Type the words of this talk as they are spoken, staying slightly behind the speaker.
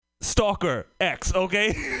Stalker X,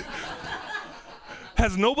 okay?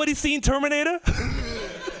 Has nobody seen Terminator?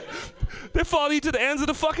 They follow you to the ends of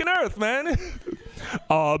the fucking earth, man.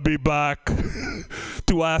 I'll be back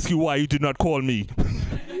to ask you why you did not call me.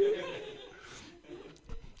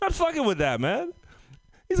 Not fucking with that, man.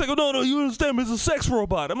 He's like, oh, no, you understand, it's a sex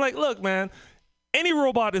robot. I'm like, look, man, any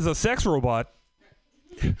robot is a sex robot.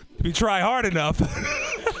 If you try hard enough.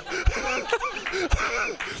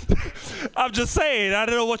 I'm just saying, I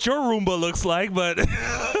don't know what your Roomba looks like, but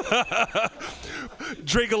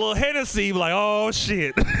drink a little Hennessy, like, oh,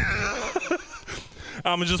 shit.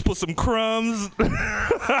 I'm going to just put some crumbs.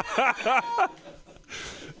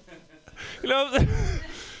 You know,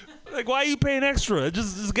 like, why are you paying extra?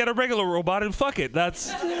 Just get a regular robot and fuck it.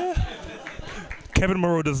 That's... Kevin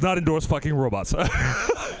Moreau does not endorse fucking robots.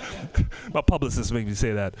 My publicist made me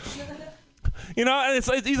say that. You know,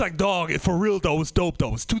 and he's like, dog, for real though, it's dope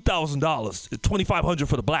though. It's $2,000, $2,500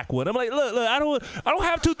 for the black one. I'm like, look, I don't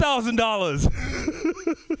have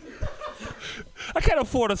 $2,000. I can't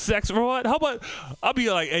afford a sex robot. How about I'll be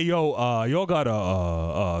like, hey yo, y'all got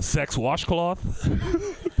a sex washcloth?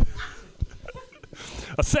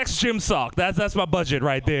 A sex gym sock. That's my budget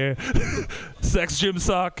right there. Sex gym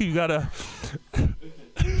sock. You gotta.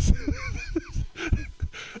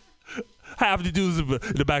 Half the dudes in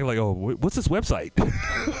the back like, oh, what's this website?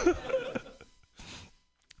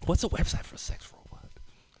 What's a website for a sex robot?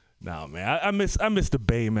 No, man, I miss the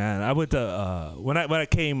Bay, man. I went to when I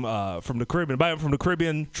came from the Caribbean. I'm from the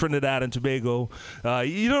Caribbean, Trinidad and Tobago.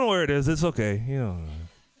 You don't know where it is. It's okay. You know.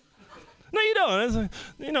 No, you don't. It's like,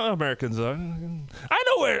 you know, Americans are. I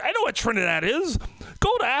know where Trinidad is.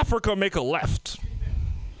 Go to Africa, make a left.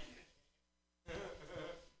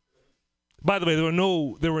 By the way,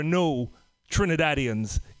 there were no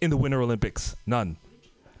Trinidadians in the Winter Olympics. None.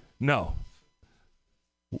 No.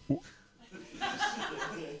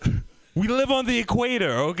 We live on the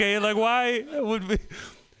equator, okay? Like, why would we?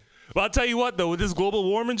 Well, I'll tell you what, though, with this global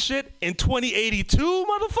warming shit, in 2082,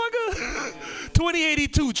 motherfucker,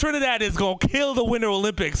 2082, Trinidad is going to kill the Winter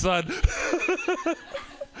Olympics, son.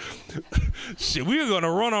 Shit, we were going to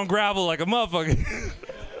run on gravel like a motherfucker.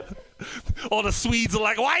 All the Swedes are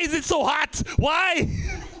like, why is it so hot? Why?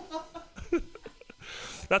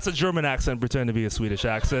 That's a German accent pretending to be a Swedish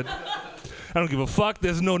accent. I don't give a fuck.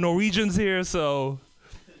 There's no Norwegians here, so...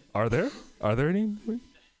 Are there? Are there any?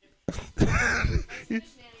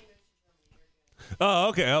 Oh,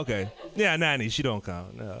 okay. Yeah, nanny, she don't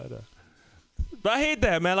count. No. But I hate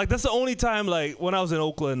that, man. Like, that's the only time, like, when I was in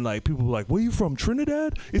Oakland, like, people were like, where you from,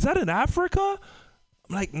 Trinidad? Is that in Africa?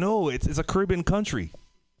 I'm like, no, it's a Caribbean country.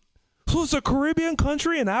 So it's a Caribbean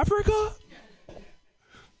country in Africa?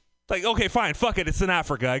 Like, okay, fine, fuck it, it's in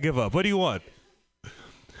Africa, I give up. What do you want?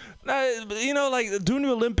 You know, like, during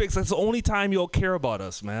the Olympics, that's the only time y'all care about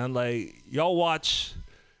us, man. Like, y'all watch,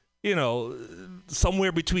 you know,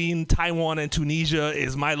 somewhere between Taiwan and Tunisia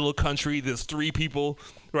is my little country. There's 3 people,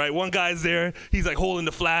 right? One guy's there, he's like holding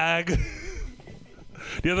the flag.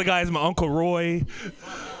 The other guy's my Uncle Roy.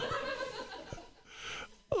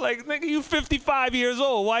 Like, nigga, you 55 years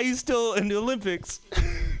old. Why are you still in the Olympics?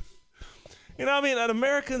 You know what I mean? And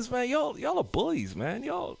Americans, man, y'all are bullies, man.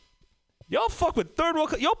 Y'all fuck with third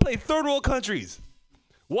world. Y'all play third world countries.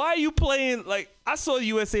 Why are you playing? Like, I saw the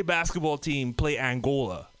USA basketball team play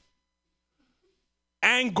Angola.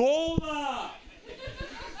 Angola.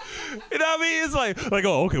 You know what I mean? It's like,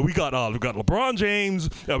 oh, okay, we got LeBron James,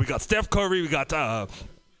 we got Steph Curry, we got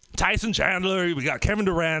Tyson Chandler, we got Kevin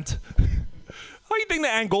Durant. How do you think the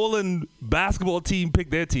Angolan basketball team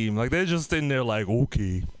picked their team? Like, they're just in there like,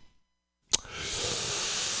 okay.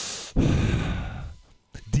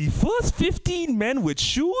 The first 15 men with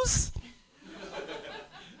shoes?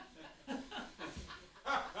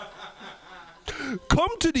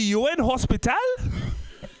 Come to the UN hospital?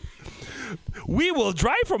 We will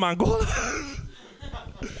drive from Angola.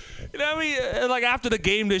 You know what I mean? And like, after the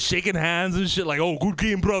game, they're shaking hands and shit like, oh, good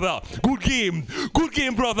game, brother. Good game,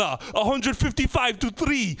 brother.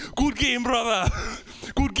 155-3. Good game, brother.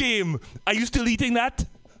 Good game. Are you still eating that?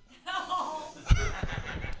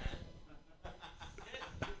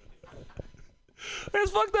 It's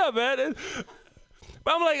fucked up, man.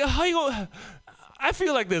 But I'm like, how you gonna? I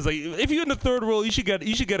feel like this. Like, if you're in the third world, you should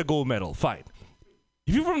get a gold medal. Fine.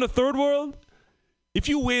 If you're from the third world, if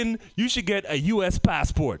you win, you should get a U.S.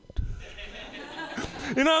 passport.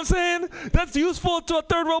 You know what I'm saying? That's useful to a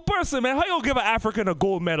third world person, man. How you gonna give an African a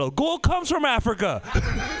gold medal? Gold comes from Africa.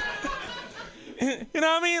 You know what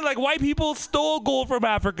I mean? Like, white people stole gold from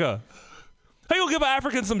Africa. How you gonna give an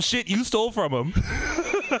African some shit you stole from him?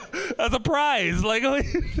 As a prize. Like,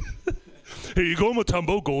 here you go,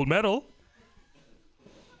 Mutombo, gold medal.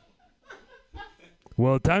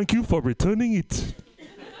 Well, thank you for returning it.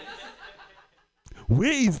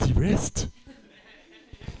 Where is the rest?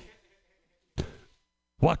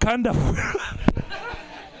 Wakanda.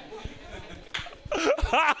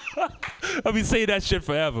 I'll be saying that shit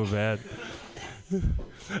forever, man.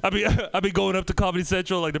 I'll be going up to Comedy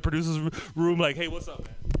Central, like the producer's room, like, hey, what's up,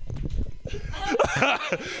 man?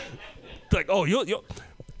 It's like, oh, yo,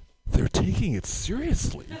 they're taking it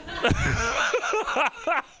seriously.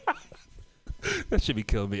 That should be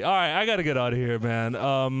killing me. All right, I gotta get out of here, man.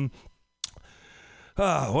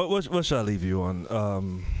 What should I leave you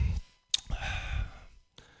on?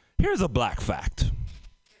 Here's a black fact.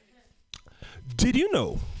 Did you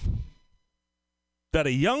know that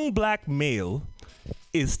a young black male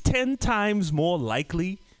is 10 times more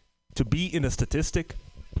likely to be in a statistic?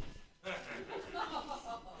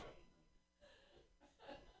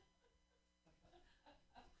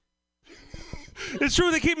 It's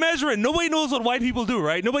true, they keep measuring. Nobody knows what white people do,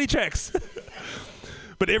 right? Nobody checks.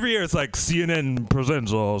 But every year it's like CNN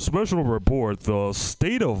presents a special report, the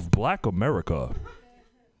state of black America.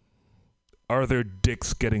 Are their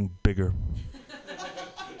dicks getting bigger?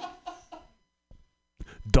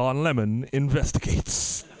 Don Lemon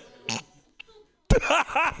investigates. All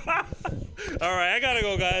right, I gotta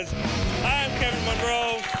go, guys. I'm Kevin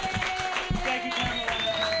Monroe. Thank you,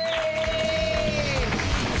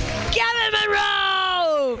 Kevin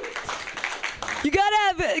Monroe! You gotta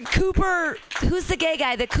have Cooper. Who's the gay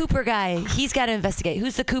guy? The Cooper guy. He's gotta investigate.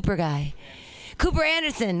 Who's the Cooper guy? Cooper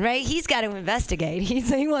Anderson, right? He's got to investigate.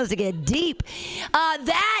 He wants to get deep. You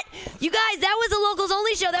guys, that was the Locals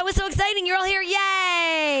Only show. That was so exciting. You're all here.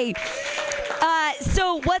 Yay!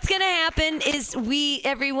 So what's going to happen is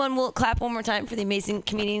everyone will clap one more time for the amazing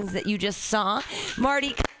comedians that you just saw.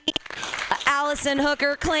 Marty, Allison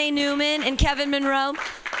Hooker, Clay Newman, and Kevin Monroe.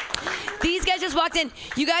 These guys just walked in.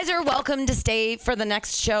 You guys are welcome to stay for the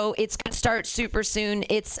next show. It's going to start super soon.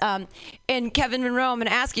 It's and Kevin Monroe, I'm going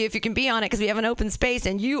to ask you if you can be on it because we have an open space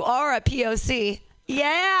and you are a POC.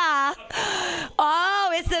 Yeah.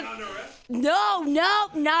 Oh, it's the... No,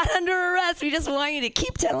 not under arrest. We just want you to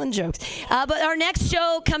keep telling jokes. But our next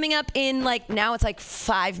show coming up in now it's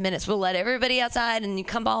 5 minutes. We'll let everybody outside and you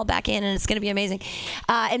come all back in and it's going to be amazing.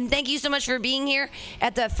 And thank you so much for being here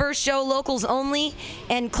at the first show, Locals Only.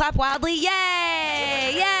 And clap wildly.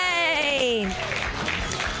 Yay! Yay!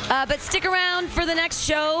 But stick around for the next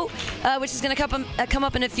show, which is going to come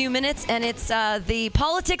up in a few minutes, and it's the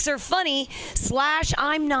Politics Are Funny /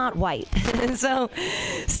 I'm Not White. So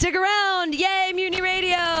stick around. Yay, Mutiny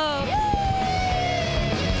Radio.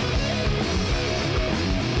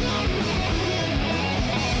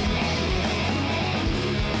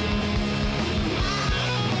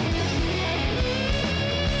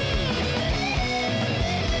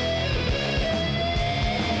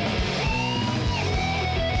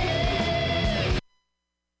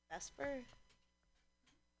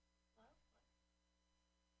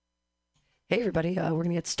 Hey, everybody. We're going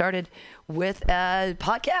to get started with a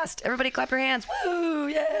podcast. Everybody clap your hands. Woo!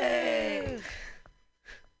 Yay!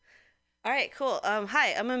 All right, cool.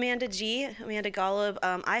 Hi, I'm Amanda Golub.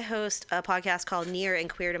 I host a podcast called Near and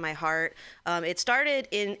Queer to My Heart. It started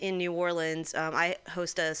in New Orleans. I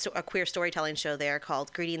host a queer storytelling show there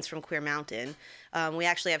called Greetings from Queer Mountain. We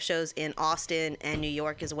actually have shows in Austin and New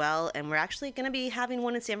York as well, and we're actually going to be having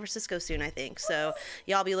one in San Francisco soon, I think. So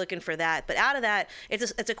y'all be looking for that. But out of that,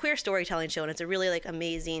 it's a queer storytelling show, and it's a really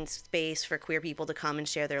amazing space for queer people to come and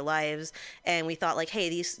share their lives. And we thought hey,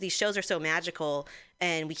 these shows are so magical,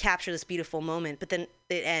 and we capture this beautiful moment, but then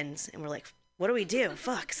it ends, and we're like, what do we do?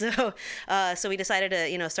 Fuck. So we decided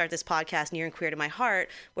to, start this podcast, Near and Queer to My Heart,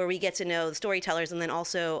 where we get to know the storytellers and then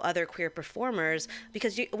also other queer performers,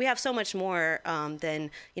 because we have so much more than,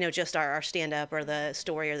 just our stand-up or the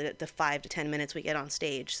story or the 5 to 10 minutes we get on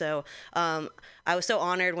stage. So I was so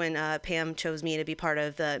honored when Pam chose me to be part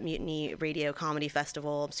of the Mutiny Radio Comedy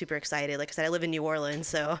Festival. I'm super excited. Like I said, I live in New Orleans,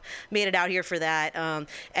 so made it out here for that.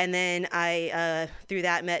 And then I, through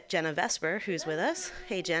that, met Jenna Vesper, who's with us.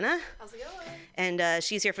 Hey, Jenna. How's it going? And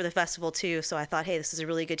she's here for the festival, too. So I thought, hey, this is a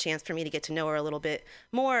really good chance for me to get to know her a little bit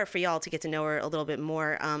more, for y'all to get to know her a little bit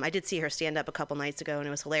more. I did see her stand up a couple nights ago, and it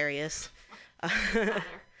was hilarious.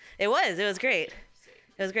 It was great.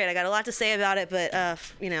 It was great. I got a lot to say about it, but,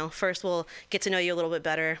 first we'll get to know you a little bit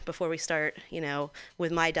better before we start,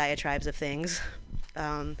 with my diatribes of things.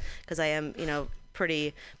 Because I am,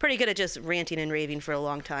 pretty good at just ranting and raving for a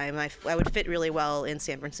long time. I would fit really well in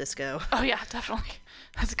San Francisco. Oh, yeah, definitely.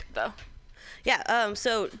 That's good, though. Yeah,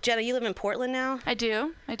 so, Jenna, you live in Portland now? I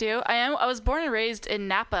do. I was born and raised in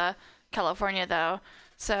Napa, California, though,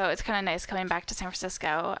 so it's kind of nice coming back to San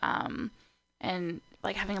Francisco. And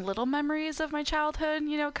like having little memories of my childhood,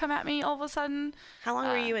 come at me all of a sudden. How long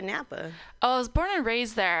were you in Napa? Oh, I was born and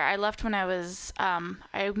raised there. I left when I was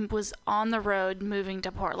on the road moving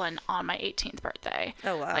to Portland on my 18th birthday.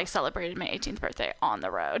 Oh, wow. Like celebrated my 18th birthday on the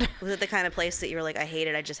road. Was it the kind of place that you were like, I hate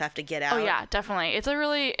it, I just have to get out? Oh yeah, definitely.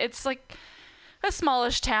 It's like a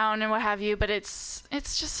smallish town and what have you, but it's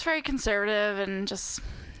just very conservative and just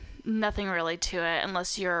nothing really to it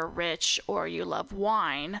unless you're rich or you love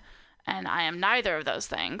wine. And I am neither of those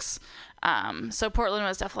things. So Portland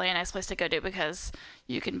was definitely a nice place to go to because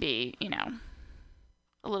you can be,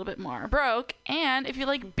 a little bit more broke. And if you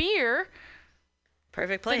like beer,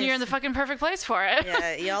 perfect place. then you're in the fucking perfect place for it.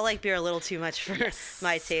 Yeah, y'all like beer a little too much for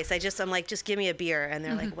my taste. I'm like, just give me a beer. And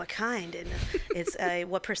they're Mm-hmm. like, what kind? And it's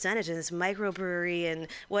what percentage? And it's microbrewery and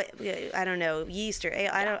what, I don't know, yeast or,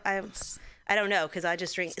 I don't know, because I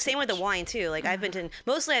just drink. Same with the wine too. Like I've been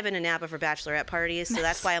to Napa for bachelorette parties, so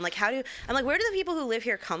that's why I'm like, where do the people who live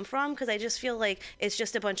here come from? Because I just feel like it's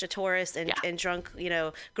just a bunch of tourists and drunk,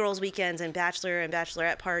 girls' weekends and bachelor and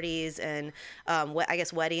bachelorette parties and I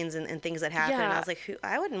guess weddings and things that happen. Yeah. And I was like,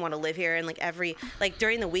 I wouldn't want to live here. And like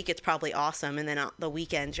during the week, it's probably awesome, and then on the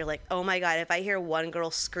weekends, you're like, oh my god, if I hear one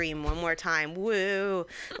girl scream one more time, woo,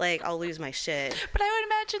 like I'll lose my shit. But I would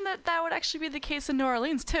imagine that would actually be the case in New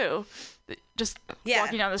Orleans too. Just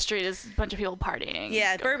walking down the street is a bunch of people partying.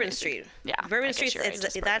 Yeah, Bourbon crazy. Street. Yeah, Bourbon Street.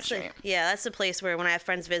 That's the place where when I have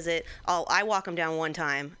friends visit, I walk them down one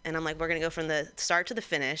time, and I'm like, we're gonna go from the start to the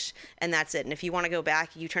finish, and that's it. And if you want to go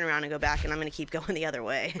back, you turn around and go back, and I'm gonna keep going the other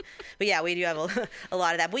way. But yeah, we do have a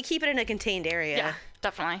lot of that. But we keep it in a contained area. Yeah,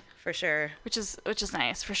 definitely. For sure. Which is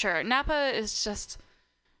nice for sure. Napa is just.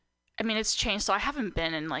 I mean, it's changed. So I haven't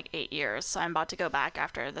been in like 8 years. So I'm about to go back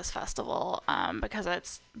after this festival because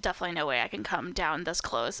it's definitely no way I can come down this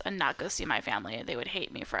close and not go see my family. They would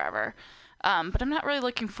hate me forever. But I'm not really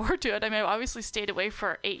looking forward to it. I mean, I've obviously stayed away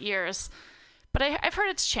for 8 years. But I've heard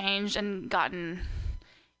it's changed and gotten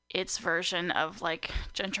its version of like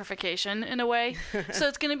gentrification in a way. So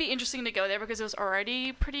it's going to be interesting to go there because it was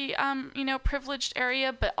already pretty, privileged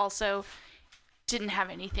area, but also didn't have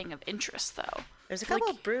anything of interest though. There's a couple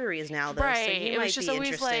of breweries now, though. Right. So you it might was just be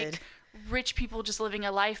always interested. like rich people just living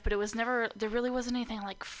a life, but it was never, there really wasn't anything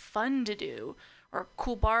like fun to do or a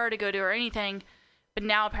cool bar to go to or anything. But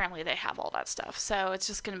now apparently they have all that stuff. So it's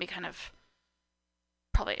just going to be kind of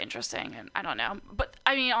probably interesting. And I don't know. But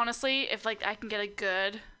I mean, honestly, if like I can get a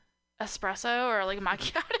good espresso or like a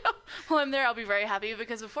macchiato while I'm there, I'll be very happy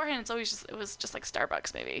because beforehand it was just like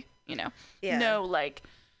Starbucks maybe, Yeah. No like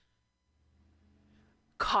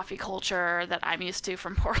coffee culture that I'm used to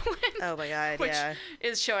from Portland. Oh my god, which yeah.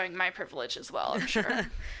 is showing my privilege as well, I'm sure.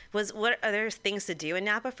 What are there things to do in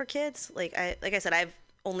Napa for kids? Like I said, I've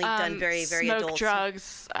only done very, very smoke adult.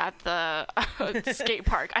 drugs at the skate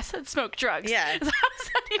park. I said smoke drugs. Yeah.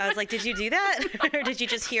 I was like, did you do that? Or did you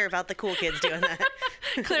just hear about the cool kids doing that?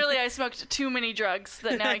 Clearly I smoked too many drugs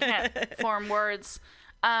that now I can't form words.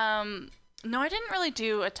 No, I didn't really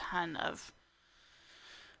do a ton of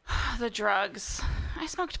the drugs. I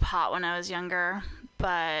smoked pot when I was younger,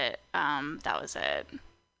 but that was it.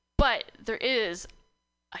 But there is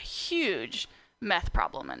a huge meth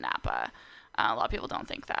problem in Napa. A lot of people don't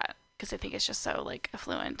think that because they think it's just so like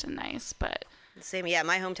affluent and nice, but Same, yeah.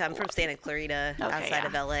 My hometown, I'm from Santa Clarita, outside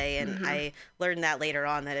of LA, and I learned that later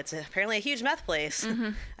on that it's apparently a huge meth place.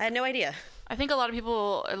 I had no idea. I think a lot of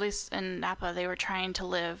people, at least in Napa, they were trying to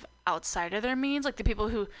live outside of their means. Like the people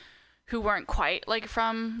who weren't quite like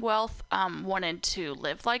from wealth wanted to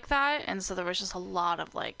live like that, and so there was just a lot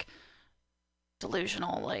of like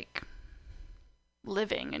delusional like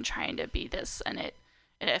living and trying to be this, and it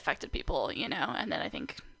affected people, and then I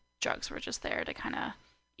think drugs were just there to kind of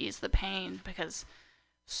ease the pain because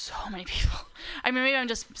so many people, I mean, maybe I'm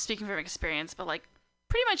just speaking from experience, but like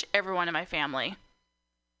pretty much everyone in my family,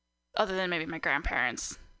 other than maybe my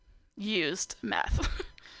grandparents, used meth.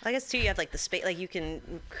 I guess too, you have like the space, like you can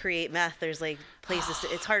create meth. There's like places.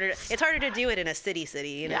 It's harder to do it in a city.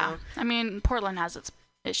 You know. Yeah, I mean, Portland has its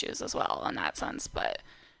issues as well in that sense, but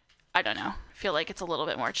I don't know. I feel like it's a little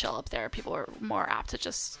bit more chill up there. People are more apt to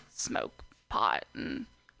just smoke pot and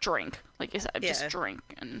drink, like you said, just drink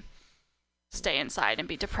and stay inside and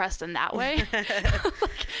be depressed in that way.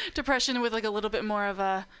 Like depression with like a little bit more of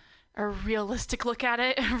a realistic look at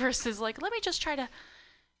it versus like, let me just try to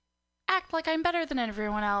act like I'm better than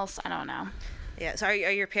everyone else. I don't know. Yeah. So are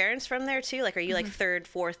your parents from there too? Like, are you like third,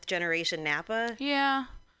 fourth generation Napa? Yeah,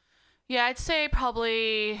 I'd say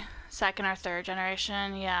probably second or third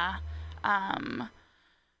generation. Yeah. My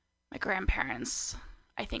grandparents,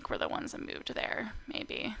 I think, were the ones that moved there,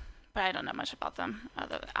 maybe, but I don't know much about them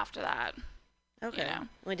after that. Okay. You know?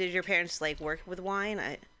 Well, did your parents like work with wine?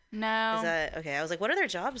 No. Is that okay? I was like, what other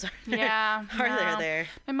jobs are there? Yeah. Are there?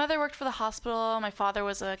 My mother worked for the hospital. My father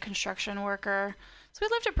was a construction worker. So we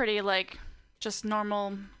lived a pretty just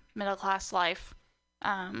normal middle class life.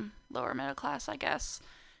 Lower middle class, I guess.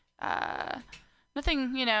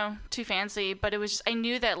 Nothing, too fancy, but it was just, I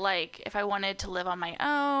knew that if I wanted to live on my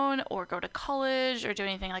own or go to college or do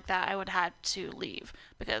anything like that, I would have to leave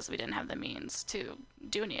because we didn't have the means to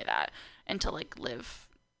do any of that, and to live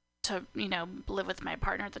with my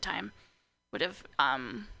partner at the time would have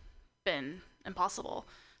been impossible.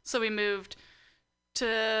 So we moved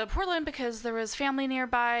to Portland because there was family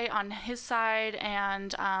nearby on his side,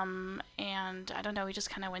 and I don't know, we just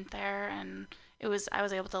kind of went there, and I was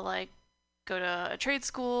able to go to a trade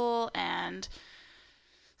school and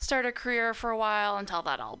start a career for a while until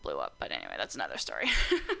that all blew up. But anyway, that's another story.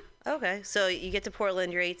 Okay, so you get to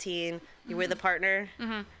Portland, you're 18, you're with a partner.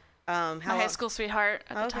 Mm-hmm. How My high school sweetheart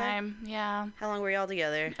at the time. Yeah. How long were y'all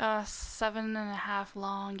together? 7.5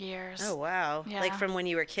 long years. Oh, wow. Yeah. From when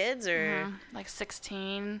you were kids, or?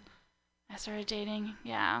 16, I started dating.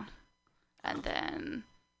 Yeah. And then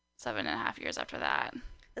 7.5 years after that.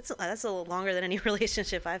 That's a little longer than any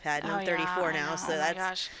relationship I've had. I'm 34 now, so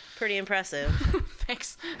that's pretty impressive.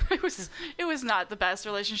 Thanks. It was not the best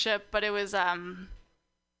relationship, but it was I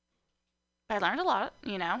learned a lot,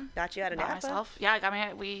 Got you out of about Napa? myself.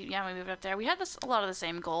 Yeah, we moved up there. We had a lot of the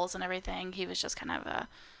same goals and everything. He was just kind of a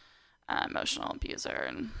emotional abuser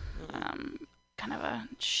and kind of a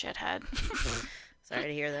shithead. Sorry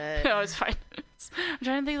to hear that. No, it's fine. I'm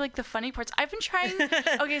trying to think the funny parts. I've been trying.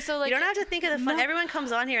 Okay, so you don't have to think of the fun. No, everyone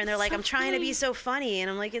comes on here and they're like, so I'm trying to be funny. so funny, and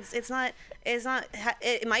I'm like, it's not.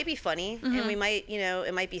 It might be funny, and we might,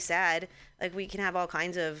 it might be sad. We can have all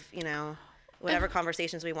kinds of, whatever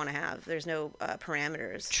conversations we want to have. There's no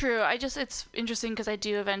parameters. True. It's interesting because I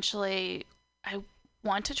do eventually. I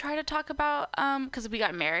want to try to talk about because we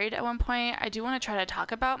got married at one point. I do want to try to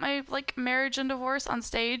talk about my marriage and divorce on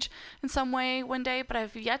stage in some way one day, but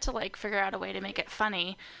I've yet to figure out a way to make it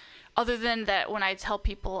funny. Other than that, when I tell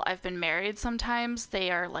people I've been married, sometimes they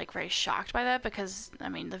are very shocked by that because the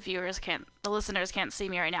listeners can't see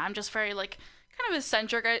me right now. I'm just very kind of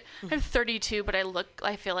eccentric. I'm 32, but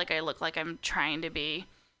I feel like I look like I'm trying to be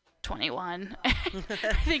 21. I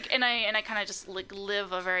think, and I kind of just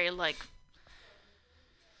live a very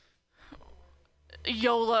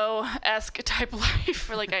YOLO-esque type life.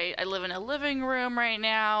 Where I live in a living room right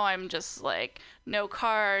now. I'm just no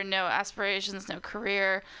car, no aspirations, no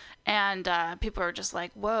career. And people are just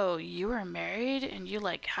whoa, you were married and you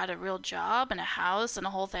had a real job and a house and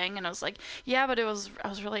a whole thing. And I was yeah, but I was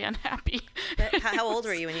really unhappy. How old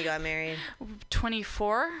were you when you got married?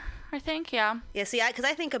 24, I think. Yeah. Yeah. See, because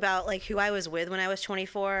I think about who I was with when I was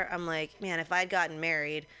 24. I'm man, if I'd gotten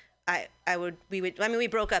married, we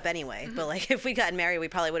broke up anyway, but if we got married, we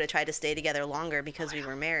probably would have tried to stay together longer because we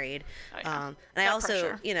were married. Oh, yeah. And I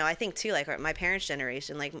also, I think too, my parents'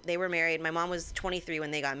 generation, they were married. My mom was 23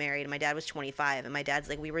 when they got married, and my dad was 25. And my dad's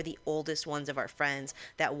we were the oldest ones of our friends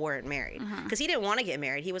that weren't married because he didn't want to get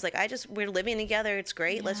married. He was we're living together. It's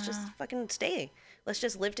great. Yeah. Let's just fucking stay. Let's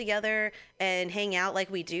just live together and hang out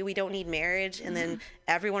like we do. We don't need marriage. And then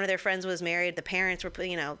every one of their friends was married. The parents were,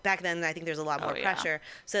 back then I think there's a lot more pressure.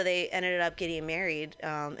 So they ended up getting married.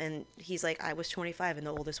 And he's I was 25 and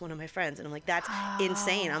the oldest one of my friends. And I'm that's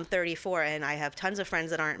insane. I'm 34 and I have tons of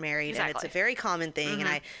friends that aren't married. Exactly. And it's a very common thing.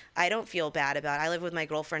 And I don't feel bad about it. I live with my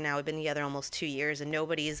girlfriend now. We've been together almost 2 years and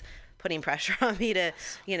nobody's putting pressure on me to,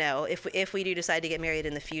 if we do decide to get married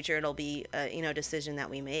in the future, it'll be a decision that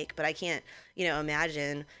we make. But I can't,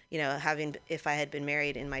 imagine, if I had been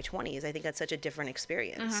married in my 20s. I think that's such a different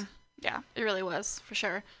experience. Yeah, it really was, for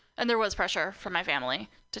sure. And there was pressure from my family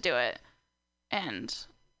to do it. And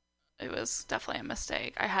it was definitely a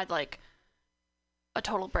mistake. I had a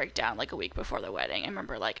total breakdown a week before the wedding. I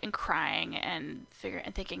remember and crying and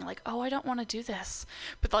thinking oh, I don't want to do this,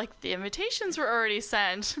 but the invitations were already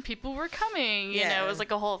sent, people were coming, it was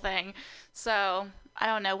a whole thing. So I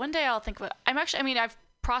don't know, one day I'll think about I've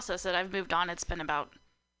processed it, I've moved on. It's been about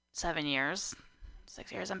 7 years,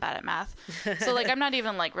 6 years. I'm bad at math. So I'm not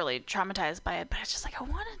even really traumatized by it, but it's just I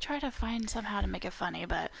want to try to find somehow to make it funny,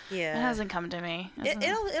 but it hasn't come to me.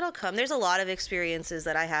 It'll come. There's a lot of experiences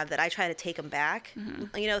that I have that I try to take them back,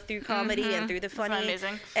 through comedy and through the funny. That's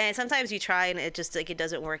amazing. And sometimes you try and it just it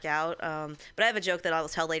doesn't work out. But I have a joke that I'll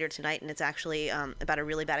tell later tonight, and it's actually about a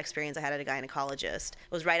really bad experience I had at a gynecologist.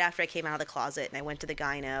 It was right after I came out of the closet and I went to the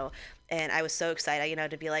gyno. And I was so excited,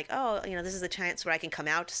 to be like, oh, this is the chance where I can come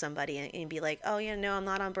out to somebody and be like, oh, no, I'm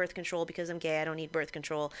not on birth control because I'm gay. I don't need birth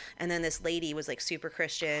control. And then this lady was like super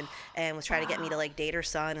Christian and was trying to get me to like date her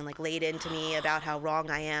son and like laid into me about how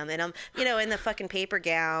wrong I am. And I'm, in the fucking paper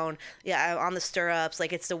gown, on the stirrups.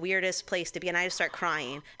 Like, it's the weirdest place to be. And I just start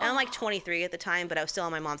crying. And I'm like 23 at the time, but I was still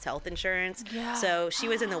on my mom's health insurance. Yeah. So she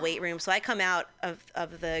was in the weight room. So I come out of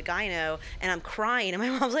the gyno and I'm crying. And my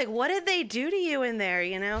mom's like, what did they do to you in there,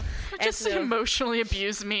 Just emotionally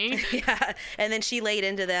abuse me. Yeah. And then she laid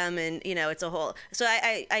into them and, it's a whole, so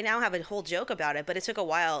I now have a whole joke about it, but it took a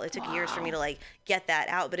while. It took years for me to like get that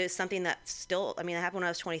out, but it's something that still, it happened when I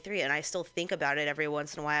was 23 and I still think about it every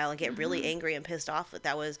once in a while and get really angry and pissed off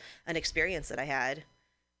that was an experience that I had.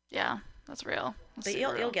 Yeah. That's real. But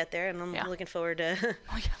you'll get there, and I'm looking forward to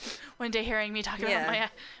one day hearing me talking about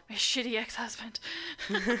my shitty ex-husband.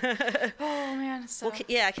 Oh man. So. Well,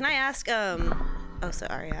 can I ask? Oh,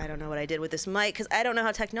 sorry, I don't know what I did with this mic because I don't know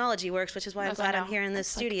how technology works, which is why I'm glad I'm here in this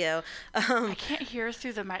studio. I can't hear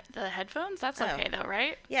through the headphones. That's okay though,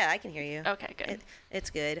 right? Yeah, I can hear you. Okay, good.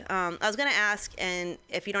 It's good. I was gonna ask, and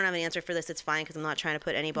if you don't have an answer for this, it's fine because I'm not trying to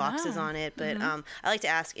put any boxes on it. But I like to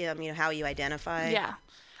ask, how you identify. Yeah.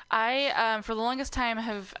 I, for the longest time,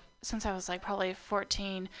 since I was like probably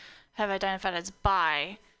 14, have identified as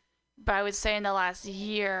bi. But I would say in the last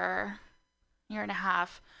year and a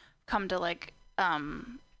half, come to like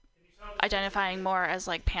identifying more as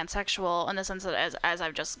like pansexual in the sense that as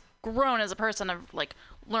I've just grown as a person, I've like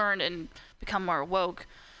learned and become more woke,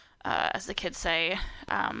 as the kids say,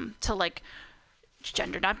 to like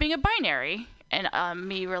gender not being a binary. And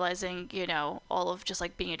me realizing, all of just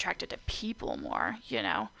like being attracted to people more,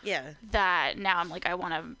 Yeah. that now I'm like, I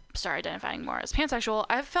want to start identifying more as pansexual.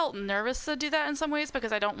 I've felt nervous to do that in some ways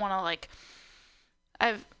because I don't want to like,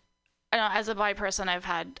 I know as a bi person, I've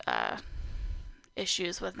had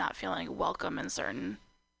issues with not feeling welcome in certain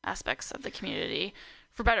aspects of the community,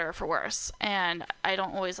 for better or for worse. And I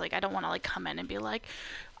don't always I don't want to like come in and be like,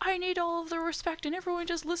 I need all of the respect and everyone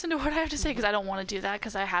just listen to what I have to say, because I don't want to do that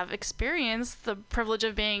because I have experienced the privilege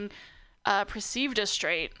of being perceived as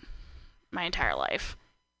straight my entire life,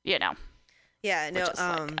 Yeah, no, which is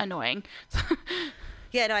like annoying.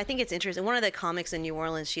 Yeah, no, I think it's interesting. One of the comics in New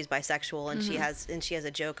Orleans, she's bisexual, and she has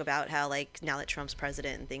a joke about how like now that Trump's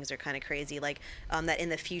president and things are kind of crazy, like that in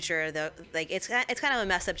the future, it's kind of a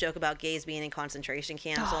messed up joke about gays being in concentration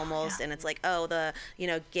camps almost, and it's like, oh, the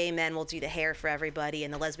gay men will do the hair for everybody,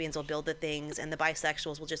 and the lesbians will build the things, and the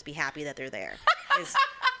bisexuals will just be happy that they're there.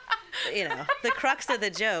 The crux of the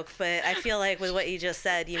joke. But I feel like with what you just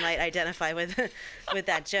said, you might identify with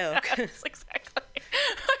that joke. Yes, exactly.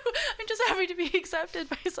 I'm just happy to be accepted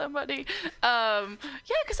by somebody. Yeah,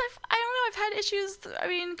 because I don't know, I've had issues. I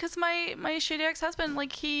mean, because my shitty ex-husband,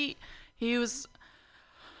 like he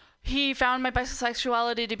found my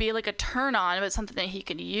bisexuality to be like a turn on, but something that he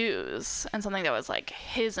could use and something that was like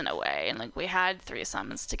his in a way. And like we had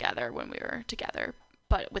threesomes together when we were together,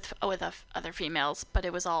 but with other females. But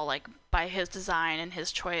it was all like by his design and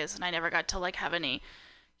his choice, and I never got to like have any,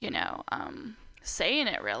 say in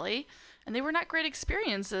it really. And they were not great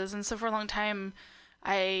experiences. And so for a long time,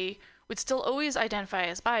 I would still always identify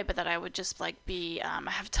as bi, but that I would just like be, I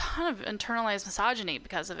have a ton of internalized misogyny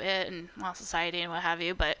because of it and society and what have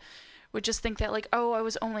you, but would just think that like, oh, I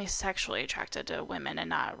was only sexually attracted to women and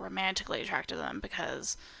not romantically attracted to them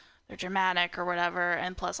because they're dramatic or whatever.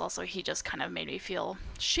 And plus also he just kind of made me feel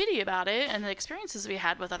shitty about it. And the experiences we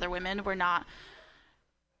had with other women were not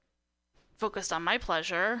focused on my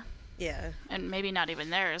pleasure. Yeah. And maybe not even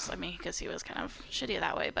theirs, because he was kind of shitty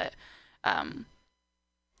that way. But,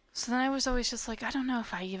 so then I was always just like, I don't know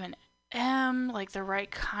if I even am, like, the right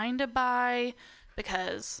kind of bi,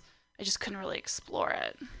 because I just couldn't really explore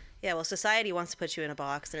it. Yeah, well, society wants to put you in a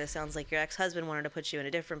box, and it sounds like your ex-husband wanted to put you in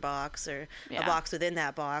a different box, or a box within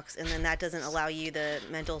that box, and then that doesn't allow you the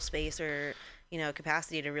mental space or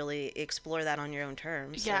capacity to really explore that on your own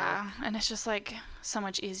terms. Yeah, and it's just like so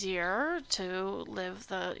much easier to live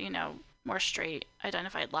the, more straight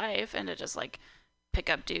identified life and to just like pick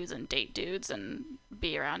up dudes and date dudes and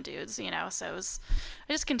be around dudes, so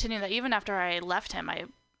I just continued that. Even after I left him, I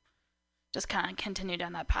just kind of continued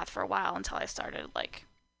down that path for a while until I started like,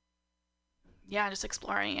 just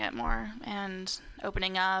exploring it more and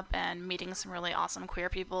opening up and meeting some really awesome queer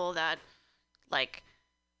people that like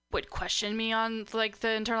would question me on like the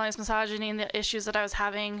internalized misogyny and the issues that I was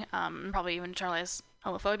having, probably even internalized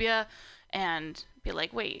homophobia, and be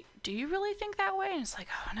like, wait, do you really think that way? And it's like,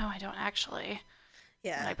 oh no, I don't actually.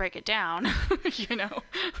 Yeah. When I break it down,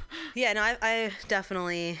 Yeah, no, I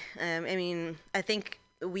definitely, I think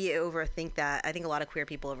we overthink that. I think a lot of queer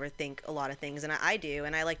people overthink a lot of things, and I do,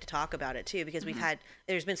 and I like to talk about it too, because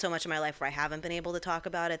there's been so much in my life where I haven't been able to talk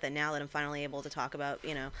about it, that now that I'm finally able to talk about,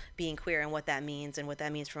 being queer and what that means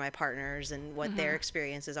for my partners and what their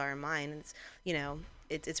experiences are in mine.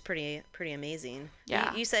 It's pretty amazing.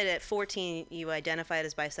 Yeah. You said at 14 you identified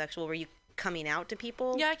as bisexual. Were you coming out to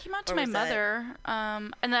people? Yeah, I came out to my mother,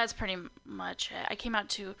 and that's pretty much it. I came out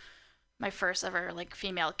to my first ever like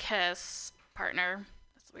female kiss partner.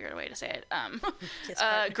 That's a weird way to say it.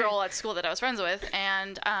 Girl at school that I was friends with,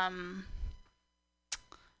 and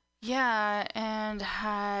and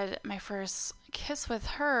had my first kiss with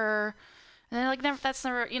her. And then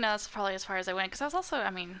that's probably as far as I went, because I was also,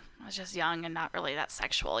 I was just young and not really that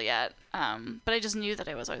sexual yet. But I just knew that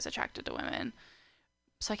I was always attracted to women.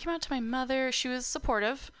 So I came out to my mother. She was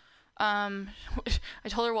supportive. I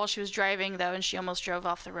told her while she was driving, though, and she almost drove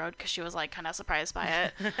off the road because she was like kind of surprised by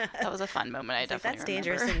it. That was a fun moment. I definitely remember. That's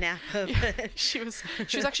dangerous in Napa. Yeah, she was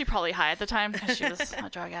actually probably high at the time because she was a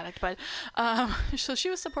drug addict. But so she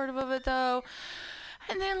was supportive of it, though.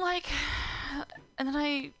 And then I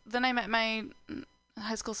met my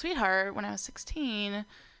high school sweetheart when I was 16,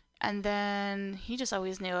 and then he just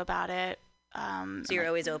always knew about it. So you're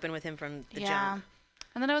always open with him from the jump.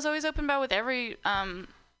 And then I was always open about with every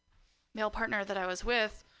male partner that I was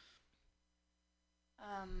with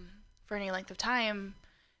for any length of time.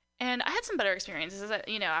 And I had some better experiences,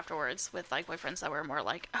 afterwards with like boyfriends that were more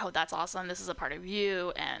like, oh, that's awesome, this is a part of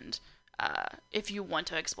you, and if you want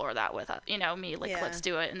to explore that with me, let's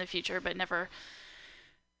do it in the future, but never,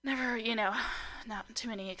 not too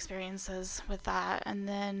many experiences with that. And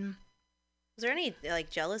then, was there any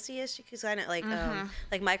like jealousy issue? Because I know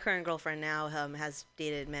like my current girlfriend now has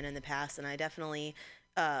dated men in the past, and I definitely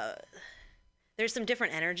there's some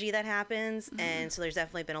different energy that happens, and so there's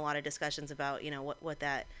definitely been a lot of discussions about what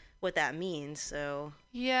that means. So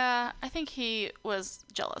yeah, I think he was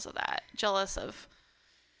jealous of that, jealous of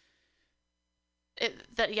it,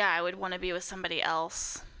 that I would want to be with somebody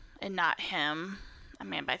else and not him.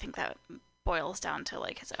 But I think that boils down to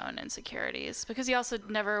like his own insecurities, because he also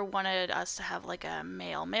never wanted us to have like a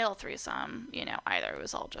male threesome, either. It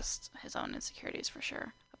was all just his own insecurities for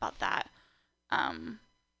sure about that.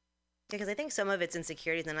 Because I think some of it's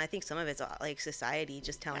insecurities, and I think some of it's like society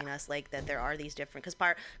just telling us like that there are these different.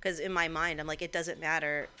 Because in my mind, I'm like, it doesn't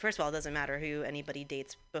matter. First of all, it doesn't matter who anybody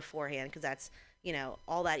dates beforehand, because that's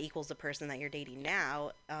all that equals the person that you're dating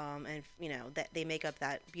now, and that they make up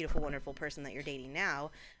that beautiful, wonderful person that you're dating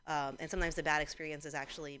now. And sometimes the bad experiences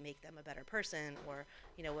actually make them a better person, or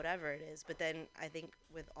whatever it is. But then I think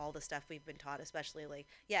with all the stuff we've been taught, especially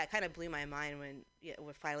it kind of blew my mind when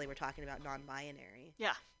finally we're talking about non-binary.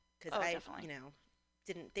 Yeah. Because I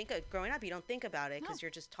didn't think of growing up. You don't think about it because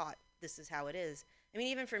you're just taught this is how it is.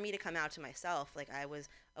 Even for me to come out to myself, like I was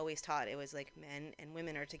always taught it was like men and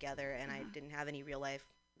women are together, and I didn't have any real life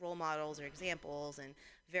role models or examples, and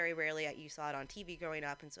very rarely you saw it on TV growing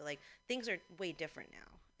up, and so like things are way different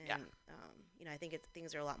now, and I think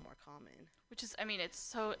things are a lot more common. Which is,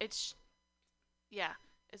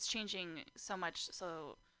 it's changing so much.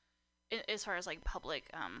 So as far as like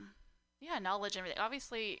public, knowledge and everything,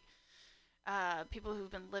 obviously, people who've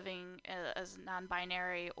been living as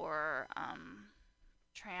non-binary or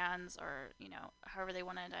trans, or however they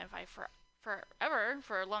want to identify forever,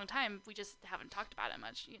 for a long time, we just haven't talked about it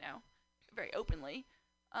much, very openly.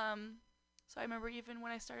 So I remember even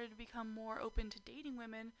when I started to become more open to dating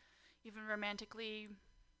women, even romantically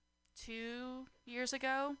 2 years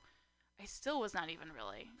ago, I still was not even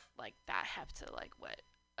really like that hep to like what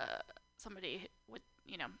somebody would,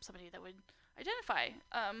 somebody that would identify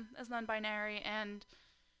as non-binary and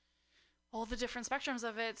all the different spectrums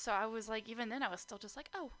of it. So I was like, even then I was still just like,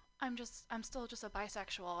 oh, I'm still just a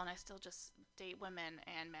bisexual, and I still just date women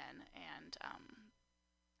and men,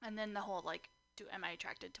 and then the whole like, am I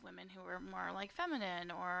attracted to women who are more like feminine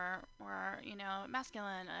or more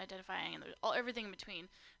masculine identifying, and everything in between.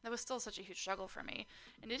 That was still such a huge struggle for me,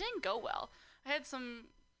 and it didn't go well. I had some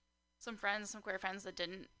friends, some queer friends, that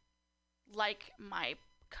didn't like my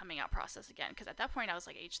coming out process again, because at that point I was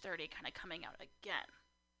like age 30, kind of coming out again,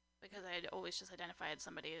 because I had always just identified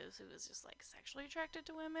somebody who was just like sexually attracted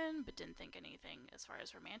to women, but didn't think anything as far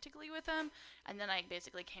as romantically with them. And then I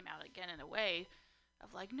basically came out again in a way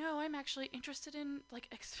of like, no, I'm actually interested in like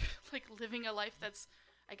like living a life that's,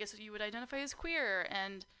 I guess you would identify as queer,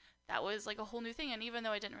 and that was like a whole new thing. And even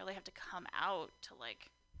though I didn't really have to come out to like,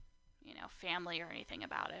 family or anything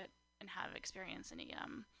about it and have experienced any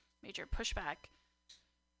major pushback,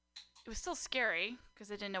 it was still scary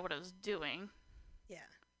because I didn't know what I was doing. Yeah.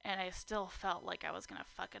 And I still felt like I was going to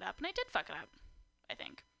fuck it up. And I did fuck it up, I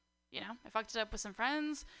think. You know, I fucked it up with some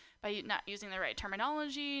friends by not using the right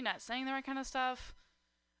terminology, not saying the right kind of stuff,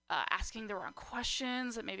 asking the wrong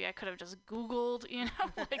questions that maybe I could have just Googled, you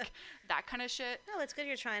know, like that kind of shit. No, it's good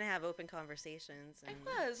you're trying to have open conversations. It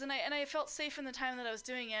was, and I felt safe in the time that I was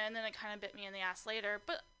doing it, and then it kind of bit me in the ass later.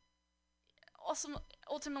 But also,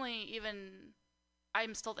 ultimately, even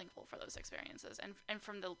I'm still thankful for those experiences and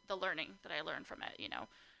from the learning that I learned from it, you know,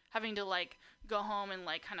 having to like go home and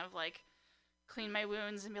like kind of like clean my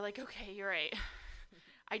wounds and be like, okay, you're right.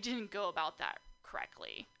 I didn't go about that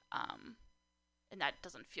correctly. And that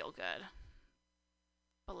doesn't feel good.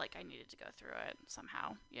 But like I needed to go through it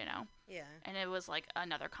somehow, you know? Yeah. And it was like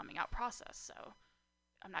another coming out process. So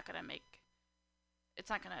I'm not going to it's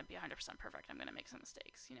not going to be 100% perfect. I'm going to make some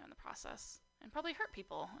mistakes, you know, in the process. And probably hurt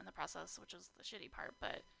people in the process, which is the shitty part.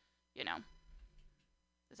 But, you know,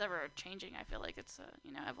 it's ever changing. I feel like it's a,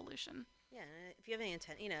 you know, evolution. Yeah, and if you have any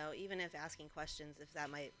intent, you know, even if asking questions, if that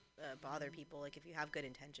might bother people, like if you have good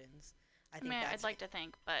intentions, I think that's I'd like to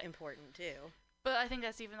think, but important too. But I think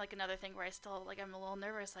that's even like another thing where I still like I'm a little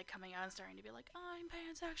nervous, like coming out and starting to be like, oh, I'm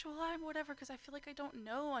pansexual, I'm whatever, because I feel like I don't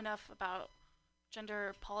know enough about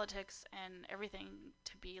gender politics and everything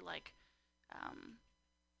to be like,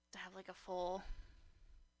 to have like a full,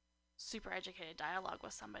 super educated dialogue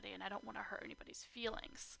with somebody, and I don't want to hurt anybody's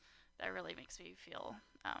feelings. That really makes me feel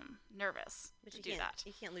nervous But to do that.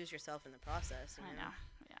 You can't lose yourself in the process. You I know,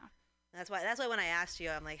 yeah. That's why when I asked you,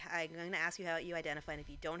 I'm like, I'm going to ask you how you identify, and if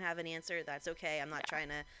you don't have an answer, that's okay. I'm not trying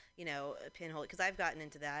to, you know, pinhole it, because I've gotten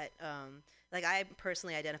into that. Like, I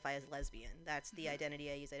personally identify as lesbian. That's the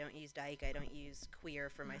identity I use. I don't use dyke. I don't use queer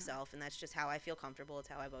for myself, and that's just how I feel comfortable. It's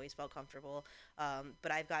how I've always felt comfortable.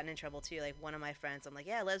 But I've gotten in trouble, too. Like, one of my friends, I'm like,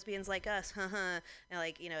 yeah, lesbians like us, and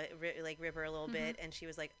like, you know, rip her a little bit, and she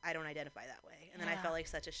was like, I don't identify that way. And then I felt like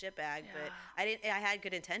such a shitbag, but I had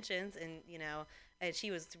good intentions, and, you know, and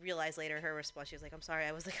she realized later her response, she was like, I'm sorry,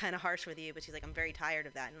 I was like, kind of harsh with you, but she's like, I'm very tired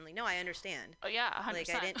of that. And I'm like, no, I understand. Oh, yeah, 100%.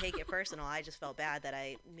 Like, I didn't take it personal. I just felt bad that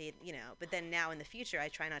I made, you know, but then now in the future, I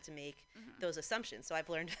try not to make those assumptions. So I've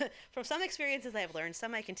learned from some experiences I've learned,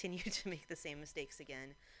 some I continue to make the same mistakes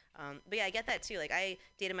again. But yeah, I get that too. Like, I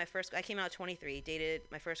came out at 23, dated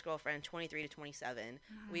my first girlfriend 23 to 27.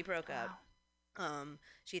 We broke up.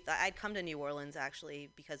 She thought I'd come to New Orleans actually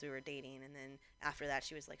because we were dating, and then after that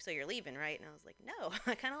she was like, so you're leaving, right? And I was like, no,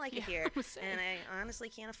 I kind of like it here, and I honestly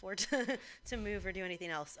can't afford to move or do anything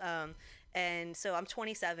else. And so I'm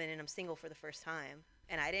 27 and I'm single for the first time,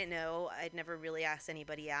 and I didn't know, I'd never really asked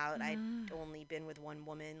anybody out. I'd only been with one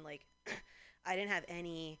woman. Like, I didn't have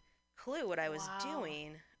any clue what I was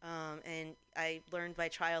doing, and I learned by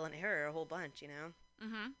trial and error a whole bunch, you know.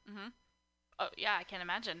 Oh yeah, I can't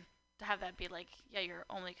imagine to have that be like, yeah, your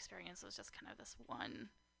only experience was just kind of this one,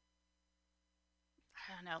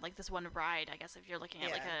 I don't know, like this one ride, I guess, if you're looking at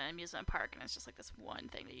like an amusement park, and it's just like this one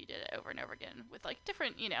thing that you did over and over again with like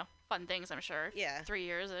different, you know, fun things, I'm sure. Yeah. 3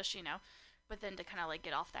 years-ish, you know. But then to kind of like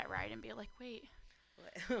get off that ride and be like, wait.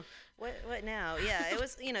 What now? Yeah, it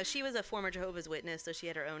was, you know, she was a former Jehovah's Witness, so she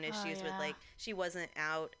had her own issues with, like, she wasn't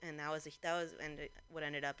out, and that was what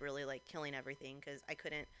ended up really like killing everything, because I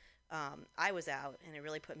couldn't, I was out, and it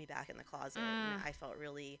really put me back in the closet, and I felt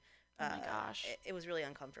really, oh my gosh, it was really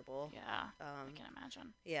uncomfortable. Yeah, I can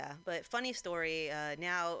imagine. Yeah, but funny story.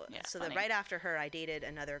 Now, so funny. right after her, I dated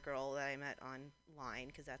another girl that I met online,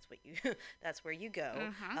 because that's that's where you go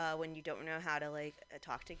when you don't know how to like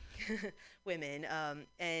talk to women. And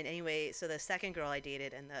anyway, so the second girl I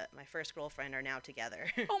dated and my first girlfriend are now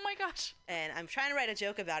together. Oh my gosh! And I'm trying to write a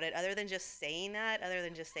joke about it, other than just saying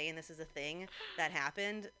this is a thing that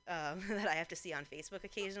happened, that I have to see on Facebook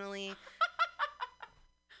occasionally.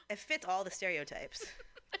 It fits all the stereotypes.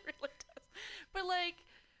 It really does. But like,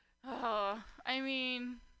 I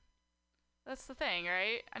mean, that's the thing,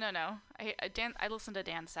 right? I don't know. I listen to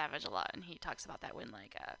Dan Savage a lot, and he talks about that when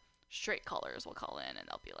like straight callers will call in, and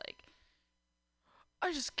they'll be like,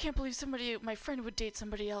 I just can't believe my friend would date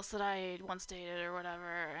somebody else that I once dated or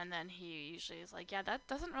whatever. And then he usually is like, yeah, that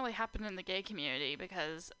doesn't really happen in the gay community,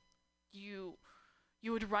 because you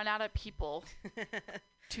would run out of people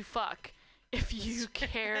to fuck if you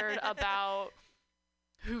cared about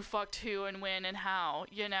who fucked who and when and how,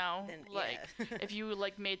 you know? Then, like, if you,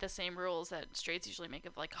 like, made the same rules that straights usually make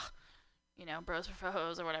of, like, you know, bros for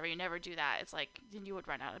hoes or whatever, you never do that. It's like, then you would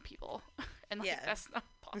run out of people. And, like, that's not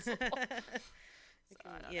possible. It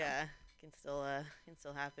can still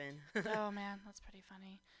happen. Oh, man, that's pretty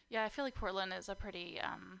funny. Yeah, I feel like Portland is a pretty,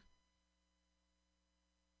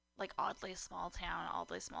 like, oddly small town,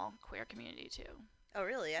 oddly small queer community, too. Oh,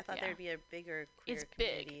 really? I thought Yeah. there'd be a bigger queer It's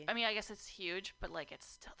community. big. I mean, I guess it's huge, but like it's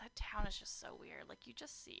still, that town is just so weird. Like you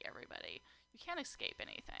just see everybody. You can't escape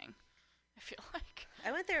anything. I feel like.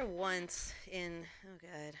 I went there once in, oh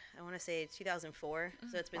god, I want to say 2004.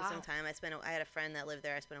 So it's been some Wow. time. I had a friend that lived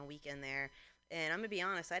there. I spent a weekend there, and I'm gonna be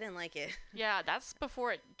honest, I didn't like it. Yeah, that's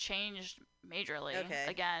before it changed majorly. Okay.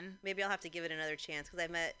 Again. Maybe I'll have to give it another chance because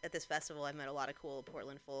at this festival, I met a lot of cool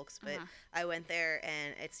Portland folks. But Mhm. I went there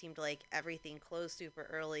and it seemed like everything closed super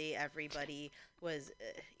early. Everybody was,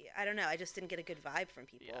 I don't know, I just didn't get a good vibe from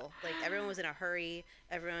people. Yeah. Like everyone was in a hurry.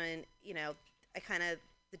 Everyone,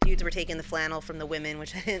 the dudes were taking the flannel from the women,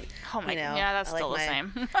 which I didn't, Oh my. you know, Yeah, that's I still the like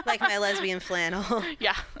same. like my lesbian flannel.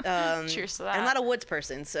 Yeah. Cheers to that. I'm not a woods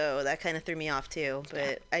person, so that kind of threw me off too.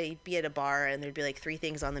 But I'd be at a bar and there'd be like 3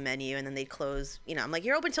 things on the menu, and then they'd close. I'm like,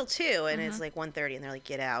 you're open till 2, and it's like 1:30, and they're like,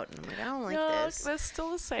 get out. And I'm like, I don't like No, this. that's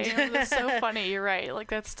still the same. That's so funny. You're right. Like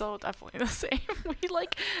that's still definitely the same. We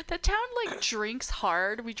like the town like drinks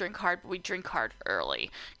hard. We drink hard, but we drink hard early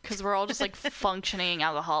because we're all just like functioning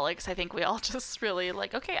alcoholics. I think we all just really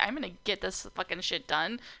like, okay, I'm gonna get this fucking shit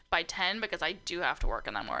done by 10 because I do have to work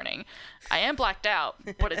in the morning. I am blacked out,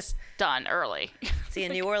 but it's done early. See,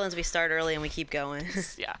 in New Orleans, we start early and we keep going.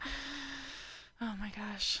 Yeah. Oh my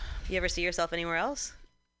gosh. You ever see yourself anywhere else?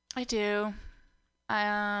 I do.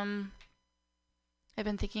 I've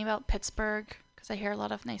been thinking about Pittsburgh because I hear a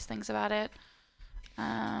lot of nice things about it.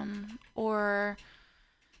 Or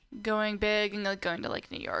going big and like going to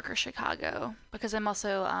like New York or Chicago because I'm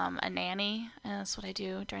also a nanny and that's what I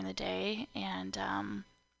do during the day and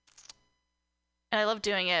I love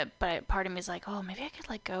doing it, but part of me is like, oh, maybe I could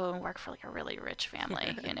like go and work for like a really rich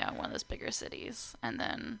family, in one of those bigger cities, and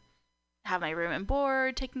then have my room and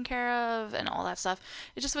board taken care of and all that stuff.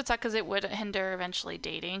 It just would suck because it would hinder eventually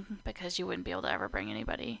dating because you wouldn't be able to ever bring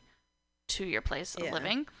anybody to your place of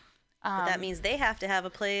living. But that means they have to have a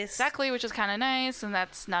place. Exactly, which is kind of nice, and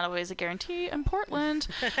that's not always a guarantee in Portland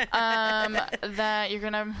that you're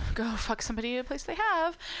gonna go fuck somebody at a place they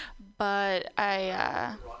have. But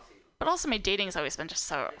but also my dating has always been just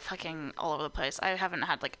so fucking all over the place. I haven't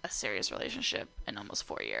had like a serious relationship in almost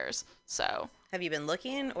 4 years, so. Have you been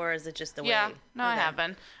looking, or is it just the way? Yeah, no, I have been.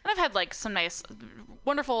 And I've had like some nice,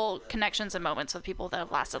 wonderful connections and moments with people that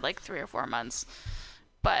have lasted like 3 or 4 months,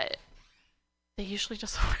 but they usually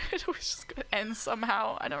just it always just gonna end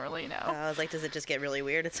somehow. I don't really know. I was like, does it just get really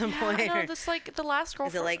weird at some Yeah, point? no, or this like the last is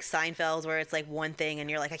girlfriend. it like Seinfeld, where it's like one thing, and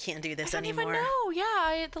you're like, I can't do this I don't anymore? even know.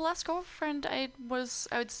 Yeah, the last girlfriend I would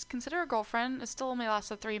consider a girlfriend. It still only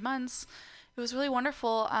lasted 3 months. It was really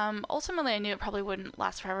wonderful. Ultimately, I knew it probably wouldn't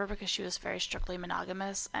last forever because she was very strictly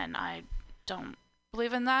monogamous, and I don't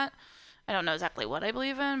believe in that. I don't know exactly what I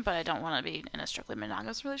believe in, but I don't want to be in a strictly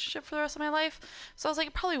monogamous relationship for the rest of my life. So I was like,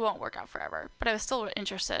 it probably won't work out forever. But I was still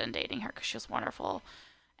interested in dating her because she was wonderful.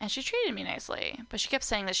 And she treated me nicely. But she kept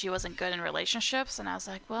saying that she wasn't good in relationships. And I was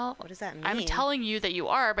like, well, What does that mean? I'm telling you that you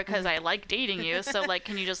are because I like dating you. So, like,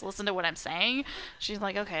 can you just listen to what I'm saying? She's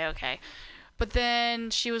like, okay. But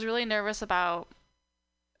then she was really nervous about...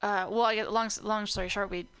 I get long story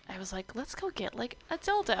short, I was like, let's go get like a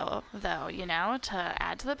dildo though, to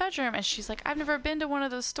add to the bedroom. And she's like, I've never been to one of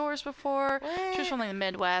those stores before. What? She was from like the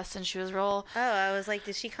Midwest, and she was real. Oh, I was like,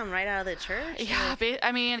 did she come right out of the church? Yeah,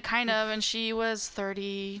 I mean, kind of. And she was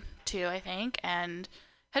 32, I think, and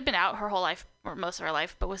had been out her whole life or most of her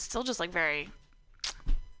life, but was still just like very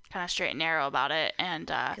kind of straight and narrow about it. And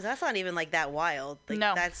Because that's not even like that wild. Like,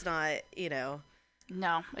 No. That's not,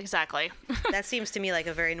 no, exactly. that seems to me like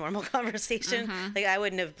a very normal conversation. Mm-hmm. Like, I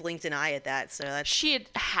wouldn't have blinked an eye at that. So that's. She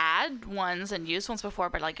had ones and used ones before,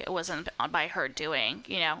 but like it wasn't by her doing,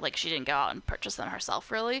 like she didn't go out and purchase them herself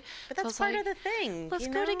really. But So I that's was part like, of the thing. let's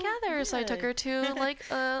you go know? together. So I took Yeah. her to like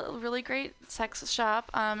a really great sex shop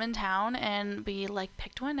in town, and we like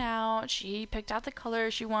picked one out. She picked out the color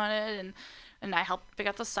she wanted, and I helped pick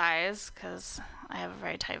out the size because I have a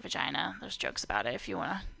very tight vagina. There's jokes about it if you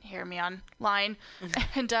want to hear me online.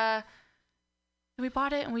 And we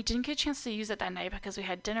bought it, and we didn't get a chance to use it that night because we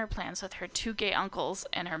had dinner plans with her 2 gay uncles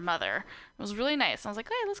and her mother. It was really nice. I was like,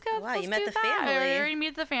 hey, let's go. Wow, let's you met do the that. family. I already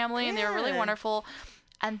met the family, and they were really Yeah. wonderful.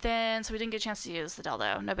 And then, so we didn't get a chance to use the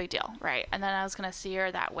dildo. No big deal, right? And then I was going to see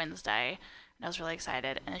her that Wednesday, and I was really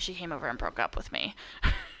excited. And then she came over and broke up with me.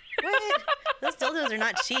 What? Those dildos are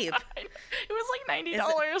not cheap. It was like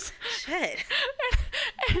 $90. Shit.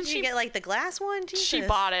 And Did you get like the glass one? she Jesus.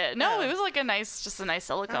 bought it. No, Oh. it was like a nice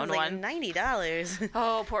silicone Like one. $90.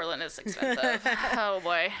 Oh, Portland is expensive. Oh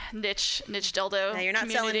boy, niche dildo. Now you're not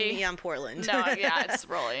community. selling me on Portland. No, yeah, it's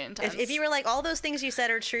really intense. If you were like, all those things you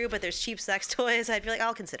said are true, but there's cheap sex toys, I'd be like,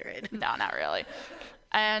 I'll consider it. No, not really.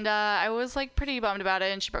 And I was like pretty bummed about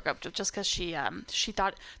it, and she broke up just because she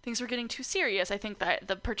thought things were getting too serious. I think that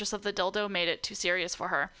the purchase of the dildo made it too serious for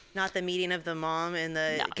her. Not the meeting of the mom and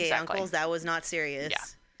the gay exactly. uncles. That was not serious. Yeah.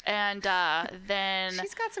 And then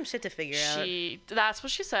she's got some shit to figure out. That's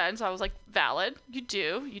what she said. So I was like, valid. You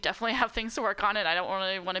do. You definitely have things to work on, and I don't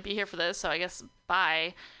really want to be here for this. So I guess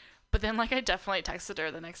bye. But then like I definitely texted her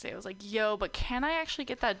the next day. I was like, yo, but can I actually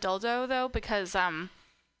get that dildo though? Because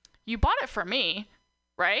you bought it for me,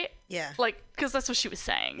 right? Yeah. Like, because that's what she was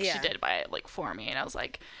saying. Yeah. She did buy it like for me, and I was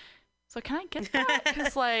like, so can I get that?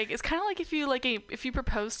 Because like it's kind of like if you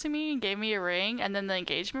proposed to me and gave me a ring, and then the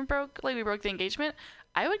engagement broke, like we broke the engagement,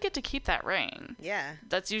 I would get to keep that ring. Yeah.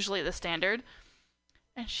 That's usually the standard.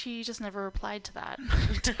 And she just never replied to that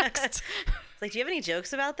text. Like, do you have any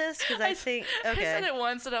jokes about this? Because I think, okay. I said it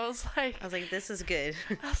once, and I was like, this is good.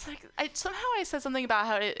 I was like, somehow I said something about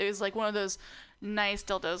how it was like one of those nice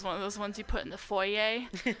dildos, one of those ones you put in the foyer.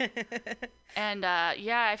 And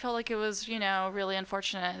yeah, I felt like it was, really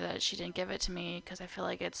unfortunate that she didn't give it to me, because I feel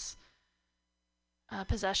like it's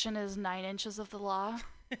possession is 9 inches of the law.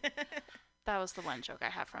 That was the one joke I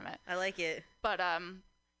have from it. I like it. But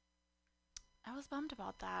I was bummed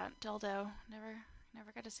about that dildo.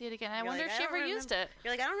 Never got to see it again. I wonder if she ever used it.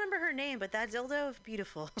 You're like, I don't remember her name, but that dildo,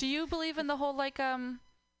 beautiful. Do you believe in the whole like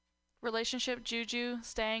relationship juju,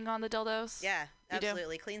 staying on the dildos? Yeah, You do?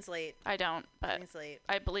 absolutely. Clean slate. I don't, but Clean slate.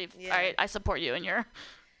 I believe. Yeah. I support you in your.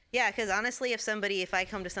 Yeah, because honestly, if I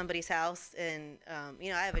come to somebody's house and,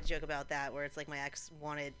 I have a joke about that where it's like my ex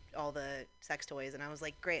wanted all the sex toys, and I was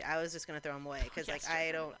like, great, I was just going to throw them away, because Yes,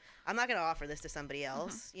 I'm not going to offer this to somebody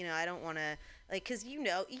else. Mm-hmm. I don't want to, like, because you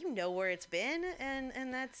know where it's been,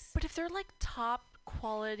 and that's. But if they're like top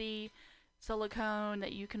quality silicone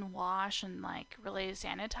that you can wash and like really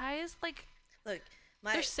sanitize, like, Look,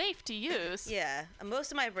 they're safe to use. Yeah,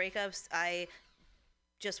 most of my breakups, I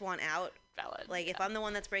just want out. Valid. Like, if I'm the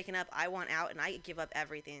one that's breaking up, I want out, and I give up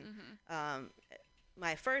everything. Mm-hmm.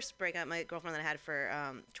 My first breakup, my girlfriend that I had for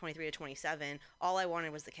 23 to 27, all I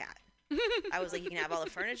wanted was the cat. I was like, you can have all the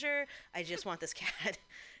furniture. I just want this cat.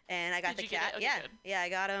 And I got the cat. Okay, yeah. good. Yeah, I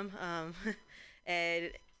got him.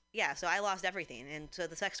 And yeah, so I lost everything. And so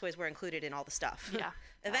the sex toys were included in all the stuff. Yeah.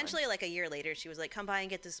 Eventually, like a year later, she was like, come by and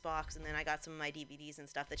get this box. And then I got some of my DVDs and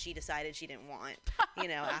stuff that she decided she didn't want,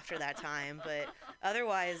 after that time. But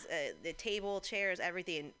otherwise, the table, chairs,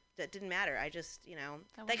 everything, that didn't matter. I just,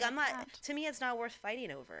 like, I'm not, to me, it's not worth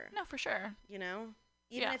fighting over. No, for sure.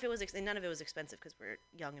 Even if it was, and none of it was expensive because we're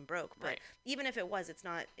young and broke. But even if it was, it's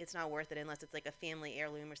not worth it unless it's like a family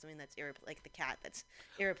heirloom or something that's like the cat that's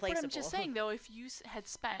irreplaceable. But I'm just saying though, if you had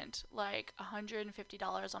spent like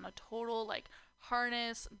 $150 on a total like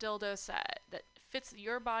harness dildo set that fits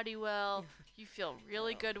your body well, you feel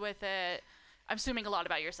really good with it. I'm assuming a lot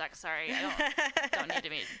about your sex. Sorry, I don't need to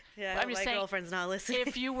be. Yeah, I'm just my saying, girlfriend's not listening.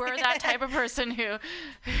 If you were that type of person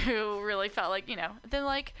who really felt like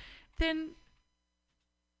then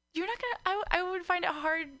you're not gonna. I would find it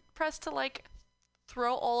hard pressed to like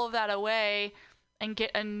throw all of that away and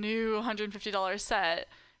get a new $150 set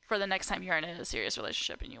for the next time you're in a serious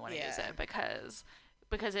relationship and you want to use it because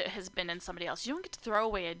it has been in somebody else. You don't get to throw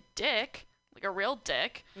away a dick, like a real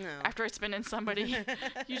dick, after it's been in somebody.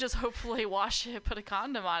 You just hopefully wash it, put a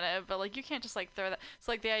condom on it, but like you can't just like throw that. It's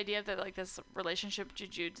like the idea that like this relationship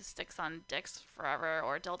juju just sticks on dicks forever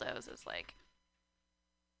or dildos is like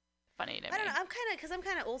funny to me. I don't know. I'm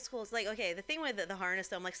kind of old school. It's like, okay, the thing with the harness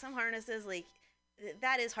though, I'm like, some harnesses, like,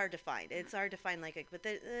 that is hard to find. It's hard to find, like, but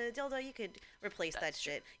the dildo, you could replace that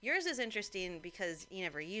shit. Yours is interesting because you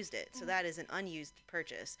never used it, so that is an unused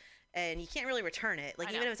purchase, and you can't really return it.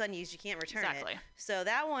 Like, even if it's unused, you can't return it. So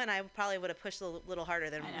that one, I probably would have pushed a little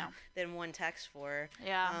harder than one text for.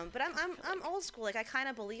 Yeah. But I'm old school. Like, I kind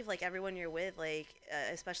of believe like everyone you're with, like,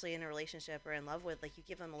 especially in a relationship or in love with, like, you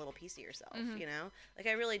give them a little piece of yourself. Like,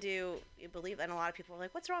 I really do believe. And a lot of people are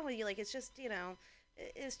like, "What's wrong with you?" Like, it's just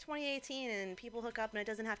it's 2018 and people hook up and it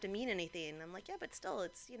doesn't have to mean anything. And I'm like, yeah, but still,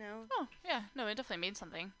 it's, Oh, yeah. No, it definitely means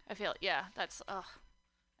something. I feel, that's,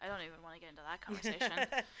 I don't even want to get into that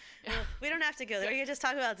conversation. Well, we don't have to go there. We can just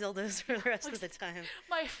talk about dildos for the rest of the time.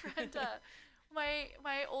 My friend,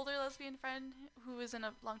 my older lesbian friend who was in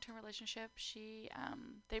a long-term relationship,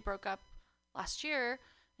 they broke up last year.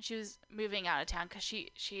 She was moving out of town because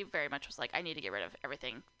she very much was like, I need to get rid of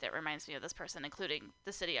everything that reminds me of this person, including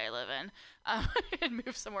the city I live in, and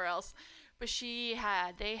move somewhere else. But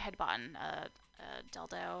they had bought a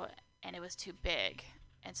dildo, and it was too big.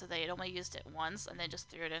 And so they had only used it once, and then just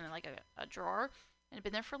threw it in like a drawer, and it had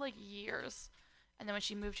been there for like years. And then when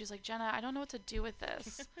she moved, she was like, Jenna, I don't know what to do with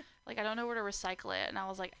this. Like, I don't know where to recycle it. And I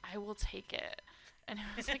was like, I will take it. And it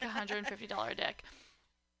was like $150 dick.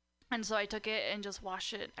 And so I took it and just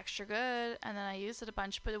washed it extra good, and then I used it a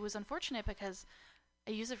bunch. But it was unfortunate because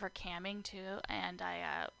I use it for camming too, and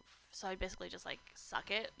so I basically just like suck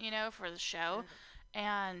it, for the show,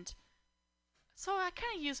 and so I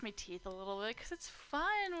kind of use my teeth a little bit because it's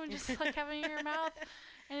fun when just like having it in your mouth,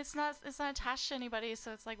 and it's not attached to anybody,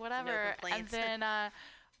 so it's like whatever. No and then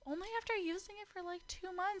only after using it for like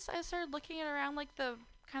 2 months, I started looking it around like the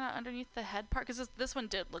kind of underneath the head part, because this one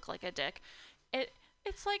did look like a dick.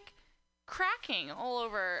 It's like cracking all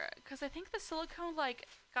over, because I think the silicone like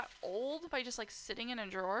got old by just like sitting in a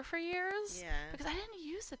drawer for years. Yeah. Because I didn't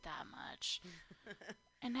use it that much.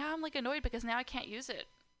 And now I'm like annoyed because now I can't use it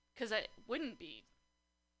because it wouldn't be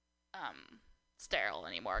sterile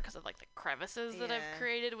anymore because of like the crevices that I've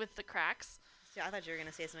created with the cracks. Yeah, I thought you were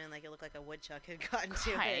gonna say something like it looked like a woodchuck had gotten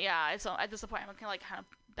to it. Yeah, it's at this point I'm gonna like kind of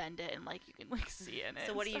bend it and like you can like see in it.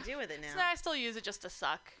 So what do you do with it now? So now I still use it just to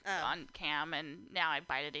suck on cam, and now I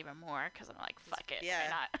bite it even more because I'm like, fuck it, why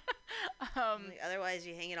not? Like, otherwise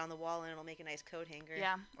you hang it on the wall and it'll make a nice coat hanger.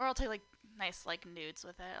 Yeah, or I'll take like nice like nudes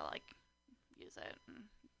with it. I'll like use it and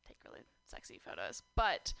take really sexy photos.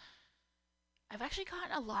 But I've actually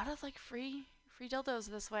gotten a lot of like free dildos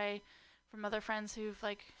this way from other friends who've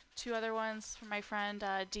like 2 other ones from my friend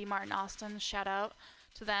D. Martin Austin. Shout out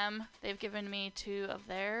to them. They've given me 2 of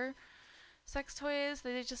their sex toys that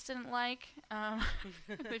they just didn't like.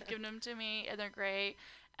 They've given them to me and they're great.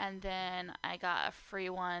 And then I got a free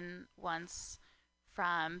one once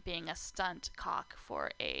from being a stunt cock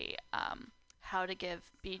for a how to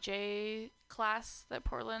give BJ class that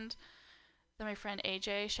my friend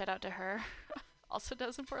AJ, shout out to her, also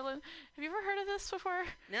does in Portland. Have you ever heard of this before?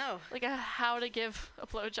 No. Like a how to give a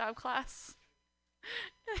blowjob class.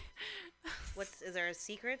 Is there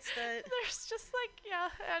secrets that? There's just like,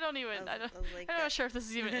 I'm not sure if this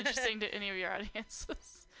is even interesting to any of your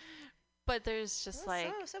audiences. But there's just like...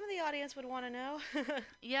 So some of the audience would want to know.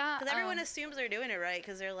 Yeah. Because everyone assumes they're doing it right,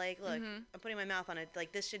 because they're like, look, I'm putting my mouth on it,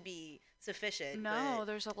 like this should be sufficient. No,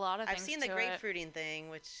 there's a lot of things I've seen the grapefruiting thing,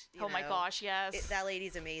 which, my gosh, yes. That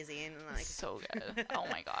lady's amazing. And like, so good. Oh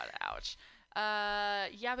my god, ouch.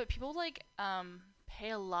 Yeah, but people like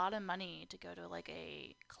pay a lot of money to go to like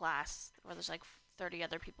a class where there's like 30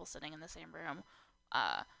 other people sitting in the same room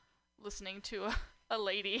listening to a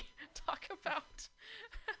lady talk about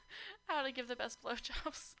how to give the best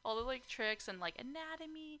blowjobs, all the like tricks and like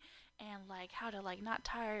anatomy and like how to like not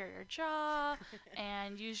tire your jaw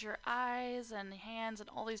and use your eyes and hands and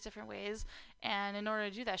all these different ways. And in order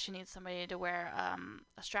to do that, she needs somebody to wear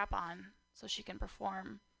a strap on so she can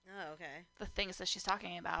perform the things that she's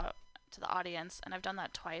talking about to the audience. And I've done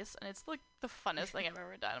that twice, and it's like the funnest thing I've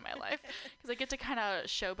ever done in my life, because I get to kind of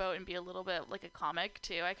showboat and be a little bit like a comic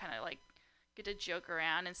too. I kind of like get to joke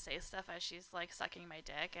around and say stuff as she's like sucking my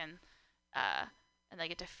dick, and I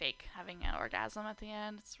get to fake having an orgasm at the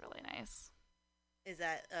end. It's really nice. Is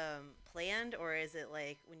that planned, or is it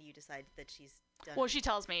like when you decide that she's done? Well, she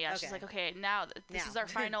tells me, she's like, okay, now this is our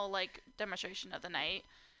final like demonstration of the night.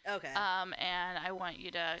 Okay. And I want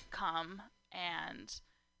you to come, and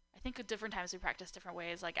I think at different times we practice different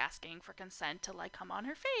ways, like asking for consent to like come on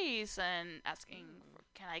her face, and asking,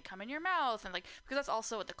 can I come in your mouth? And like, because that's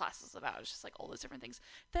also what the class is about. It's just like all those different things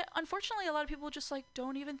that unfortunately a lot of people just like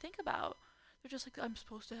don't even think about. They're just like, I'm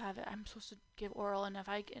supposed to have it. I'm supposed to give oral. And if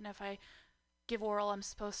I give oral, I'm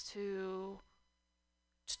supposed to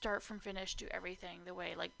start from finish, do everything the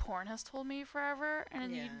way like porn has told me forever.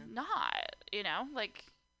 And you're not, like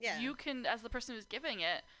you can, as the person who's giving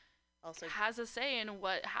it, also has a say in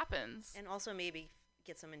what happens, and also maybe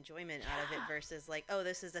get some enjoyment out of it versus like, oh,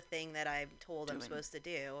 this is a thing that I'm told I'm supposed to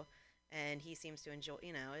do, and he seems to enjoy.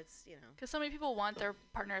 It's because so many people want their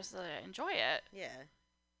partners to enjoy it. Yeah.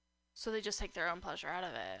 So they just take their own pleasure out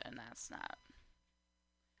of it, and that's not.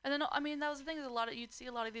 And then that was the thing. You'd see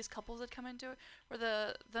a lot of these couples that come into it where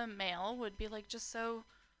the male would be like just so.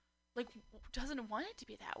 Like, doesn't want it to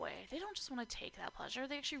be that way. They don't just want to take that pleasure.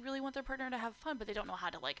 They actually really want their partner to have fun, but they don't know how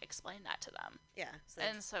to, like, explain that to them. Yeah.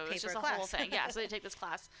 So it's just a whole thing. Yeah, so they take this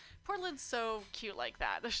class. Portland's so cute like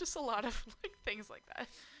that. There's just a lot of, like, things like that.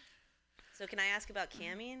 So can I ask about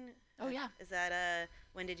camming? Oh, yeah. Is that,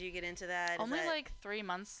 when did you get into that? Only, like, 3 or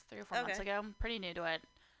 4 months ago. I'm pretty new to it.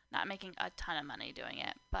 Not making a ton of money doing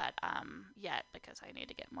it, but, yet, because I need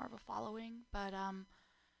to get more of a following. But,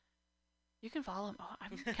 you can follow him. Oh,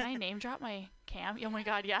 can I name drop my cam? Oh my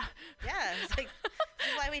god, yeah. Yeah, it's like, this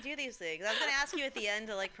is why we do these things. I was gonna ask you at the end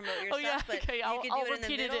to like promote your stuff, but okay, you can do it in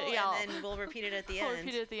the middle, and then we'll repeat it at the end. I'll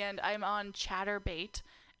repeat it at the end. I'm on Chatterbait,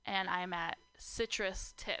 and I'm at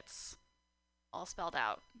Citrus Tits, all spelled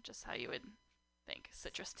out, just how you would think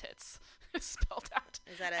Citrus Tits is spelled out.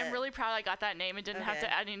 Is that I'm really proud I got that name and didn't have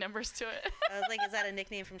to add any numbers to it. I was like, is that a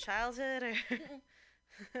nickname from childhood? Or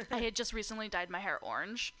I had just recently dyed my hair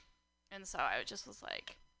orange, and so I just was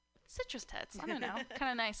like, Citrus Tits. I don't know,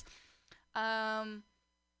 kind of nice.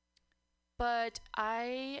 But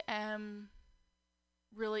I am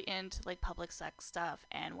really into like public sex stuff,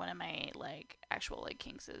 and one of my like actual like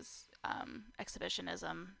kinks is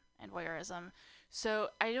exhibitionism and voyeurism. So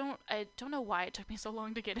I don't know why it took me so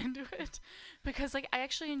long to get into it, because like I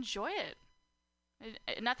actually enjoy it.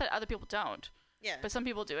 Not that other people don't. Yeah. But some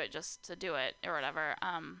people do it just to do it or whatever.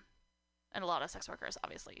 And a lot of sex workers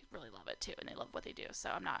obviously really love it too, and they love what they do. So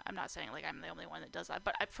I'm not saying like I'm the only one that does that.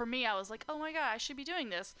 But for me, I was like, oh my god, I should be doing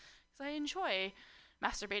this because I enjoy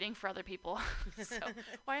masturbating for other people. So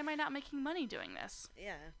why am I not making money doing this?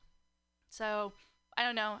 Yeah. So I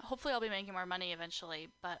don't know. Hopefully I'll be making more money eventually.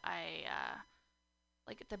 But I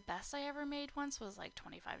like the best I ever made once was like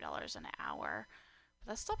 $25 an hour.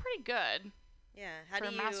 But that's still pretty good. Yeah. How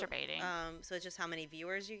do you masturbating? So it's just how many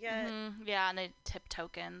viewers you get? Mm-hmm. Yeah, and they tip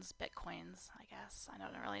tokens, bitcoins, I guess. I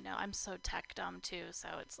don't really know. I'm so tech dumb too, so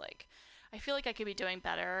it's like I feel like I could be doing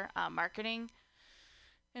better marketing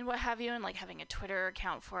and what have you, and like having a Twitter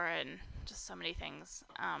account for it, and just so many things.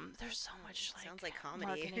 There's so much like sounds like comedy.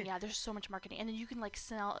 Marketing. Yeah, there's so much marketing, and then you can like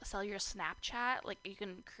sell your Snapchat. Like you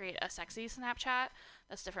can create a sexy Snapchat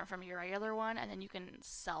that's different from your regular one, and then you can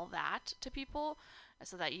sell that to people,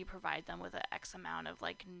 so that you provide them with an X amount of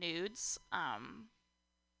like nudes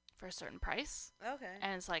for a certain price. Okay.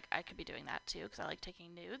 And it's like I could be doing that too, because I like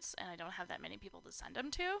taking nudes, and I don't have that many people to send them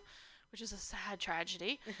to, which is a sad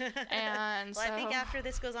tragedy. And well, I think after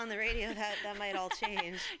this goes on the radio, that might all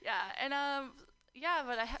change. Yeah, and yeah,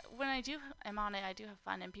 but when I'm on it, I do have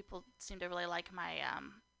fun, and people seem to really like my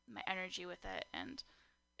my energy with it, and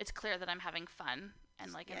it's clear that I'm having fun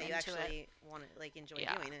and like I'm into it. You actually want to like enjoy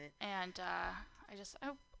doing it. And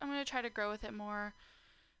I'm gonna try to grow with it more,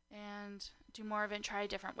 and do more of it. And try a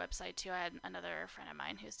different website too. I had another friend of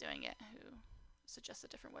mine who's doing it who suggests a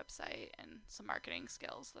different website and some marketing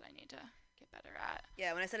skills that I need to get better at.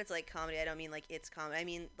 Yeah, when I said it's like comedy, I don't mean like it's comedy. I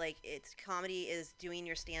mean like it's comedy is doing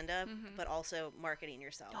your stand-up, but also marketing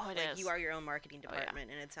yourself. Oh, it like is. You are your own marketing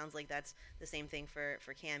department, and it sounds like that's the same thing for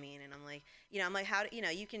Cammie. And I'm like, how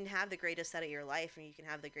you can have the greatest set of your life, and you can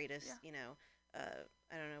have the greatest, I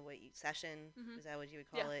don't know session, is that what you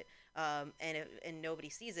would call it? And nobody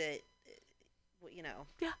sees it,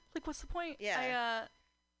 Yeah, like what's the point? Yeah.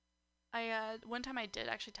 I one time I did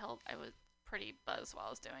actually I was pretty buzzed while I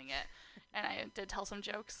was doing it, and I did tell some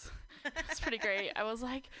jokes. It's pretty great. I was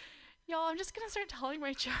like, y'all, I'm just gonna start telling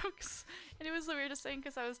my jokes, and it was the weirdest thing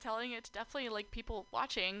because I was telling it to definitely like people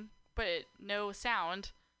watching, but no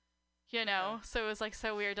sound, so it was like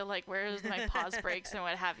so weird to like where's my pause breaks and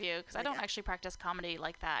what have you, because I don't actually practice comedy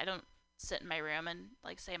like that. I don't sit in my room and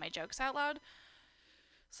like say my jokes out loud,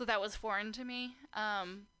 so that was foreign to me.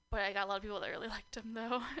 But I got a lot of people that really liked him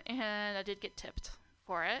though, and I did get tipped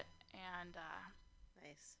for it, and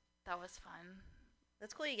nice. That was fun.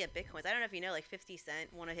 That's cool. You get bitcoins. I don't know if you know, like 50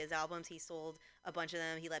 Cent, one of his albums, he sold a bunch of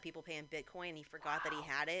them. He let people pay in Bitcoin. And he forgot that he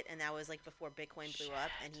had it, and that was like before Bitcoin blew up.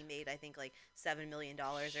 And he made, I think, like $7 million,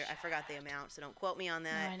 or I forgot the amount. So don't quote me on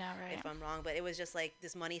that. No, I know, right? If I'm wrong, but it was just like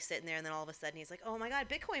this money sitting there, and then all of a sudden he's like, "Oh my God,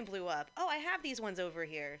 Bitcoin blew up. Oh, I have these ones over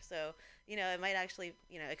here." So it might actually,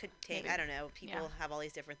 it could take. Maybe. I don't know. People have all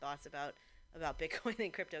these different thoughts about Bitcoin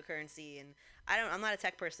and cryptocurrency, and I'm not a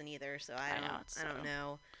tech person either, so I don't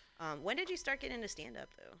know. When did you start getting into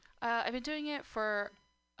stand-up, though? I've been doing it for,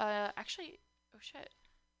 actually,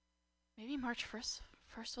 maybe March 1st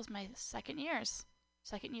was my second years.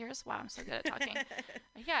 Wow, I'm so good at talking.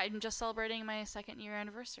 Yeah, I'm just celebrating my 2nd year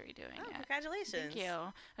anniversary doing it. Congratulations. Thank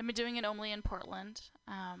you. I've been doing it only in Portland,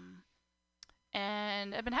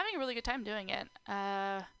 and I've been having a really good time doing it.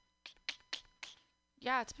 Yeah,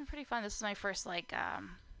 it's been pretty fun. This is my first,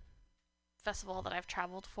 festival that I've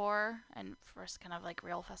traveled for, and first kind of like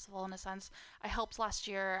real festival in a sense. I helped last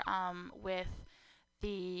year with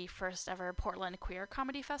the first ever Portland Queer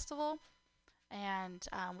Comedy Festival, and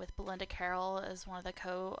with Belinda Carroll as one of the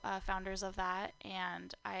co-founders of that,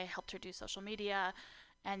 and I helped her do social media,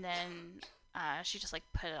 and then she just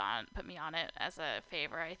like put me on it as a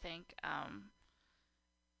favor, I think.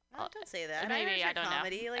 Don't say that. Maybe, I don't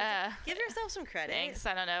comedy. know. Like, give yourself some credit. Thanks,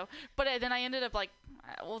 I don't know. But then I ended up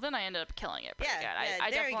killing it pretty good.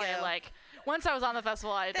 I definitely once I was on the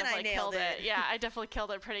festival, I definitely killed it. Yeah, I definitely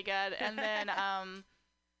killed it pretty good. And then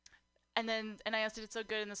And I also did so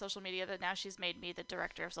good in the social media that now she's made me the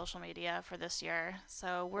director of social media for this year.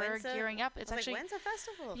 So we're gearing up. It's actually when's the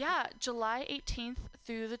festival? Yeah, July 18th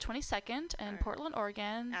through the 22nd in Portland,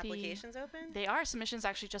 Oregon. Applications open? They are. Submissions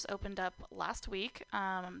actually just opened up last week.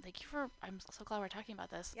 Thank you for. I'm so glad we're talking about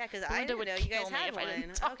this. Yeah, because I didn't know you guys had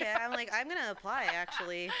one. Okay, I'm like, I'm gonna apply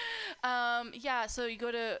actually. Yeah, so you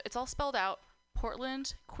go to. It's all spelled out.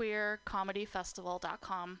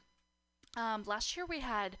 PortlandQueerComedyFestival.com. Last year we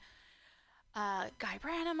had Guy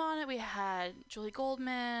Branum on it. We had Julie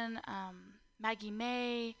Goldman, Maggie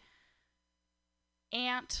May,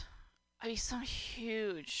 Ant. I mean, some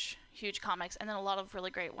huge comics, and then a lot of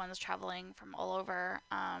really great ones traveling from all over,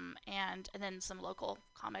 and then some local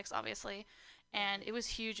comics, obviously. And it was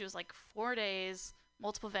huge. It was like 4 days,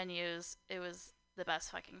 multiple venues. It was the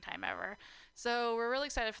best fucking time ever. So we're really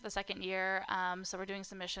excited for the second year. So we're doing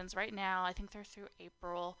submissions right now. I think they're through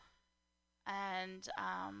April, and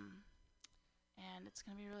it's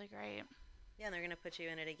gonna be really great. Yeah, and they're gonna put you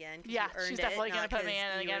in it again. Yeah, she's definitely gonna put me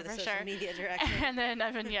in it again for sure. Media director. And then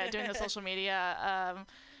I've been doing the social media.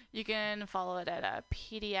 You can follow it at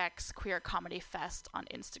PDX Queer Comedy Fest on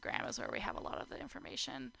Instagram is where we have a lot of the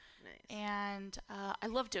information. Nice. And I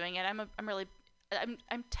love doing it. I'm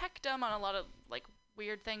tech dumb on a lot of like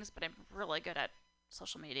weird things, but I'm really good at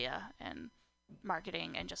social media and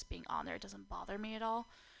marketing and just being on there. It doesn't bother me at all.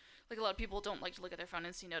 Like a lot of people don't like to look at their phone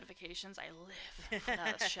and see notifications. I live for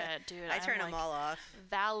that shit, dude. I turn them all off.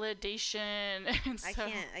 Validation. And so, I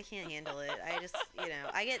can't handle it. I just,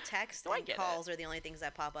 I get texts and calls are the only things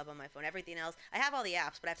that pop up on my phone. Everything else, I have all the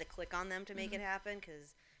apps, but I have to click on them to make it happen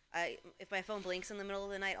because if my phone blinks in the middle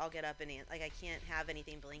of the night, I'll get up and I can't have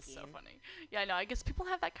anything blinking. So funny. Yeah, no, I guess people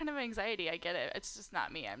have that kind of anxiety. I get it. It's just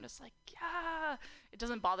not me. I'm just like, yeah. It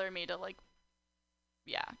doesn't bother me to like,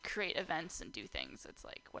 create events and do things. It's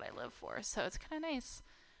like what I live for. So it's kind of nice.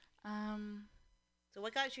 So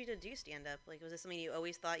what got you to do stand-up? Like, was this something you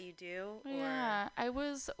always thought you'd do? Or? Yeah, I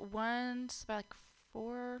was once, about like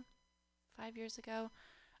 4-5 years ago,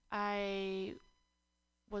 I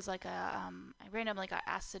was like I randomly got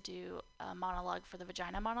asked to do a monologue for the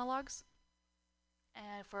Vagina Monologues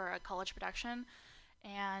for a college production.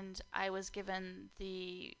 And I was given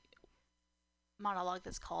the monologue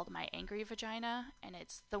that's called My Angry Vagina, and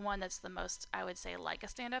it's the one that's the most, I would say, like a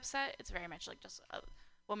stand-up set. It's very much like just a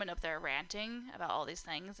woman up there ranting about all these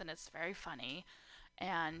things, and it's very funny.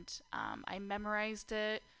 And I memorized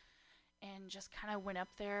it and just kind of went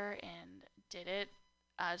up there and did it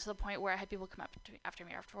to the point where I had people come up after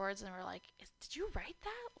me afterwards and were like, did you write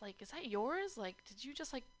that? Like, is that yours? Like, did you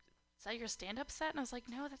just like, is that your stand-up set? And I was like,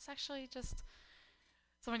 no, that's actually just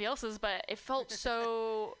somebody else's, but it felt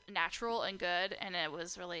so natural and good, and it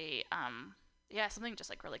was really something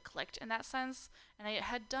just like really clicked in that sense. And I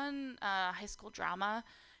had done high school drama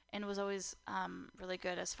and was always really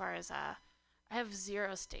good as far as I have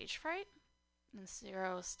zero stage fright and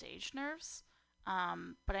zero stage nerves,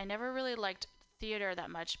 but I never really liked theater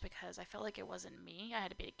that much because I felt like it wasn't me. I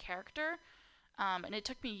had to be a character. And it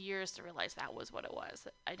took me years to realize that was what it was,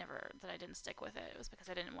 that I didn't stick with it. It was because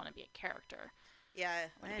I didn't want to be a character. Yeah,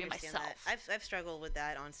 I understand myself. that. I've struggled with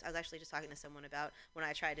that. I was actually just talking to someone about when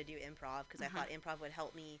I tried to do improv because I thought improv would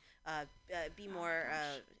help me be more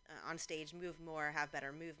on stage, move more, have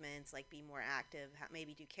better movements, like be more active,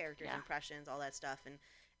 maybe do characters, impressions, all that stuff.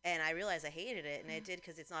 And I realized I hated it, and it did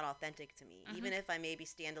because it's not authentic to me. Even if I maybe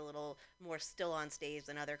stand a little more still on stage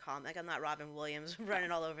than other comics, like I'm not Robin Williams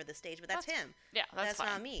running all over the stage, but that's him. Yeah, that's fine.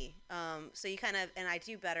 Not me. So you kind of, and I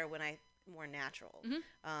do better when I more natural,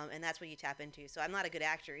 and that's what you tap into. So I'm not a good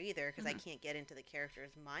actor either because I can't get into the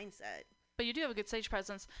character's mindset. But you do have a good stage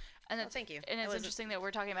presence, and thank you. And it's interesting that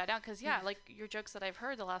we're talking about it now because like your jokes that I've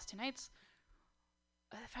heard the last 2 nights,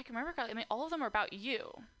 if I can remember correctly, I mean all of them are about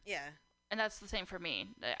you. Yeah. And that's the same for me.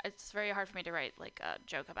 It's very hard for me to write like a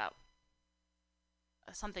joke about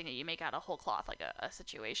something that you make out of whole cloth, like a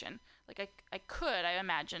situation. Like I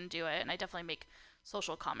imagine do it, and I definitely make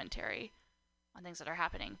social commentary on things that are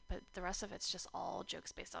happening, but the rest of it's just all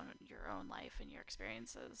jokes based on your own life and your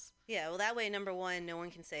experiences. Yeah, well, that way, number one, no one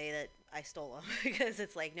can say that I stole them because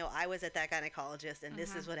it's like, no, I was at that gynecologist and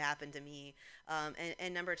this is what happened to me.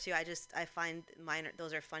 And number two, I find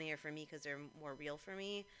those are funnier for me because they're more real for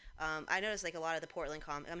me. I noticed like a lot of the Portland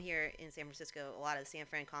I'm here in San Francisco. A lot of the San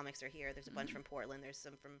Fran comics are here. There's a bunch from Portland. There's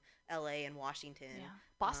some from LA and Washington. Yeah.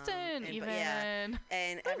 Boston even. Yeah.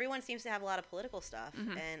 And everyone seems to have a lot of political stuff.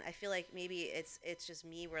 And I feel like maybe it's just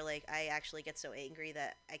me where like I actually get so angry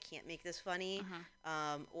that I can't make this funny.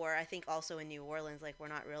 Or I think also in New Orleans, like we're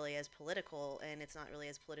not really as political and it's not really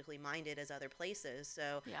as politically minded as other places.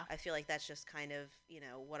 So I feel like that's just kind of,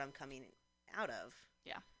 what I'm coming out of.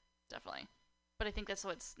 Yeah. definitely. But I think that's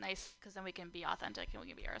what's nice, because then we can be authentic and we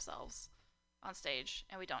can be ourselves on stage,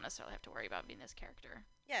 and we don't necessarily have to worry about being this character.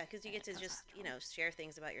 Yeah, because you get to just, share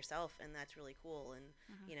things about yourself, and that's really cool. And,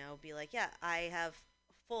 be like, yeah, I have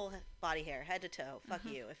full body hair, head to toe. Fuck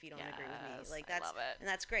you if you don't agree with me. Like, that's, I love it. and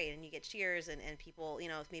that's great. And you get cheers, and people,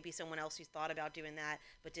 if maybe someone else who's thought about doing that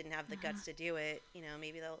but didn't have the guts to do it,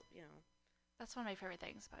 maybe they'll, That's one of my favorite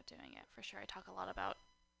things about doing it, for sure. I talk a lot about,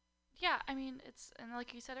 it's, and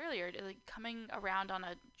like you said earlier, like coming around on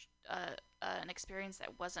an experience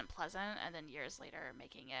that wasn't pleasant, and then years later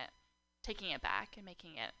taking it back and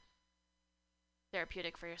making it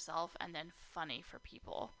therapeutic for yourself, and then funny for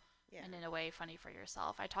people. Yeah. And in a way, funny for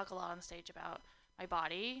yourself. I talk a lot on stage about my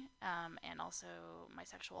body, and also my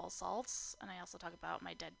sexual assaults, and I also talk about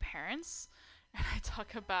my dead parents, and I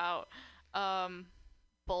talk about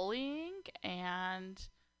bullying, and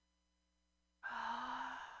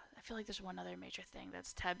I feel like there's one other major thing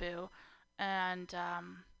that's taboo, and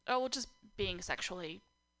just being sexually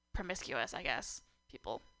promiscuous, I guess.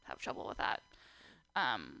 People have trouble with that.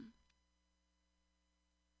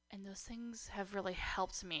 And those things have really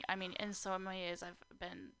helped me. I mean, in so many ways, I've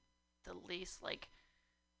been the least,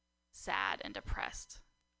 sad and depressed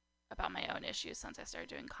about my own issues since I started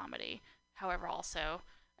doing comedy. However, also,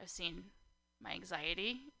 I've seen my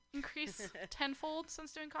anxiety increase tenfold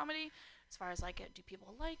since doing comedy. As far as, do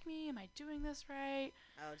people like me? Am I doing this right?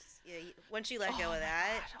 Oh, once you let go of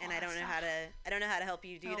that, God, and I don't know how to help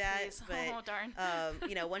you do that. Please. But darn.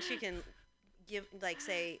 Once you can give,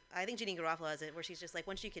 say, I think Jeanine Garofalo has it, where she's just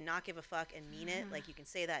once you can not give a fuck and mean it, you can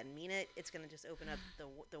say that and mean it, it's gonna just open up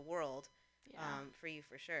the world, for you,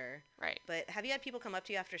 for sure. Right. But have you had people come up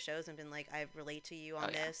to you after shows and been like, I relate to you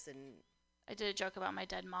on this? And I did a joke about my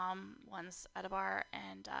dead mom once at a bar,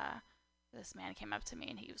 and this man came up to me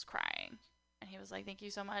and he was crying, and he was like, "Thank you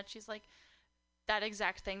so much." He's like, "That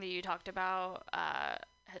exact thing that you talked about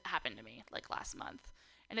happened to me last month."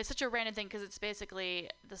 And it's such a random thing, because it's basically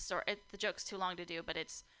the story. The joke's too long to do, but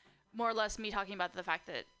it's more or less me talking about the fact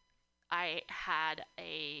that I had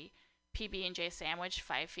a PB&J sandwich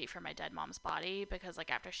 5 feet from my dead mom's body, because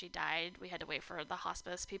after she died, we had to wait for the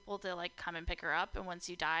hospice people to come and pick her up. And once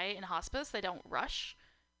you die in hospice, they don't rush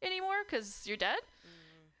anymore because you're dead.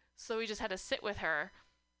 So we just had to sit with her,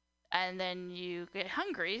 and then you get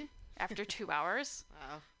hungry after 2 hours.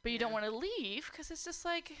 Wow. But you don't want to leave, because it's just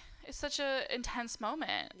it's such a intense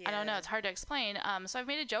moment. Yeah. I don't know. It's hard to explain. So I've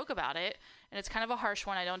made a joke about it, and it's kind of a harsh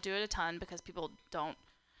one. I don't do it a ton because people don't.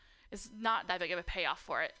 It's not that big of a payoff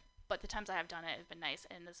for it. But the times I have done it have been nice.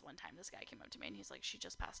 And this one time, this guy came up to me, and he's like, "She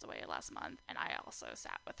just passed away last month." And I also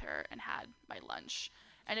sat with her and had my lunch.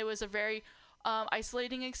 And it was a very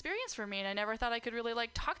isolating experience for me. And I never thought I could really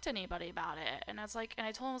talk to anybody about it. And I was and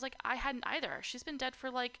I told him, I was I hadn't either. She's been dead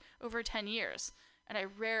for over 10 years. And I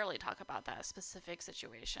rarely talk about that specific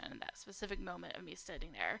situation, that specific moment of me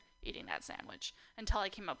sitting there eating that sandwich, until I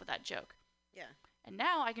came up with that joke. Yeah. And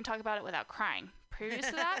now I can talk about it without crying. Previous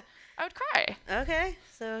to that, I would cry. Okay.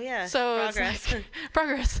 So, yeah. So progress. It's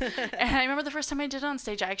progress. And I remember the first time I did it on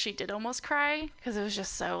stage, I actually did almost cry, because it was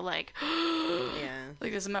just so yeah.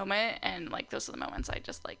 This moment. And those are the moments I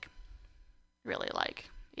just really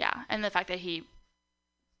Yeah. And the fact that he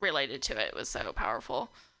related to it was so powerful.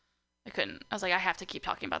 I was I have to keep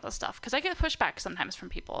talking about this stuff, because I get pushback sometimes from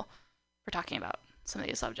people for talking about some of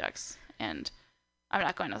these subjects. And I'm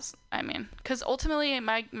not going to, because ultimately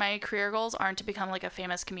my career goals aren't to become a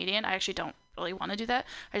famous comedian. I actually don't really want to do that.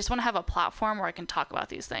 I just want to have a platform where I can talk about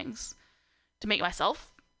these things to make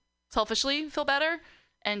myself selfishly feel better,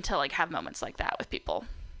 and to have moments like that with people.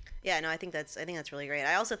 Yeah, no, I think that's really great.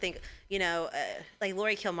 I also think,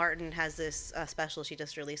 Lori Kilmartin has this special she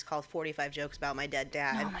just released called 45 Jokes About My Dead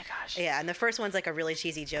Dad. Oh my gosh. Yeah, and the first one's a really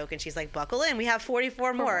cheesy joke, and she's like, "Buckle in, we have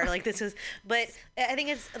 44 more." But I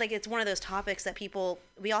think it's one of those topics that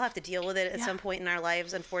we all have to deal with it at some point in our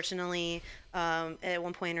lives, unfortunately, at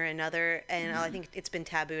one point or another. And I think it's been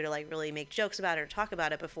taboo to really make jokes about it or talk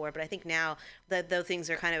about it before. But I think now that those things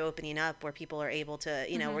are kind of opening up, where people are able to,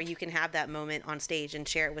 where you can have that moment on stage and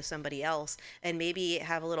share it with somebody else, and maybe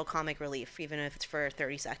have a little comic relief, even if it's for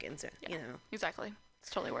 30 seconds. Exactly. It's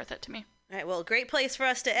totally worth it to me. All right, well, great place for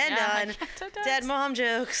us to end on dead mom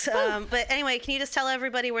jokes. But anyway, can you just tell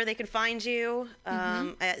everybody where they can find you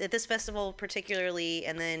at this festival particularly,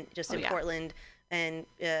 and then just in Portland, and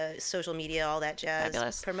social media, all that jazz.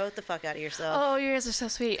 Fabulous. Promote the fuck out of yourself. Oh, you guys are so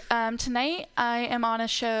sweet. Tonight I am on a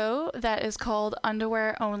show that is called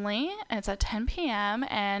Underwear Only, and it's at 10 p.m.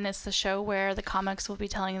 and it's the show where the comics will be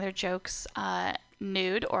telling their jokes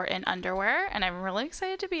nude or in underwear, and I'm really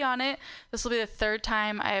excited to be on it. This will be the third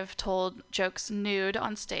time I've told jokes nude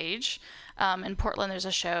on stage. In Portland, there's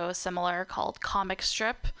a show similar called Comic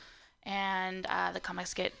Strip, and the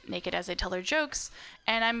comics get naked as they tell their jokes.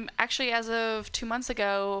 And I'm actually, as of 2 months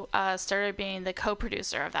ago, started being the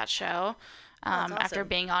co-producer of that show. Awesome. After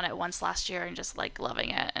being on it once last year and just like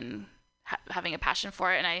loving it and having a passion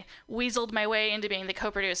for it, and I weaseled my way into being the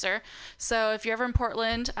co-producer. So if you're ever in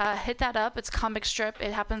Portland, hit that up. It's Comic Strip.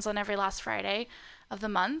 It happens on every last Friday of the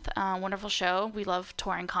month. Wonderful show. We love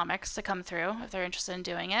touring comics to come through if they're interested in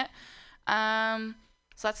doing it.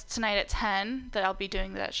 So that's tonight at 10 that I'll be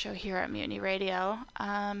doing that show here at Mutiny Radio.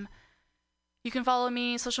 You can follow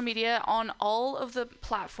me social media on all of the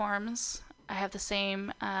platforms. I have the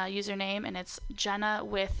same username, and it's Jenna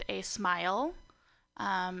with a smile.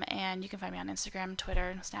 And you can find me on Instagram,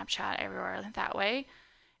 Twitter, Snapchat, everywhere that way.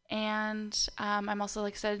 And I'm also,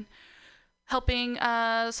 like I said, helping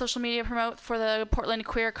social media promote for the Portland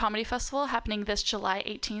Queer Comedy Festival happening this July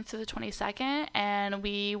 18th to the 22nd. And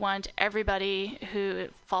we want everybody who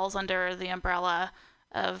falls under the umbrella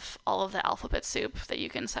of all of the alphabet soup that you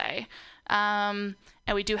can say. And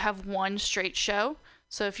we do have one straight show.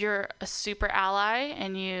 So if you're a super ally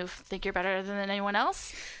and you think you're better than anyone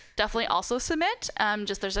else, definitely also submit.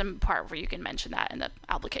 Just there's a part where you can mention that in the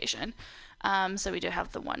application. So we do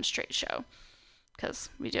have the one straight show because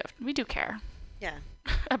we do care. Yeah.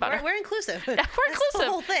 About we're inclusive. Yeah, we're inclusive. The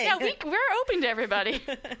whole thing. Yeah, we're open to everybody.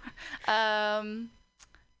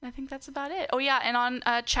 I think that's about it. Oh yeah, and on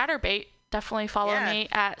Chatterbait, definitely follow me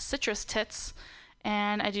at Citrus Tits,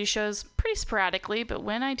 and I do shows pretty sporadically, but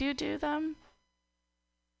when I do them,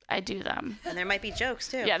 I do them. And there might be jokes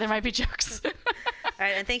too. Yeah, there might be jokes. All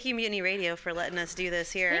right, and thank you, Mutiny Radio, for letting us do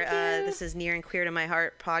this here. This is Near and Queer to My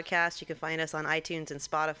Heart podcast. You can find us on iTunes and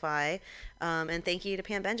Spotify. And thank you to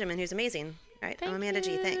Pam Benjamin, who's amazing. All right, I'm Amanda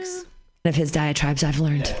G. Thanks. Of his diatribes I've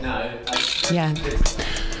learned. Yeah.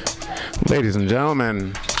 Ladies and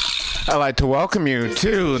gentlemen, I'd like to welcome you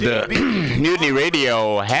to the Mutiny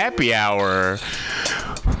Radio Happy Hour.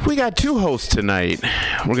 We got two hosts tonight.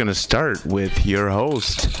 We're going to start with your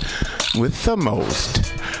host with the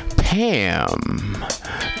most, Pam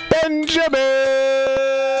Benjamin.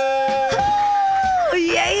 Oh,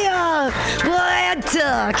 yeah. Well, I had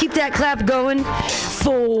to keep that clap going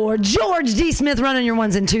for George D. Smith running your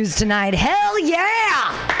ones and twos tonight. Hell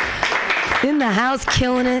yeah. In the house,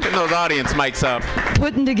 killing it. Getting those audience mics up.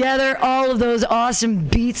 Putting together all of those awesome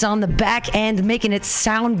beats on the back end, making it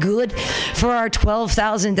sound good for our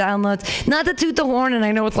 12,000 downloads. Not to toot the horn, and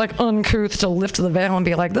I know it's like uncouth to lift the veil and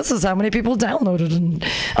be like, this is how many people downloaded in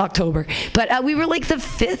October. But we were like the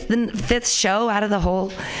fifth show out of the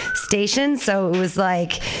whole station, so it was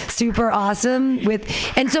like super awesome.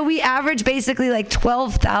 And so we average basically like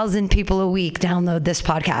 12,000 people a week download this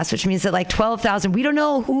podcast, which means that like 12,000, we don't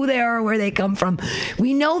know who they are or where they come from.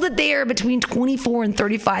 We know that they are between 24 and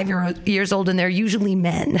 35 years old, and they're usually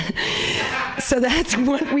men. So that's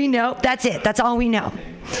what we know. That's it. That's all we know.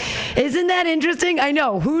 Isn't that interesting? I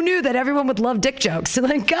know. Who knew that everyone would love dick jokes?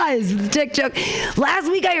 Like, guys, the dick joke. Last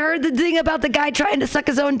week I heard the thing about the guy trying to suck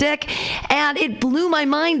his own dick, and it blew my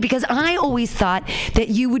mind because I always thought that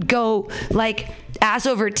you would go like ass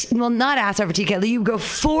over, not ass over tea kettle. You would go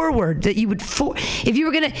forward. That you would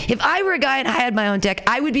if I were a guy and I had my own dick,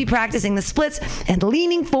 I would be practicing the splits and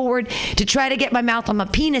leaning forward to try to get my mouth on my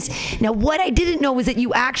penis. Now, what I didn't know was that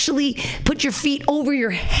you actually put your feet over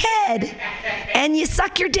your head and you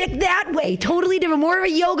suck your dick that way. Totally different. More of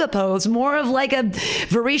a yoga pose. More of like a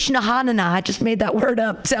Varishnahanana. I just made that word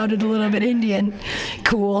up. Sounded a little bit Indian.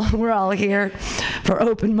 Cool. We're all here for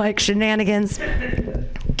open mic shenanigans.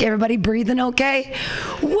 Everybody breathing okay?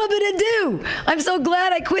 What-a-do? I'm so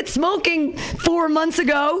glad I quit smoking 4 months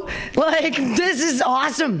ago. Like, this is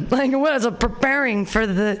awesome. Like, what is it? Preparing for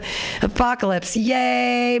the apocalypse.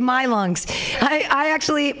 Yay, my lungs.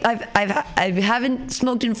 I haven't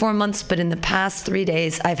smoked in 4 months, but in the past 3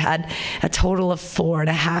 days, I've had a total of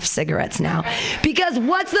 4.5 cigarettes now. Because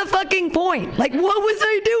what's the fucking point? Like, what was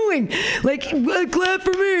I doing? Like, clap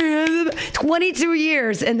for me. 22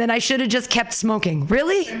 years, and then I should have just kept smoking.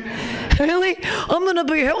 Really? Really? I'm gonna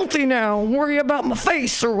be healthy now. Worry about my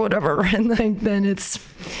face or whatever. And then it's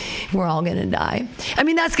We're all going to die. I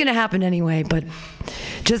mean, that's going to happen anyway, but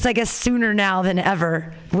just, I guess, sooner now than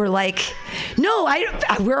ever. We're like, no,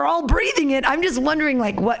 we're all breathing it. I'm just wondering,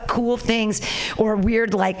 like, what cool things or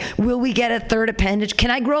weird, like, will we get a third appendage?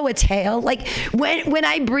 Can I grow a tail? Like, when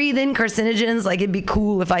I breathe in carcinogens, like, it'd be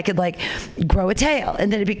cool if I could, like, grow a tail,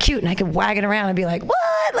 and then it'd be cute, and I could wag it around and be like,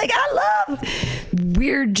 what? Like, I love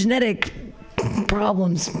weird genetic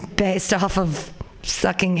problems based off of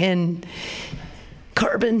sucking in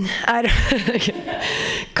carbon.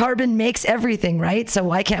 Carbon makes everything, right? So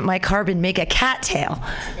why can't my carbon make a cat tail?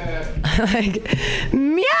 Like,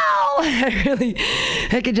 meow!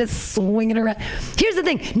 I could just swing it around. Here's the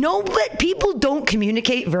thing. No, but people don't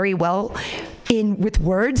communicate very well with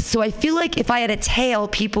words. So I feel like if I had a tail,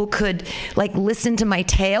 people could like listen to my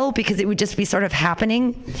tail because it would just be sort of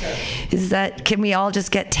happening. Can we all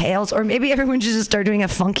just get tails? Or maybe everyone should just start doing a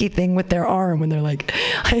funky thing with their arm when they're like,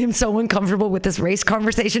 I am so uncomfortable with this race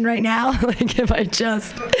conversation right now. Like if I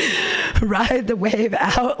just ride the wave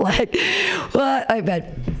out, like, well, I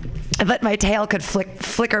bet my tail could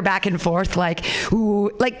flicker back and forth, like, ooh,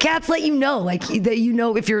 like cats let you know, like that you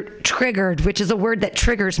know if you're triggered, which is a word that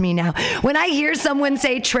triggers me now. When I hear someone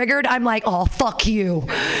say triggered, I'm like, oh, fuck you.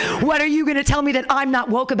 What are you going to tell me that I'm not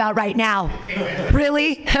woke about right now?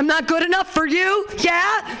 Really? I'm not good enough for you?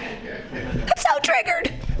 Yeah? I'm so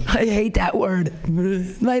triggered. I hate that word.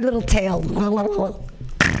 My little tail.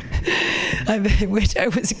 I wish I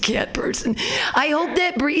was a cat person. I hope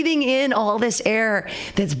that breathing in all this air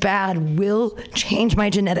that's bad will change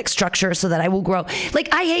my genetic structure so that I will grow.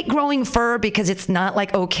 Like, I hate growing fur because it's not,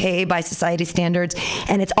 like, okay by society standards,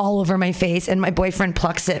 and it's all over my face, and my boyfriend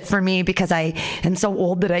plucks it for me because I am so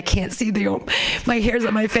old that I can't see my hairs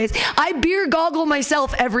on my face. I beer goggle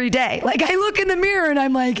myself every day. Like, I look in the mirror, and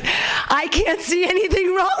I'm like, I can't see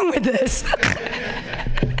anything wrong with this.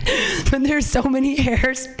 When there's so many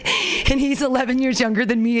hairs, and he's 11 years younger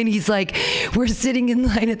than me, and he's like, we're sitting in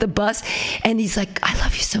line at the bus, and he's like, I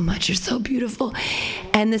love you so much, you're so beautiful,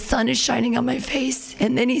 and the sun is shining on my face,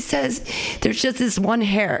 and then he says, there's just this one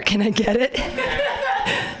hair, can I get it?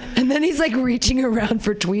 And then he's like reaching around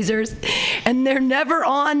for tweezers, and they're never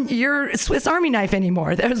on your Swiss Army knife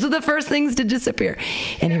anymore. Those are the first things to disappear.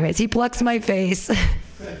 Anyways, he plucks my face.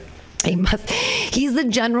 He's the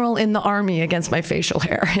general in the army against my facial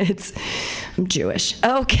hair. I'm Jewish.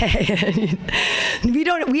 Okay. We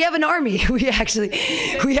have an army. We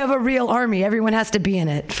have a real army. Everyone has to be in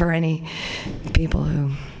it for any people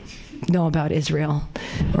who know about Israel,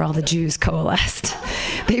 where all the Jews coalesced.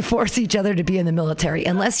 They force each other to be in the military,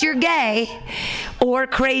 unless you're gay or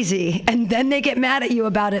crazy, and then they get mad at you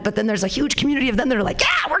about it, but then there's a huge community of them that are like,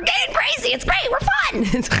 yeah, we're gay and crazy, it's great, we're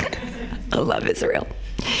fun. I love Israel.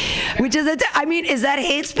 Which is, is that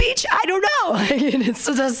hate speech? I don't know. It's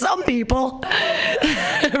to some people,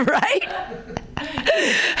 right?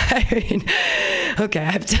 Okay,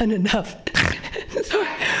 I've done enough.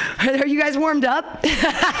 Are you guys warmed up?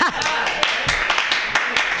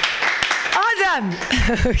 Awesome.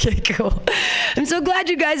 Okay, cool. I'm so glad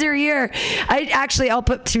you guys are here. I'll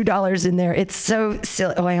put $2 in there. It's so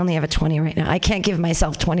silly. Oh, I only have a 20 right now. I can't give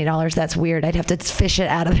myself $20. That's weird. I'd have to fish it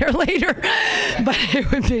out of there later. But it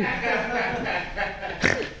would be.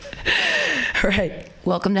 All right.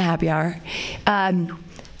 Welcome to Happy Hour. And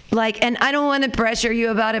I don't want to pressure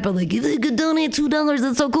you about it, but like, if you could donate $2,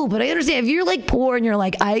 that's so cool. But I understand if you're like poor and you're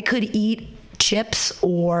like, I could eat chips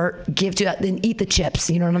or then eat the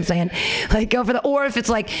chips, you know what I'm saying? Like go for or if it's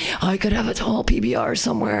like, I could have a tall PBR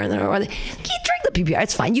somewhere, or you drink the PBR,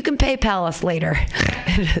 it's fine. You can PayPal us later.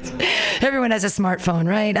 Everyone has a smartphone,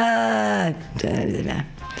 right?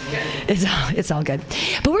 It's all good.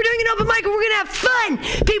 But we're doing an open mic and we're gonna have fun.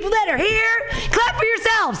 People that are here, clap for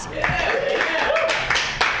yourselves.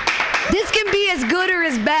 This can be as good or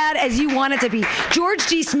as bad as you want it to be. George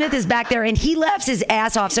G. Smith is back there, and he laughs his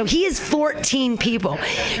ass off. So he is 14 people.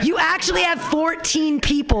 You actually have 14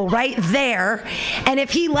 people right there. And if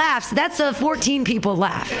he laughs, that's a 14 people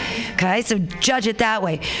laugh. Okay, so judge it that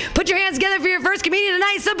way. Put your hands together for your first comedian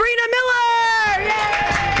tonight, Sabrina Miller!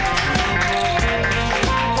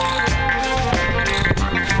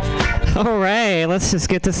 Yay! All right, let's just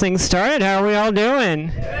get this thing started. How are we all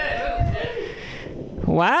doing?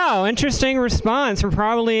 Wow, interesting response.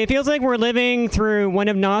 It feels like we're living through one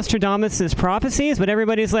of Nostradamus' prophecies, but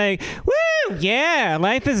everybody's like, woo, yeah,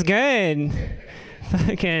 life is good.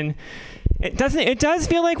 Fucking, it does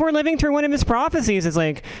feel like we're living through one of his prophecies. It's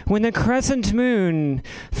like, when the crescent moon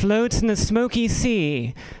floats in the smoky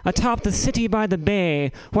sea, atop the city by the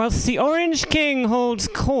bay, whilst the Orange King holds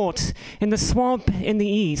court in the swamp in the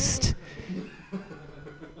east.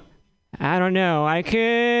 I don't know. I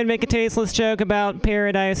could make a tasteless joke about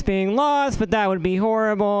paradise being lost, but that would be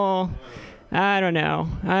horrible. I don't know.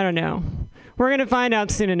 We're going to find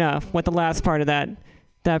out soon enough what the last part of that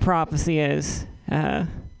prophecy is.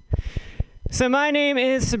 So my name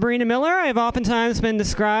is Sabrina Miller. I've oftentimes been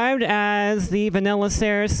described as the Vanilla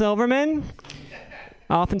Sarah Silverman,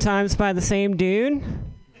 oftentimes by the same dude.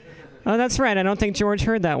 Oh, that's right. I don't think George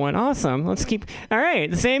heard that one. Awesome. Let's keep... All right.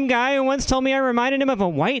 The same guy who once told me I reminded him of a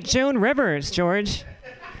white Joan Rivers, George.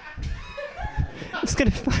 I'm just going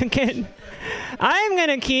to fucking... I'm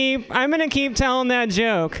going to keep telling that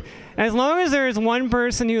joke. As long as there's one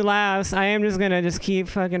person who laughs, I am just going to keep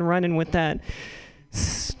fucking running with that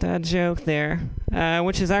joke there,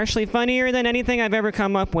 which is actually funnier than anything I've ever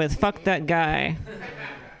come up with. Fuck that guy.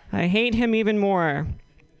 I hate him even more.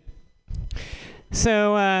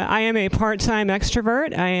 So I am a part-time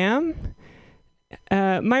extrovert. I am.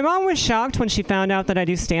 My mom was shocked when she found out that I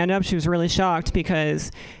do stand-up. She was really shocked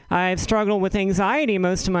because I've struggled with anxiety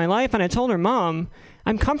most of my life, and I told her, Mom,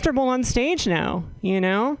 I'm comfortable on stage now, you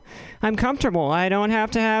know? I'm comfortable. I don't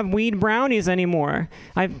have to have weed brownies anymore.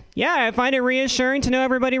 I find it reassuring to know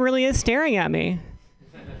everybody really is staring at me.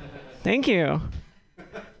 Thank you.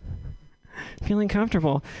 Feeling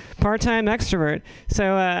comfortable. Part-time extrovert.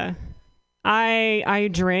 So I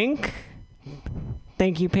drink.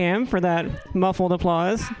 Thank you, Pam, for that muffled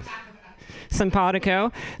applause.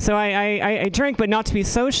 Simpatico. So I drink, but not to be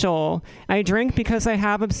social. I drink because I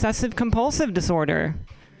have obsessive-compulsive disorder.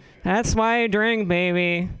 That's why I drink,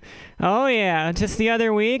 baby. Oh, yeah. Just the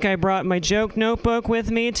other week, I brought my joke notebook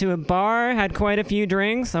with me to a bar, had quite a few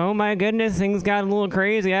drinks. Oh, my goodness, things got a little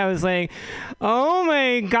crazy. I was like, oh,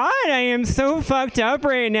 my God, I am so fucked up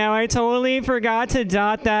right now. I totally forgot to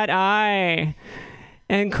dot that I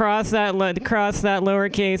and cross that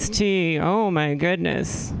lowercase t. Oh, my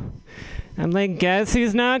goodness. I'm like, guess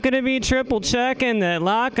who's not going to be triple checking the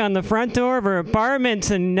lock on the front door of her apartment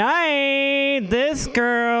tonight? This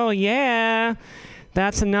girl, yeah.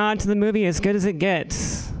 That's a nod to the movie As Good as It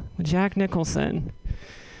Gets with Jack Nicholson.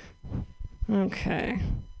 Okay.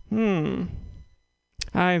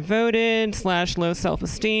 I voted / low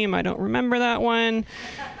self-esteem. I don't remember that one.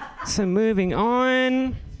 So moving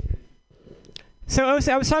on. So I was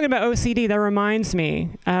talking about OCD. That reminds me.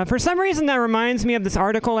 For some reason, that reminds me of this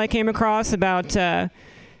article I came across about,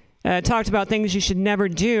 talked about things you should never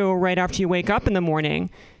do right after you wake up in the morning.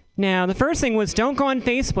 Now, the first thing was don't go on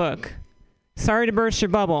Facebook. Sorry to burst your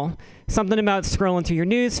bubble. Something about scrolling through your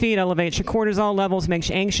news feed elevates your cortisol levels, makes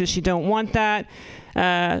you anxious. You don't want that.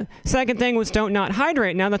 Second thing was don't not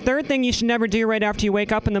hydrate. Now, the third thing you should never do right after you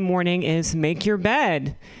wake up in the morning is make your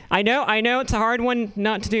bed. I know it's a hard one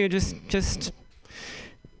not to do. Just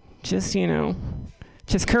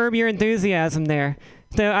curb your enthusiasm there.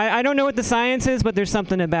 So I don't know what the science is, but there's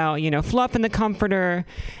something about, fluffing the comforter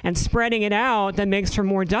and spreading it out that makes for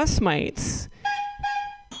more dust mites.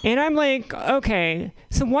 And I'm like, okay,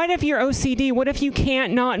 so what if you're OCD? What if you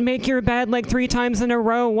can't not make your bed like 3 times in a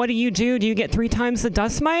row? What do? Do you get 3 times the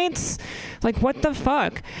dust mites? Like, what the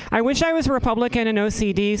fuck? I wish I was Republican and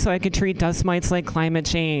OCD so I could treat dust mites like climate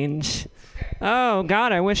change. Oh,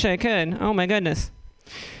 God, I wish I could. Oh, my goodness.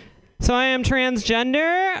 So I am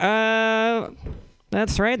transgender.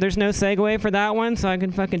 That's right. There's no segue for that one, so I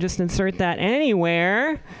can fucking just insert that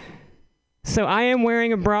anywhere. So I am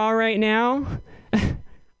wearing a bra right now.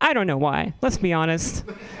 I don't know why. Let's be honest.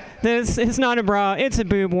 This is not a bra. It's a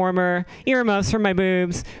boob warmer. Earmuffs for my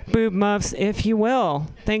boobs. Boob muffs, if you will.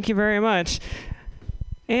 Thank you very much.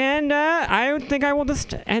 And I think I will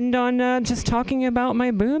just end on just talking about my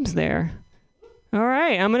boobs there. All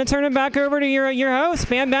right. I'm going to turn it back over to your host,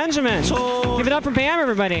 Pam Benjamin. Give it up for Pam,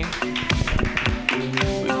 everybody.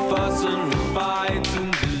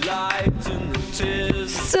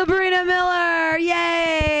 Sabrina Miller,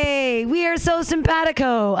 yay! We are so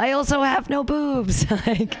simpatico. I also have no boobs.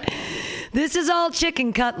 This is all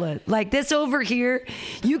chicken cutlet. Like this over here,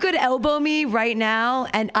 you could elbow me right now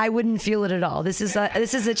and I wouldn't feel it at all. This is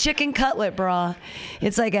a chicken cutlet bra.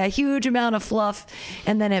 It's like a huge amount of fluff,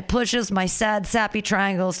 and then it pushes my sad, sappy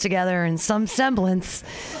triangles together in some semblance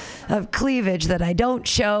of cleavage that I don't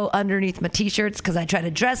show underneath my t-shirts because I try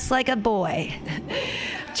to dress like a boy.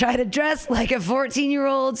 Try to dress like a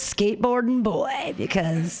 14-year-old skateboarding boy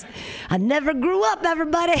because I never grew up,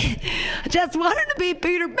 everybody. I just wanted to be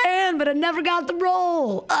Peter Pan, but I never got the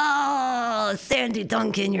role. Oh, Sandy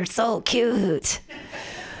Duncan, you're so cute.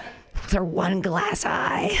 With her one glass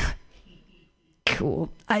eye. Cool.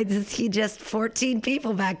 He just 14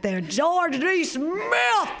 people back there. George D.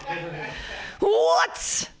 Smith!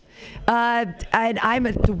 What? I'm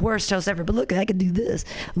the worst host ever, but look, I can do this.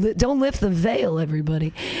 Don't lift the veil,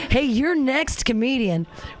 everybody. Hey, your next comedian,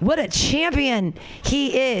 what a champion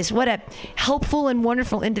he is. What a helpful and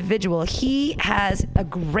wonderful individual. He has a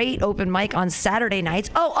great open mic on Saturday nights.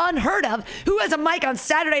 Oh, unheard of. Who has a mic on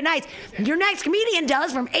Saturday nights? Your next comedian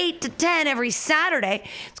does from 8 to 10 every Saturday.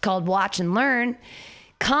 It's called Watch and Learn.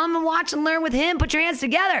 Come and watch and learn with him. Put your hands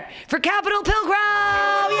together for Capital Pilgrim.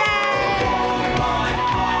 Yay!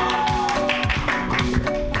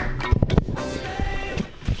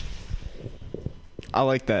 I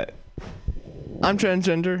like that. I'm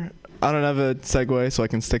transgender. I don't have a segue, so I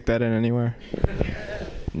can stick that in anywhere.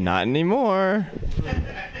 Not anymore.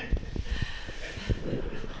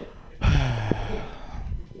 I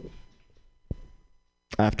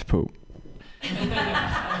have to poop.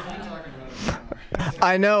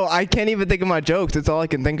 I know. I can't even think of my jokes. It's all I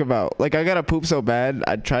can think about. Like, I gotta poop so bad.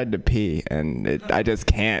 I tried to pee, and I just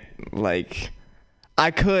can't. Like,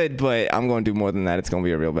 I could, but I'm gonna do more than that. It's gonna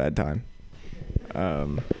be a real bad time.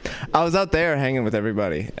 I was out there hanging with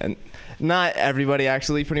everybody, and not everybody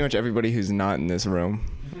actually, pretty much everybody who's not in this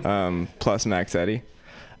room, plus Max Eddy,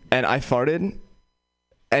 and I farted,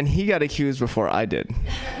 and he got accused before I did.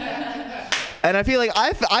 And I feel like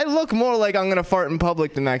I look more like I'm gonna fart in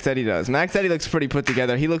public than Max Eddy does. Max Eddy looks pretty put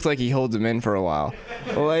together. He looks like he holds him in for a while.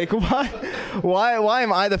 Like, why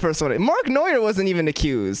am I the first one? Mark Neuer wasn't even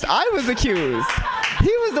accused. I was accused.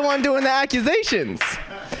 He was the one doing the accusations.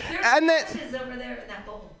 And then, over there in that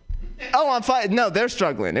bowl. oh, I'm fine. No, they're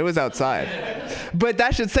struggling. It was outside. But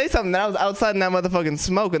that should say something. That I was outside in that motherfucking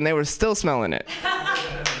smoke, and they were still smelling it.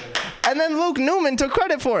 And then Luke Newman took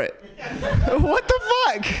credit for it. What the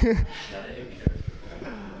fuck?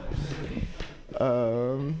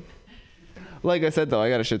 Like I said, though, I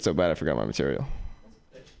got a shit so bad I forgot my material.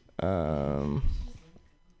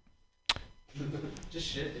 Just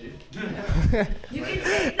shit, dude.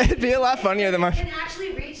 It'd be a lot funnier than my. You can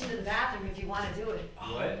actually reach into the bathroom if you want to do it.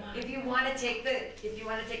 What? If you want to take the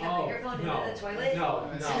microphone into the toilet. No.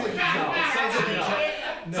 It sounds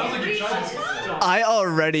like you're trying to. I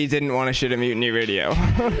already didn't want to shit at Mutiny Radio.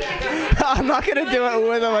 I'm not gonna do it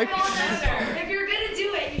with a like. If you're gonna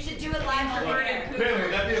do it, you should do it live on air.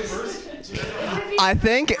 Would that be a first? I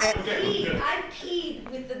think. I've peed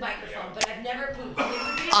with the microphone, but I've never pooped.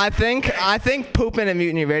 I think pooping at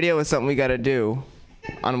Mutiny Radio is something we gotta do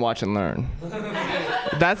on Watch and Learn.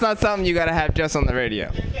 That's not something you gotta have just on the radio.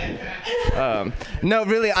 No,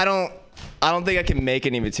 really, I don't think I can make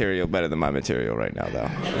any material better than my material right now, though.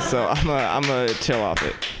 So I'm gonna chill off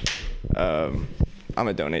it. I'm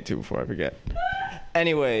gonna donate too before I forget.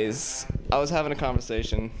 Anyways, I was having a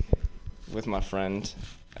conversation with my friend,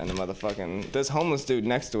 and this homeless dude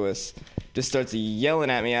next to us just starts yelling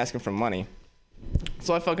at me, asking for money.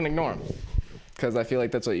 So I fucking ignore him, because I feel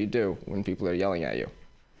like that's what you do when people are yelling at you.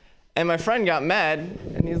 And my friend got mad,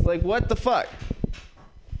 and he's like, what the fuck?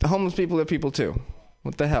 The homeless people are people too.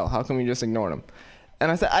 What the hell? How come you just ignored him?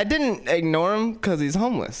 And I said, I didn't ignore him because he's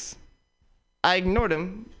homeless. I ignored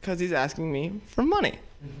him because he's asking me for money.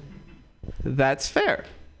 That's fair.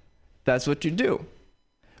 That's what you do.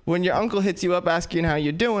 When your uncle hits you up asking how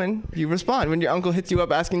you're doing, you respond. When your uncle hits you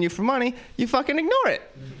up asking you for money, you fucking ignore it.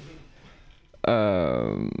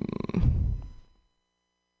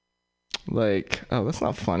 Like, oh, that's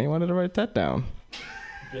not funny. Why did I write that down?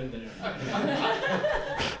 Been there.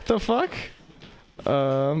 The fuck?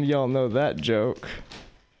 Y'all know that joke.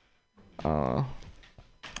 I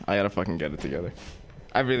gotta fucking get it together.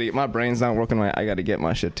 My brain's not working right. I gotta get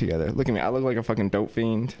my shit together. Look at me. I look like a fucking dope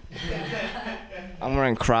fiend. I'm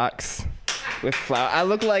wearing Crocs with flour. I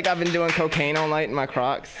look like I've been doing cocaine all night in my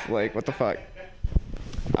Crocs. Like, what the fuck?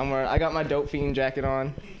 I got my dope fiend jacket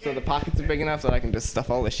on, so the pockets are big enough so that I can just stuff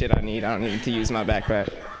all the shit I need. I don't need to use my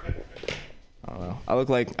backpack. I don't know. I look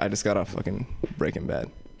like I just got off fucking Breaking Bad.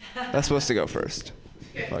 That's supposed to go first.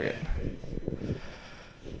 Fuck it.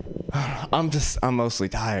 I'm mostly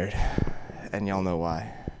tired, and y'all know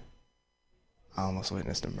why. I almost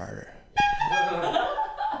witnessed a murder.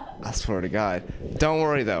 I swear to God. Don't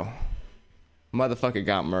worry though. Motherfucker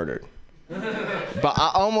got murdered. But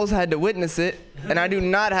I almost had to witness it, and I do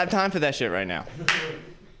not have time for that shit right now.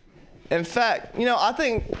 In fact, I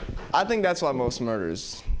think that's why most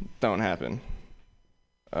murders don't happen.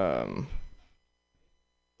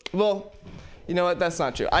 Well, you know what? That's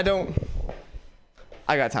not true. I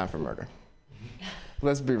got time for murder.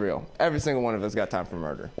 Let's be real. Every single one of us got time for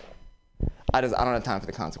murder. I don't have time for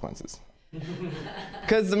the consequences.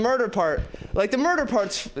 Because the murder part's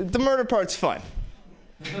fun.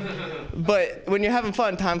 But when you're having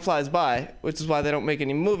fun, time flies by, which is why they don't make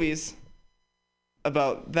any movies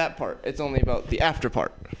about that part. It's only about the after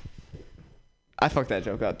part. I fucked that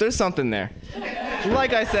joke up. There's something there.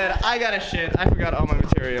 Like I said, I got a shit. I forgot all my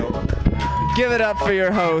material. Give it up for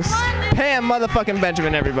your host, Pam motherfucking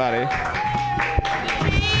Benjamin, everybody.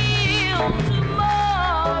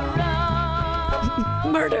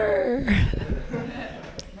 Murder.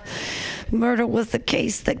 Murder was the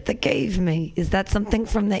case that they gave me. Is that something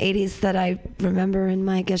from the 80s that I remember in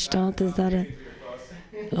my gestalt? Is that it?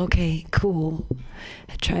 Okay, cool.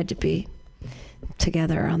 I tried to be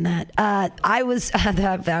together on that. I was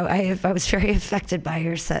very affected by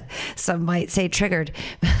your set. Some might say triggered.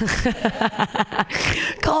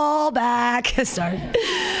 Call back. Sorry.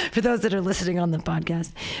 For those that are listening on the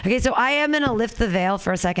podcast. Okay, so I am going to lift the veil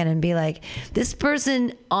for a second and be like, this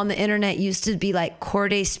person on the internet used to be like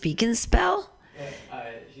Corday Speak and Spell.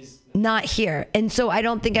 Not here. And so I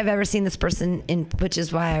don't think I've ever seen this person, which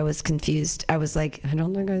is why I was confused. I was like, I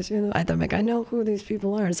don't think I see them. I thought, like, I know who these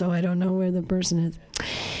people are, so I don't know where the person is.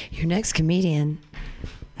 Your next comedian.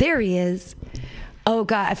 There he is. Oh,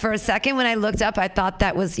 God. For a second when I looked up, I thought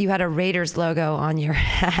that was you had a Raiders logo on your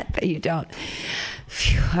hat, but you don't.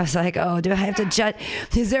 Phew, I was like, oh, do I have to judge?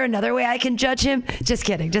 Is there another way I can judge him? Just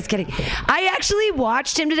kidding. I actually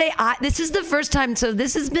watched him today. This is the first time. So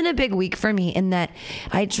this has been a big week for me in that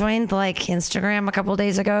I joined like Instagram a couple of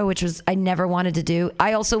days ago, which was I never wanted to do.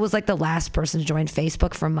 I also was like the last person to join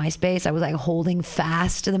Facebook from MySpace. I was like holding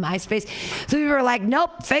fast to the MySpace. So people were like,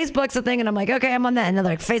 nope, Facebook's a thing. And I'm like, okay, I'm on that. And they're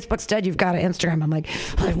like, Facebook's dead. You've got an Instagram. I'm like,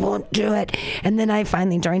 I won't do it. And then I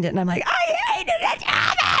finally joined it and I'm like, I hate it.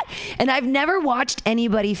 And I've never watched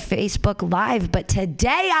anybody Facebook Live, but today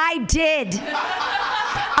I did.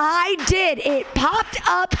 It popped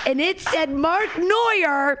up and it said Mark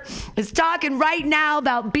Neuer is talking right now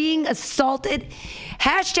about being assaulted.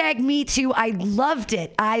 #MeToo. I loved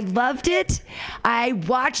it. I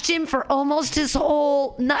watched him for almost his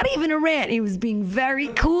whole, not even a rant. He was being very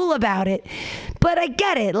cool about it. But I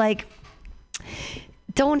get it. Like,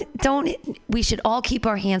 we should all keep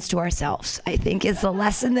our hands to ourselves, I think is the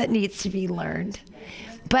lesson that needs to be learned.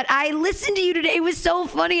 But I listened to you today. It was so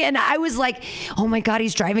funny. And I was like, oh my God,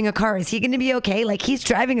 he's driving a car. Is he going to be okay? Like, he's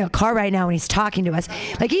driving a car right now and he's talking to us.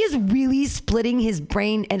 Like, he is really splitting his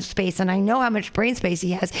brain and space. And I know how much brain space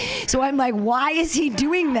he has. So I'm like, why is he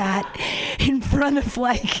doing that in front of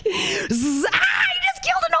like, he just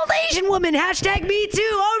killed an old Asian woman. #MeToo.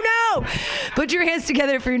 Oh no. Put your hands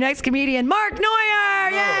together for your next comedian, Mark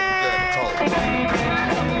Neuer. Yay!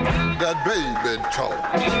 That baby talk.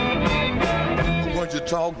 You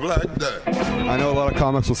talk like that. I know a lot of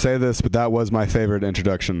comics will say this, but that was my favorite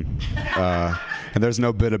introduction. And there's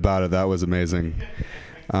no bit about it. That was amazing.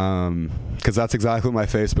 Because that's exactly what my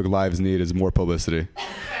Facebook Lives need is more publicity.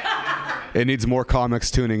 It needs more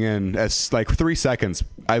comics tuning in. It's like 3 seconds.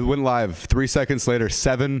 I went live. 3 seconds later,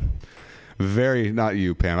 7 very, not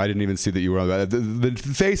you, Pam. I didn't even see that you were on that. The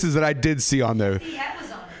faces that I did see on there.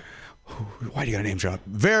 Why do you got a name drop?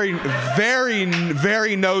 Very, very,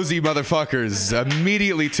 very nosy motherfuckers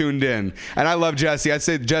immediately tuned in. And I love Jesse. I'd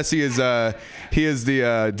say Jesse is he is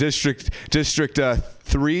the district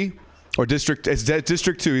 3 or district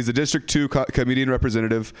 2. He's the district 2 comedian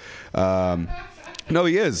representative. No,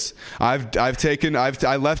 he is. I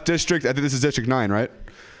left district. I think this is district 9, right?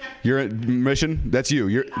 You're at Mission. That's you.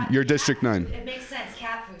 You're district 9. It makes sense.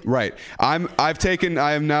 Cat food. Right. I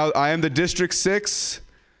am the district 6.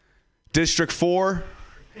 District 4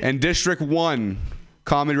 and District 1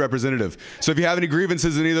 comedy representative. So if you have any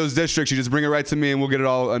grievances in any of those districts, you just bring it right to me and we'll get it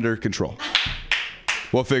all under control.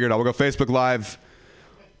 We'll figure it out. We'll go Facebook Live.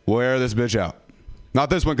 We'll air this bitch out. Not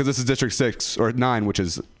this one because this is District 6 or 9, which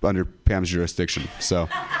is under Pam's jurisdiction. So,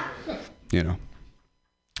 you know.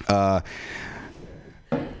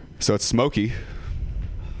 So it's smoky.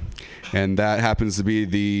 And that happens to be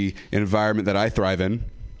the environment that I thrive in.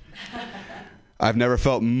 I've never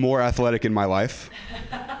felt more athletic in my life.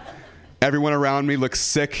 Everyone around me looks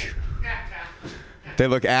sick. They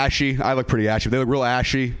look ashy. I look pretty ashy. They look real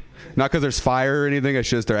ashy. Not because there's fire or anything. It's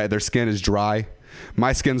just their skin is dry.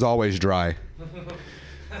 My skin's always dry.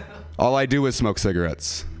 All I do is smoke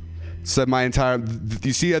cigarettes. So my entire...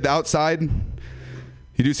 You see at the outside?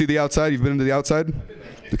 You do see the outside? You've been into the outside?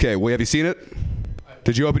 Okay, well, have you seen it?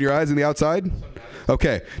 Did you open your eyes in the outside?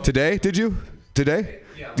 Okay. Today, did you? Today?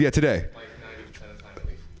 Yeah, today.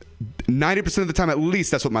 90% of the time, at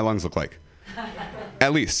least, that's what my lungs look like.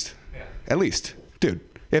 At least. At least. Dude,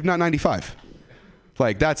 if not 95.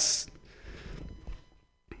 Like, that's...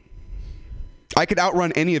 I could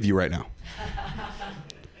outrun any of you right now.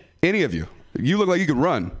 Any of you. You look like you could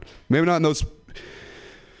run. Maybe not in those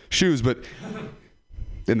shoes, but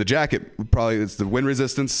in the jacket, probably it's the wind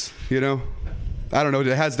resistance, you know? I don't know. It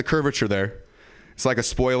has the curvature there. It's like a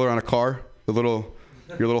spoiler on a car. your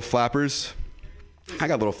little flappers. I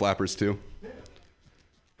got little flappers too,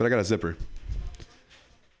 but I got a zipper.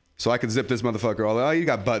 So I could zip this motherfucker all the way. Oh, you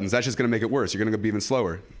got buttons. That's just gonna make it worse. You're gonna be even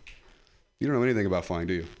slower. You don't know anything about flying,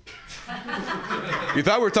 do you? You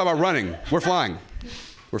thought we were talking about running. We're flying.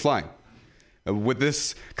 We're flying. With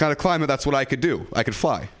this kind of climate, that's what I could do. I could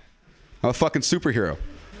fly. I'm a fucking superhero.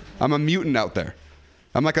 I'm a mutant out there.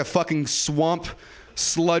 I'm like a fucking swamp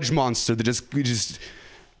sludge monster that just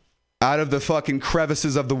out of the fucking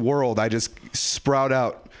crevices of the world, I just sprout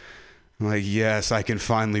out. I'm like, yes, I can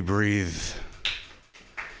finally breathe.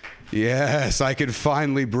 Yes, I can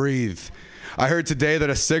finally breathe. I heard today that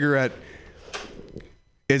a cigarette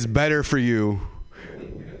is better for you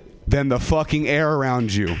than the fucking air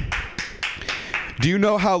around you. Do you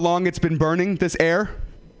know how long it's been burning, this air?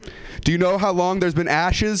 Do you know how long there's been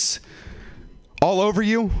ashes all over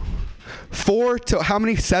you? 4 to how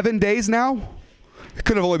many? 7 days now? It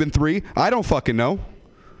could have only been 3. I don't fucking know.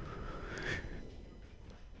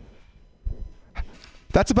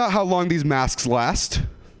 That's about how long these masks last.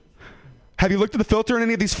 Have you looked at the filter in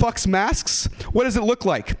any of these fucks masks? What does it look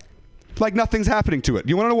like? Like nothing's happening to it.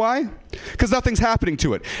 You want to know why? Because nothing's happening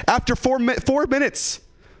to it. After 4 minutes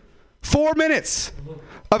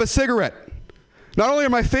of a cigarette, not only are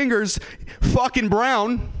my fingers fucking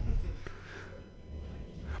brown,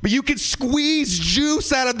 but you can squeeze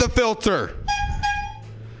juice out of the filter.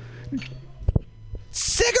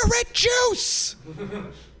 Cigarette juice!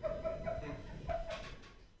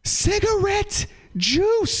 Cigarette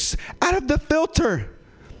juice out of the filter.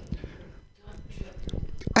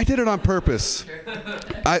 I did it on purpose.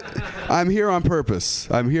 I'm here on purpose.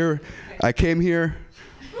 I'm here. I came here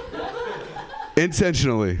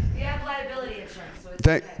intentionally. We have liability insurance.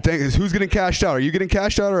 So it's who's getting cashed out? Are you getting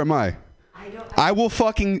cashed out or am I? I will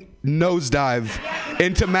fucking nosedive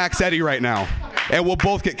into Max Eddie right now, and we'll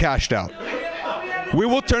both get cashed out. We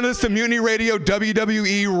will turn this to Mutiny Radio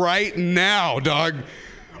WWE right now, dog.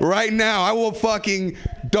 Right now, I will fucking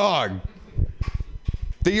dog.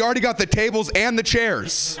 You already got the tables and the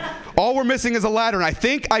chairs. All we're missing is a ladder, and I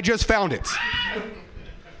think I just found it.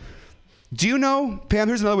 Do you know, Pam,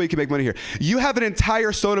 here's another way you can make money here. You have an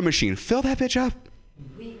entire soda machine. Fill that bitch up.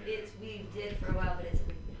 We did for a while, but it's...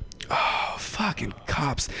 Oh, fucking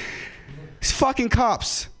cops. These fucking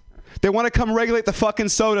cops. They want to come regulate the fucking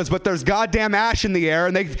sodas, but there's goddamn ash in the air,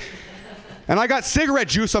 and I got cigarette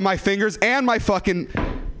juice on my fingers and my fucking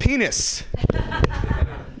penis.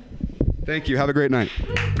 Thank you. Have a great night.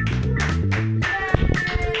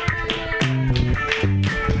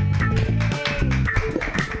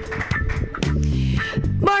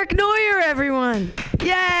 Mark Neuer, everyone.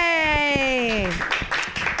 Yay!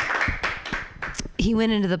 He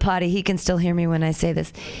went into the potty. He can still hear me when I say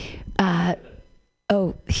this.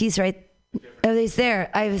 Oh, he's right. Oh, he's there.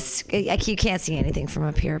 You can't see anything from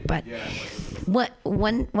up here, but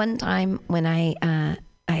one time when I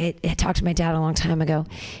had talked to my dad a long time ago,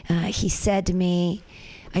 he said to me,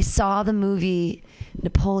 I saw the movie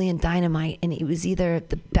Napoleon Dynamite, and it was either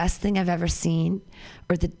the best thing I've ever seen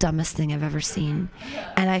or the dumbest thing I've ever seen.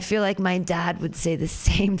 And I feel like my dad would say the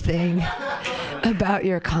same thing about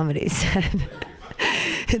your comedies.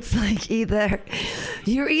 It's like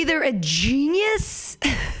you're either a genius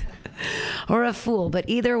or a fool, but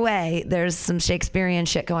either way, there's some Shakespearean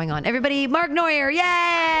shit going on. Everybody, Mark Neuer,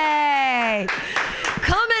 yay!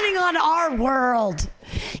 Commenting on our world.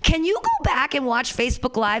 Can you go back and watch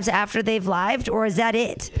Facebook Lives after they've lived, or is that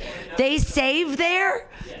it? They save there?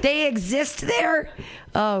 They exist there?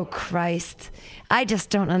 Oh, Christ. I just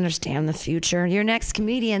don't understand the future. Your next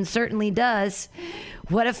comedian certainly does.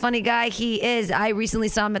 What a funny guy he is. I recently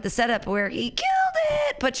saw him at the setup where he killed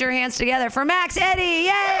it. Put your hands together for Max Eddie.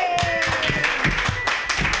 Yay!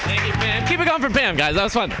 Thank you, Pam. Keep it going for Pam, guys. That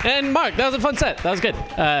was fun. And Mark, that was a fun set. That was good.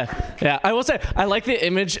 Yeah, I will say, I like the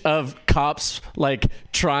image of cops, like,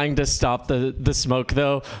 trying to stop the smoke,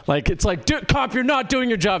 though. Like, it's like, cop, you're not doing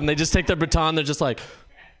your job. And they just take their baton. They're just like,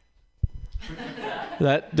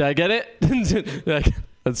 did I get it?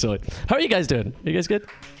 That's silly. How are you guys doing? Are you guys good?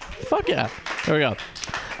 Fuck yeah. There we go.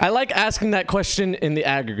 I like asking that question in the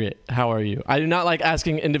aggregate. How are you? I do not like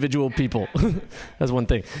asking individual people. That's one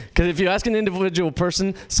thing. Because if you ask an individual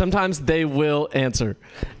person, sometimes they will answer.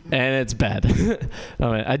 And it's bad.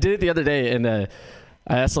 Oh, man. I did it the other day, and I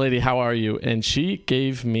asked the lady, how are you? And she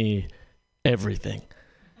gave me everything.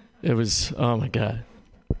 It was, oh my God.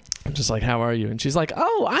 I'm just like, how are you? And she's like,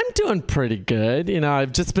 oh, I'm doing pretty good. You know,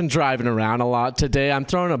 I've just been driving around a lot today. I'm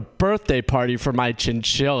throwing a birthday party for my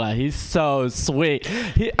chinchilla. He's so sweet.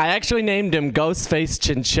 I actually named him Ghostface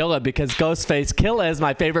Chinchilla because Ghostface Killa is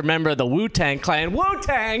my favorite member of the Wu-Tang Clan.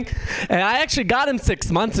 Wu-Tang! And I actually got him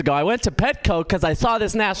 6 months ago. I went to Petco because I saw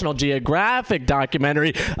this National Geographic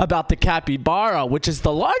documentary about the capybara, which is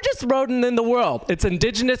the largest rodent in the world. It's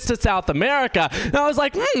indigenous to South America. And I was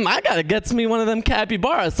like, I gotta get me one of them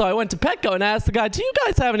capybaras. So I went to Petco and asked the guy, do you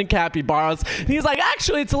guys have any capybaras? And he's like,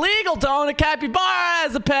 actually, it's illegal to own a capybara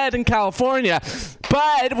as a pet in California.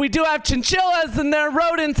 But we do have chinchillas, and they're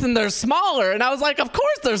rodents, and they're smaller. And I was like, of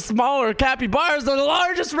course they're smaller. Capybaras are the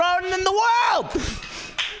largest rodent in the world.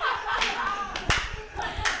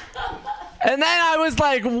 And then I was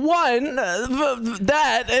like, one,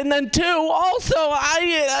 that, and then two, also,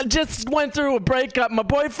 I just went through a breakup. My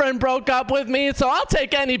boyfriend broke up with me, so I'll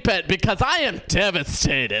take any pet because I am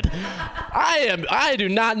devastated. I do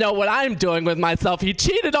not know what I'm doing with myself. He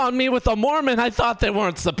cheated on me with a Mormon. I thought they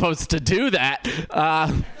weren't supposed to do that.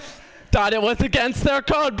 Thought it was against their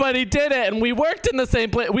code, but he did it, and we worked in the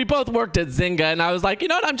same place. We both worked at Zynga, and I was like, you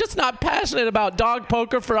know what, I'm just not passionate about dog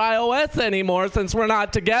poker for iOS anymore since we're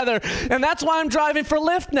not together, and that's why I'm driving for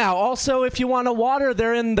Lyft now. Also, if you want a water,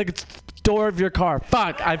 they're in the door of your car.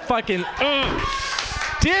 Fuck, I fucking,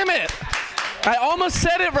 damn it. I almost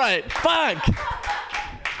said it right. Fuck.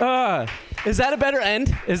 Is that a better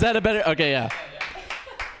end? Is that a better, okay, yeah.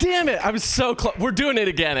 Damn it, I was so close. We're doing it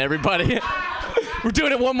again, everybody. We're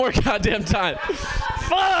doing it one more goddamn time.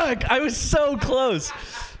 Fuck! I was so close.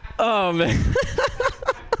 Oh, man.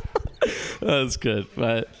 That's good.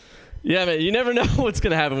 But, yeah, man, you never know what's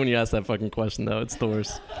going to happen when you ask that fucking question, though. It's the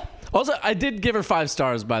worst. Also, I did give her 5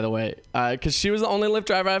 stars, by the way, because she was the only Lyft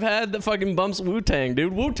driver I've had that fucking bumps Wu-Tang,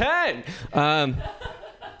 dude. Wu-Tang!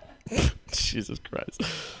 Jesus Christ.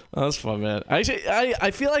 That was fun, man. Actually,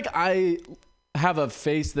 I feel like I have a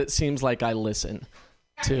face that seems like I listen,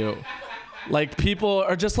 too. Like, people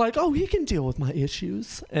are just like, oh, he can deal with my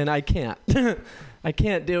issues. And I can't. I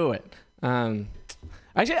can't do it.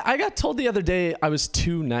 Actually, I got told the other day I was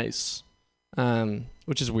too nice,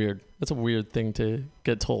 which is weird. That's a weird thing to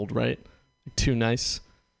get told, right? Like, too nice.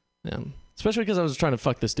 Yeah. Especially because I was trying to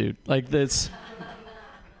fuck this dude. Like, this.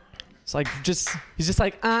 It's like, he's just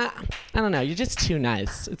like, I don't know. You're just too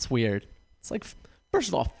nice. It's weird. It's like, first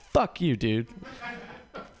of all, fuck you, dude.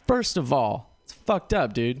 First of all. Fucked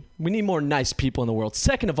up, dude. We need more nice people in the world.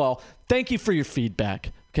 Second of all, thank you for your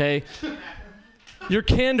feedback, okay? Your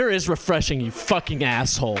candor is refreshing, you fucking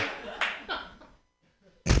asshole.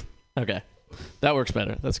 Okay. That works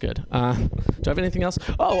better. That's good. Do I have anything else?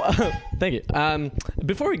 Oh, thank you.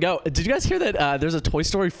 Before we go, did you guys hear that there's a Toy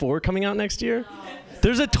Story 4 coming out next year?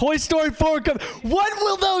 There's a Toy Story 4 coming. What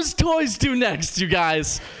will those toys do next, you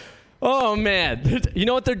guys? Oh, man. You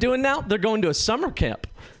know what they're doing now? They're going to a summer camp.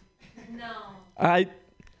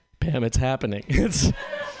 Pam, it's happening.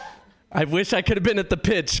 I wish I could have been at the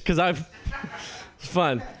pitch because it's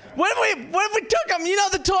fun. What if we took them? You know,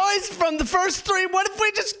 the toys from the first 3. What if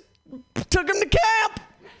we just took them to camp?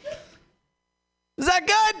 Is that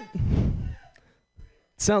good?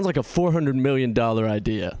 Sounds like a $400 million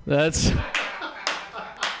idea. That's.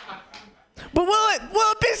 But will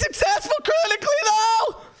it be successful critically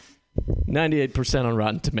though? 98% on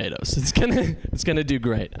Rotten Tomatoes. It's gonna do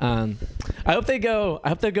great. I hope they go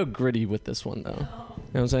gritty with this one though. You know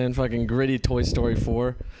what I'm saying? Fucking gritty Toy Story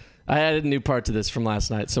 4. I added a new part to this from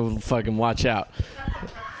last night, so fucking watch out.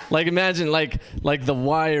 Like imagine like The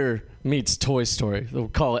Wire meets Toy Story. They'll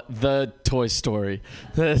call it The Toy Story.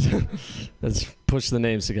 Let's push the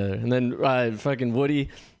names together. And then fucking Woody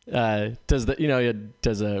does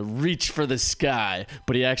a reach for the sky,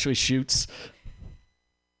 but he actually shoots.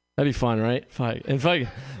 That'd be fun, right? And fucking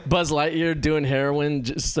Buzz Lightyear doing heroin,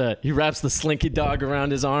 just he wraps the Slinky Dog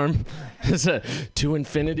around his arm. To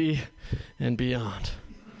infinity and beyond.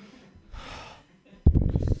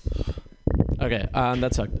 Okay,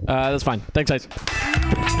 that sucked. That's fine. Thanks, guys.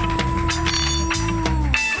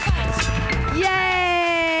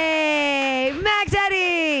 Yay! Max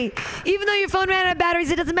Eddie! Even though your phone ran out of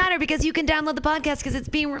batteries, it doesn't matter because you can download the podcast because it's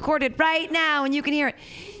being recorded right now and you can hear it.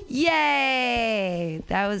 Yay!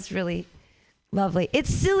 That was really Lovely. It's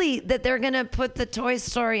silly that they're going to put the Toy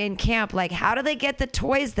Story in camp. Like, how do they get the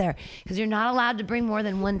toys there? Because you're not allowed to bring more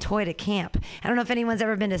than one toy to camp. I don't know if anyone's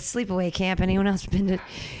ever been to sleepaway camp. Anyone else been to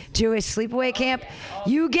Jewish sleepaway camp?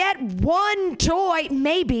 You get one toy,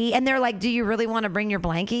 maybe, and they're like, do you really want to bring your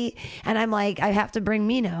blankie? And I'm like, I have to bring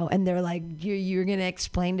Mino. And they're like, you're going to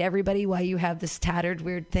explain to everybody why you have this tattered,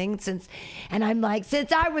 weird thing? And I'm like,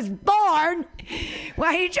 since I was born,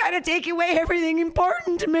 why are you trying to take away everything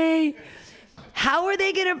important to me? How are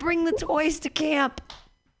they gonna bring the toys to camp?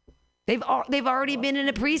 They've already been in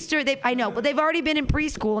a preschool. I know, but they've already been in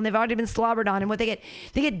preschool and they've already been slobbered on. And what they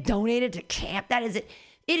get donated to camp. That is it.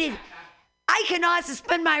 It is. I cannot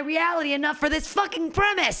suspend my reality enough for this fucking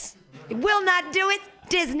premise. It will not do it,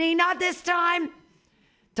 Disney. Not this time.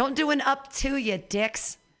 Don't do an up to you,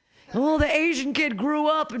 dicks. Oh, the Asian kid grew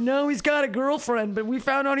up and now he's got a girlfriend, but we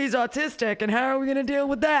found out he's autistic, and how are we going to deal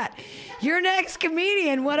with that? Your next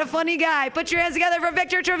comedian, what a funny guy. Put your hands together for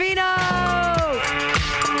Victor Trevino.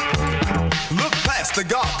 Look past the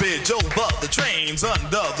garbage, over the trains,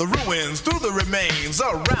 under the ruins, through the remains,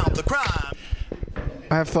 around the crime.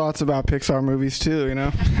 I have thoughts about Pixar movies too, you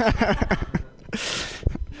know?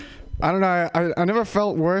 I don't know. I never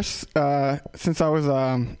felt worse since I was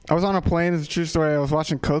on a plane. It's a true story. I was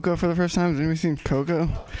watching Coco for the first time. Has anybody seen Coco?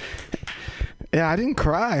 Yeah, I didn't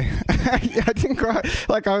cry. I didn't cry.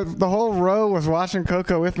 Like the whole row was watching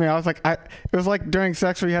Coco with me. I was like, it was like during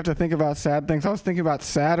sex where you have to think about sad things. I was thinking about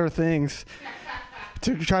sadder things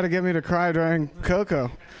to try to get me to cry during Coco.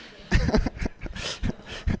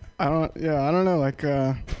 I don't know. Like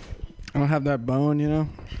I don't have that bone, you know.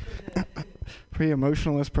 Pretty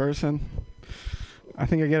emotionalist person. I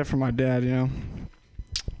think I get it from my dad, you know.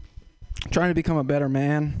 Trying to become a better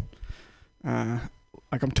man.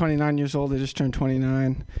 Like I'm 29 years old. I just turned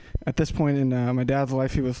 29. At this point in my dad's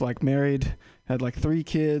life, he was like married, had like 3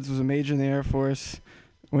 kids, was a major in the Air Force,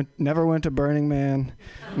 never went to Burning Man,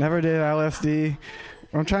 never did LSD.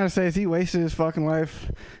 What I'm trying to say is he wasted his fucking life,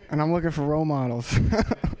 and I'm looking for role models.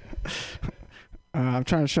 I'm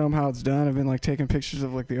trying to show him how it's done. I've been like taking pictures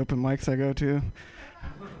of like the open mics I go to.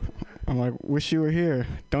 I'm like, wish you were here.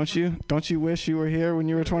 Don't you? Don't you wish you were here when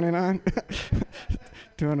you were 29?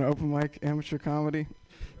 Doing an open mic amateur comedy.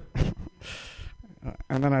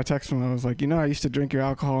 And then I texted him. I was like, you know, I used to drink your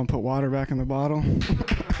alcohol and put water back in the bottle.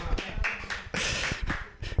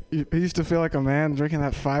 He used to feel like a man drinking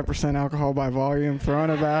that 5% alcohol by volume, throwing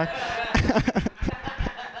it back.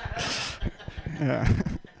 Yeah.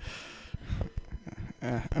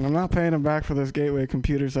 Yeah, and I'm not paying him back for those gateway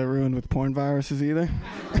computers I ruined with porn viruses either.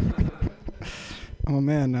 I'm a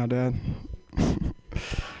man now, Dad.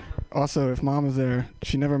 Also, if Mom was there,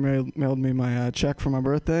 she never mailed me my check for my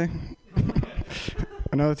birthday.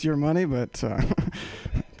 I know it's your money, but it's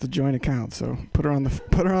a joint account, so put her on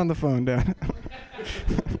the phone, Dad.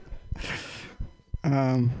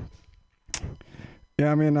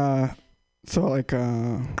 Yeah, I mean, so like.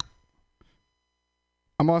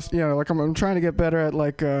 I'm also, you know, like I'm trying to get better at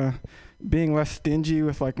like being less stingy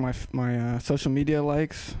with like my social media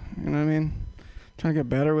likes. You know what I mean? Trying to get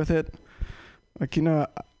better with it. Like, you know,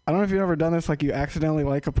 I don't know if you've ever done this. Like you accidentally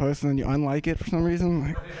like a post and then you unlike it for some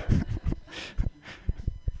reason.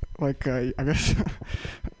 Like, I guess.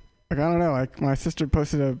 Like I don't know. Like my sister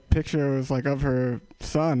posted a picture. It was like of her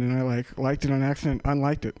son, and I like liked it on accident,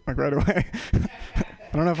 unliked it like right away.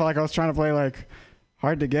 I don't know if like I was trying to play like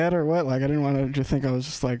hard to get or what. Like I didn't want her to think I was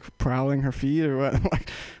just like prowling her feed or what. Like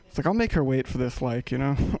it's like I'll make her wait for this, like, you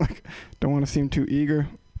know. Like don't want to seem too eager.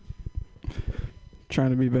 Trying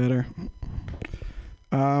to be better.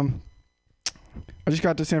 I just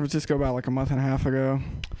got to San Francisco about like a month and a half ago.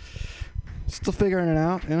 Still figuring it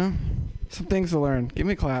out, you know. Some things to learn. Give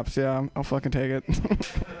me claps, yeah. I'll fucking take it.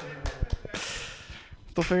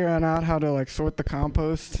 Still figuring out how to like sort the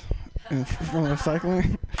compost and from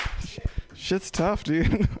recycling. Shit's tough,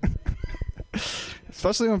 dude.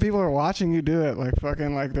 Especially when people are watching you do it, like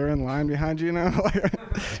fucking like they're in line behind you, you know? Like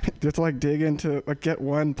just like dig into, like get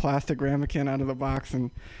one plastic ramekin out of the box and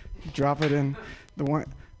drop it in the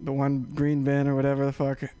one green bin or whatever the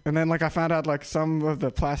fuck. And then like I found out like some of the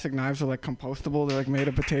plastic knives are like compostable. They're like made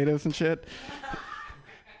of potatoes and shit.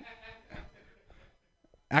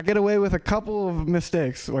 I get away with a couple of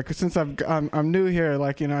mistakes. Like since I'm new here,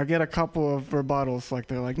 like, you know, I get a couple of rebuttals. Like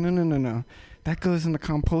they're like, no, that goes in the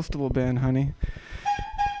compostable bin, honey.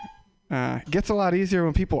 It gets a lot easier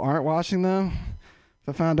when people aren't watching though.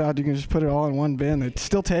 So I found out you can just put it all in one bin. They'd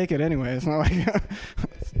still take it anyway. It's not like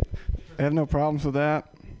they have no problems with that.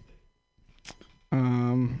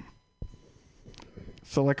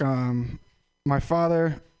 So like my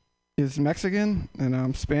father is Mexican and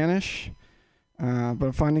I'm Spanish. but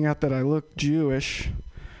I'm finding out that I look Jewish.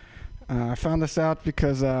 I found this out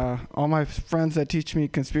because all my friends that teach me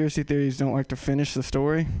conspiracy theories don't like to finish the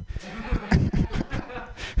story.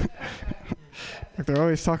 Like they're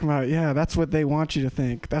always talking about, yeah, that's what they want you to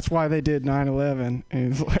think. That's why they did 9/11.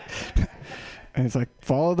 And it's like,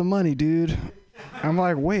 follow the money, dude. I'm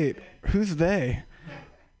like, wait, who's they?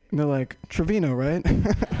 And they're like, Trevino, right? I'm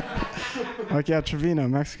like, yeah, Trevino,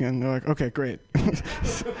 Mexican. They're like, okay, great.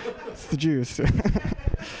 It's the Jews.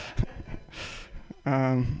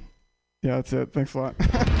 Yeah, that's it. Thanks a lot.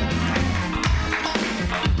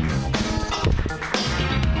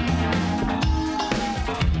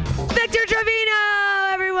 Victor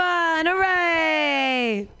Trevino, everyone!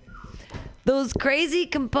 Hooray! Those crazy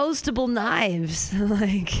compostable knives.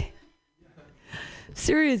 Like,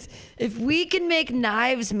 serious. If we can make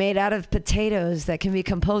knives made out of potatoes that can be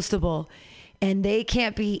compostable and they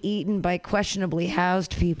can't be eaten by questionably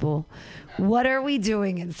housed people, what are we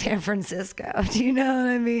doing in San Francisco? Do you know what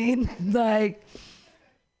I mean? Like,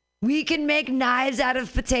 we can make knives out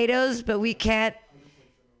of potatoes, but we can't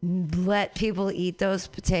let people eat those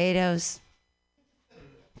potatoes.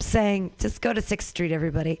 Saying, just go to 6th Street,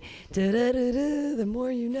 everybody. Da-da-da-da, the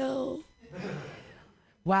more you know.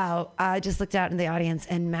 Wow, I just looked out in the audience,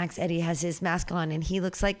 and Max Eddy has his mask on, and he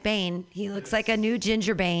looks like Bane. He looks like a new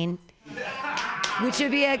Ginger Bane, which would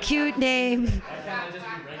be a cute name.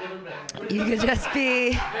 You could just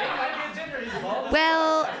be...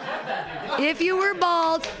 Well, if you were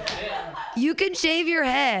bald, you can shave your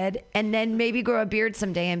head and then maybe grow a beard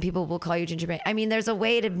someday, and people will call you Ginger Bane. I mean, there's a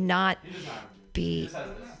way to not be...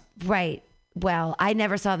 Right. Well, I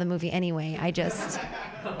never saw the movie anyway.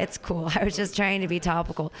 It's cool. I was just trying to be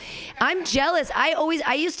topical. I'm jealous.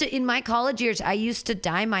 I used to, in my college years, I used to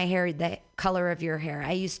dye my hair the color of your hair.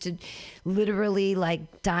 I used to literally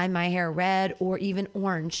like dye my hair red or even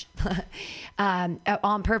orange on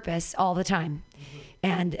purpose all the time.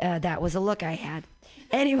 And that was a look I had.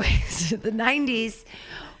 Anyways, the 90s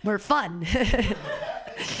were fun.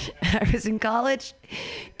 I was in college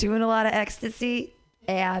doing a lot of ecstasy.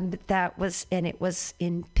 And it was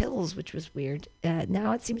in pills, which was weird.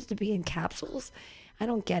 Now it seems to be in capsules. I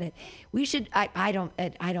don't get it. We should.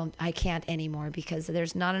 I can't anymore because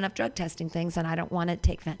there's not enough drug testing things, and I don't want to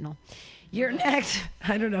take fentanyl. You're next.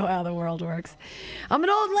 I don't know how the world works. I'm an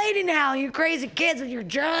old lady now. You crazy kids with your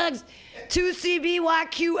drugs.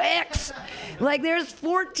 2CBYQX. Like there's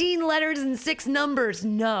 14 letters and 6 numbers.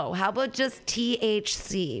 No. How about just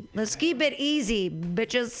THC? Let's keep it easy,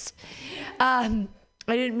 bitches.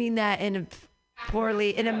 I didn't mean that in a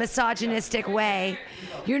misogynistic way.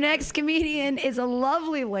 Your next comedian is a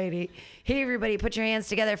lovely lady. Hey, everybody, put your hands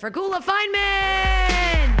together for Gula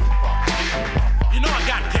Feynman. You know I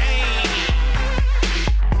got game.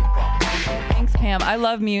 Thanks, Pam. I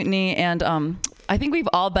love Mutiny, and I think we've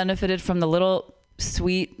all benefited from the little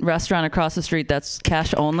sweet restaurant across the street that's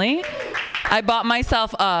cash only. I bought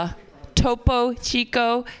myself a Topo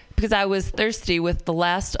Chico because I was thirsty with the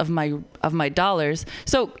last of my dollars.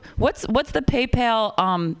 So what's the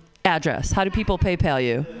PayPal address? How do people PayPal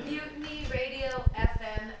you?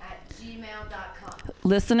 MutinyRadioFM@gmail.com.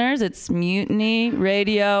 Listeners, it's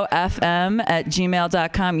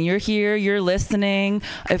MutinyRadioFM@gmail.com. You're here, you're listening.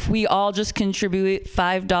 If we all just contribute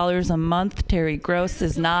 $5 a month, Terry Gross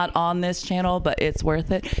is not on this channel, but it's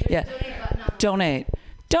worth it. Yeah.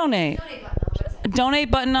 Donate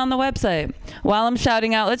button on the website. While I'm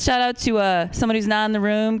shouting out, let's shout out to somebody who's not in the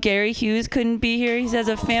room. Gary Hughes couldn't be here. He has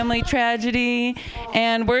a family tragedy,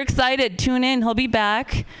 and we're excited. Tune in. He'll be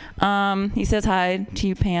back. He says hi to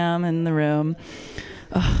you, Pam, in the room.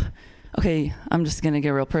 Okay, I'm just going to get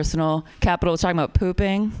real personal. Capital was talking about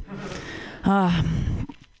pooping.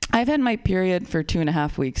 I've had my period for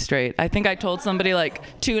 2.5 weeks straight. I think I told somebody like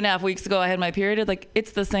 2.5 weeks ago I had my period. Like,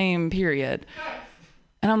 it's the same period.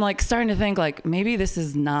 And I'm like starting to think like maybe this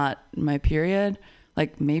is not my period.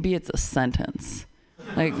 Like maybe it's a sentence.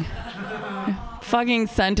 Like fucking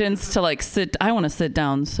sentence to like sit. I want to sit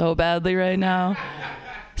down so badly right now.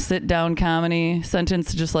 Sit down comedy.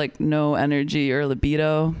 Sentence to just like no energy or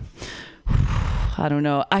libido. I don't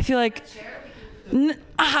know. I feel like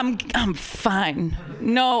I'm fine.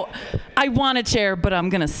 No, I want a chair, but I'm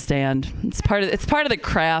gonna stand. It's part of the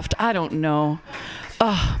craft. I don't know.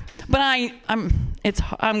 But I'm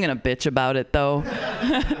gonna bitch about it though.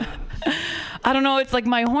 I don't know. It's like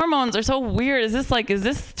my hormones are so weird. Is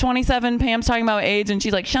this 27? Pam's talking about age, and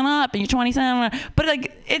she's like, "Shut up! You're 27." But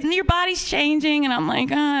like, your body's changing, and I'm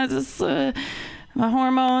like, is this my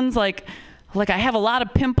hormones? Like I have a lot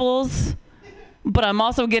of pimples, but I'm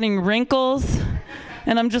also getting wrinkles,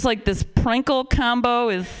 and I'm just like this Prinkle combo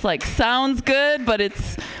is like sounds good, but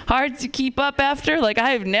it's hard to keep up after. Like, I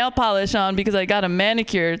have nail polish on because I got a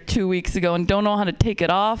manicure 2 weeks ago and don't know how to take it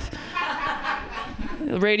off.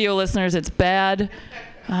 Radio listeners, it's bad.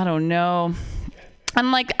 I don't know.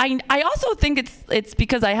 And like, I also think it's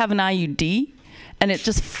because I have an IUD. And it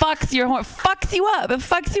just fucks you up. It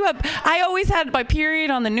fucks you up. I always had my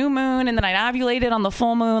period on the new moon, and then I ovulated on the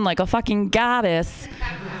full moon like a fucking goddess.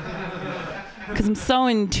 Because I'm so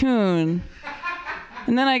in tune.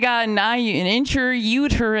 And then I got an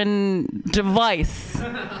intrauterine device.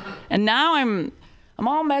 And now I'm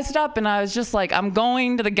all messed up, and I was just like, I'm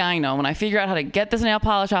going to the gyno. When I figure out how to get this nail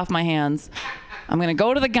polish off my hands, I'm going to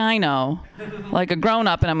go to the gyno like a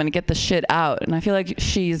grown-up, and I'm going to get the shit out. And I feel like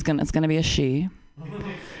it's going to be a she.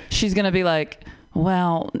 She's going to be like,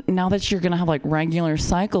 well, now that you're going to have like regular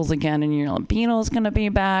cycles again and your libido is going to be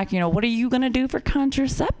back, what are you going to do for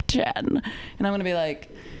contraception? And I'm going to be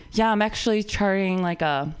like, yeah, I'm actually trying like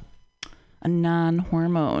a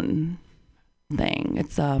non-hormone thing.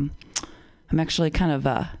 It's I'm actually kind of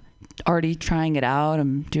already trying it out.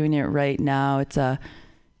 I'm doing it right now. It's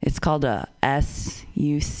called a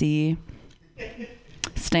SUC,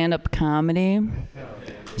 stand-up comedy.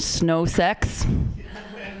 Snow sex.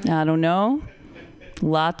 I don't know.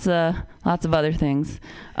 Lots of other things.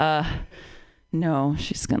 No,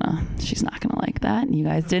 she's not gonna like that. You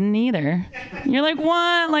guys didn't either. You're like,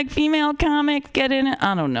 what? Like female comics get in it?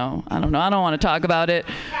 I don't know. I don't want to talk about it.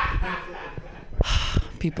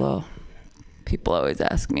 People always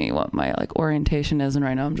ask me what my like orientation is, and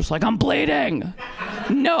right now I'm just like, I'm bleeding.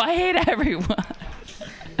 No, I hate everyone.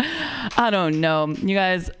 I don't know. You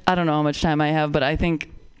guys, I don't know how much time I have, but I think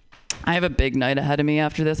I have a big night ahead of me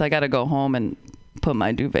after this. I got to go home and put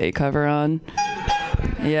my duvet cover on.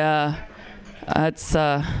 Yeah. It's,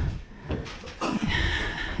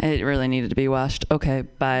 it really needed to be washed. Okay,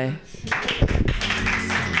 bye.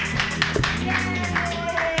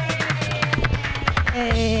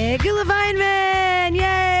 Hey, Gula Feynman!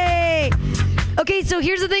 Yay! Okay, so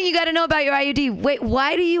here's the thing you got to know about your IUD. Wait,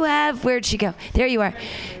 why do you have? Where'd she go? There you are.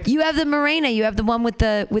 You have the Mirena. You have the one with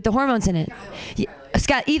the hormones in it.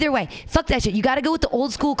 Scott, either way, fuck that shit. You got to go with the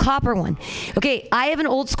old school copper one. Okay, I have an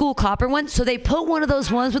old school copper one, so they put one of those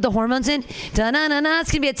ones with the hormones in. Da-na-na-na. It's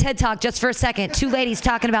going to be a TED Talk just for a second. Two ladies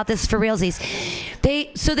talking about this for realsies.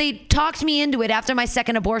 They talked me into it after my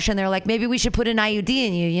second abortion. They're like, maybe we should put an IUD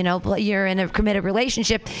in you. You're in a committed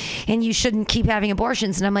relationship and you shouldn't keep having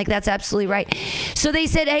abortions. And I'm like, that's absolutely right. So they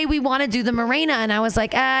said, hey, we want to do the Mirena. And I was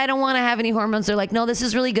like, I don't want to have any hormones. They're like, no, this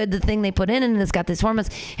is really good. The thing they put in, and it's got these hormones,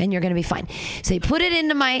 and you're going to be fine. So they put it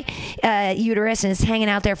into my uterus, and it's hanging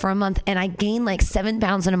out there for a month, and I gained like 7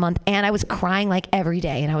 pounds in a month, and I was crying like every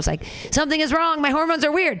day, and I was like, something is wrong, my hormones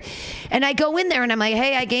are weird. And I go in there and I'm like,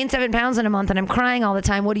 hey, I gained 7 pounds in a month and I'm crying all the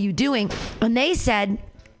time, what are you doing? And they said,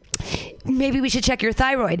 maybe we should check your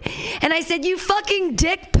thyroid. And I said, you fucking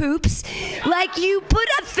dick poops. Like, you put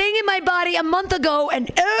a thing in my body a month ago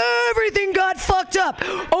and everything got fucked up.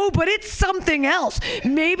 Oh, but it's something else.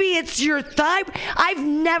 Maybe it's your thyroid. I've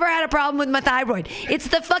never had a problem with my thyroid. It's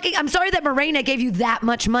the fucking, I'm sorry that Mirena gave you that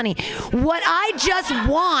much money. What I just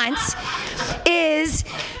want is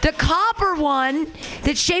the copper one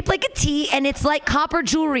that's shaped like a T, and it's like copper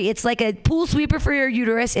jewelry. It's like a pool sweeper for your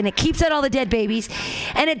uterus, and it keeps out all the dead babies.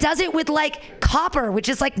 And it does it with like copper, which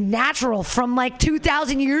is like natural from like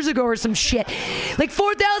 2,000 years ago or some shit. Like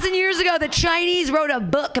 4,000 years ago, the Chinese wrote a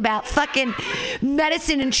book about fucking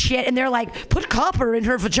medicine and shit, and they're like, put copper in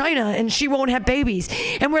her vagina and she won't have babies.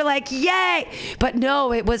 And we're like, yay! But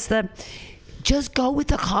no, it was just go with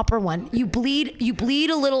the copper one. You bleed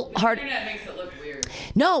a little hard. The internet makes it look weird.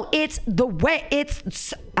 No, it's the way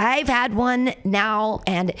I've had one now,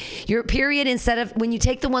 and your period, instead of when you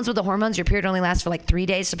take the ones with the hormones, your period only lasts for like 3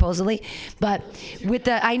 days supposedly. But with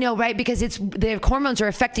I know, right? Because the hormones are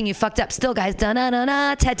affecting you fucked up. Still, guys,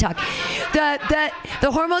 da-na-na-na, TED Talk.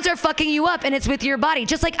 The hormones are fucking you up, and it's with your body.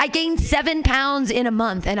 Just like I gained 7 pounds in a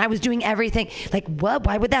month, and I was doing everything. Like, what?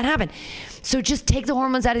 Why would that happen? So just take the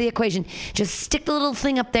hormones out of the equation. Just stick the little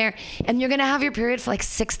thing up there, and you're gonna have your period for like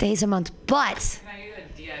 6 days a month. But Can I use a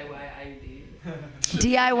DIY IUD?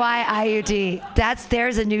 DIY IUD.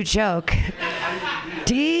 There's a new joke.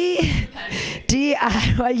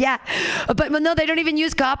 DIY, yeah. But no, they don't even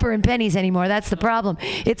use copper and pennies anymore. That's the problem.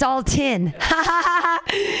 It's all tin.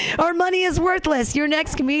 Our money is worthless. Your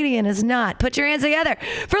next comedian is not. Put your hands together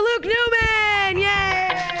for Luke Newman.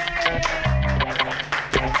 Yay!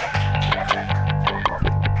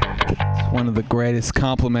 One of the greatest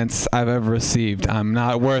compliments I've ever received. I'm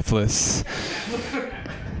not worthless.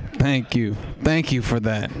 Thank you. Thank you for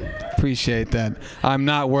that. Appreciate that. I'm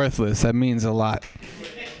not worthless. That means a lot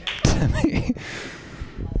to me.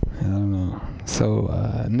 I don't know.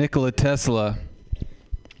 So Nikola Tesla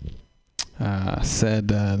said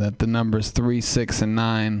that the numbers 3, 6, and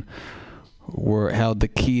 9 held the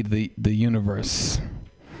key to the universe.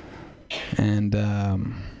 And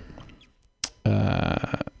the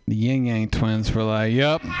Yin Yang twins were like,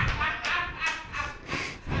 "Yup."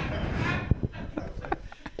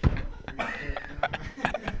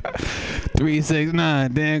 3, 6,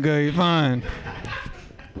 9. Damn girl, you're fine.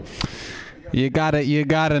 You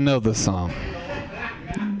gotta know the song.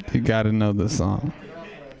 You gotta know the song.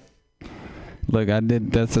 Look,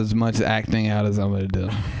 that's as much acting out as I'm gonna do.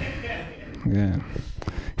 Yeah.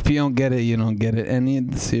 If you don't get it, you don't get it. And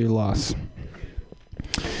it's your loss.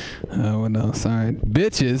 What else? All right.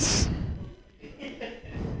 Bitches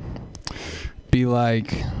be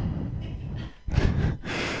like,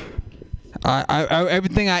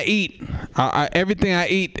 everything I eat,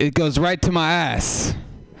 it goes right to my ass.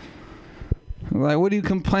 Like, what are you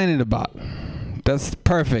complaining about? That's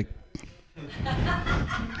perfect.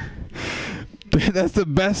 That's the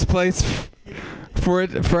best place for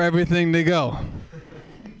everything to go.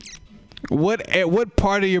 What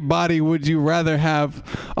part of your body would you rather have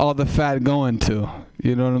all the fat going to?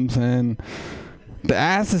 You know what I'm saying? The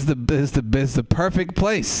ass is the perfect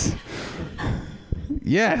place.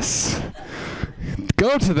 Yes.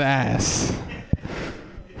 Go to the ass.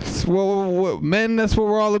 Men, that's what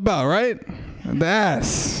we're all about, right? The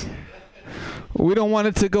ass. We don't want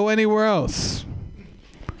it to go anywhere else.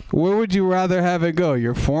 Where would you rather have it go?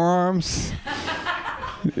 Your forearms?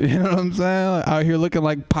 You know what I'm saying? Like, out here looking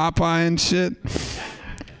like Popeye and shit.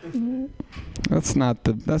 That's not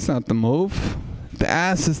the move. The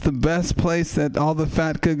ass is the best place that all the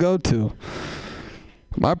fat could go to.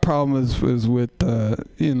 My problem is with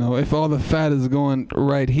if all the fat is going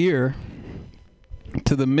right here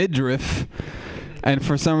to the midriff, and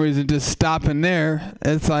for some reason just stopping there,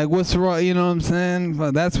 it's like, what's wrong? You know what I'm saying?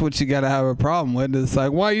 Well, that's what you gotta have a problem with. It's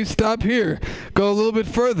like, why you stop here? Go a little bit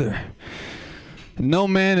further. No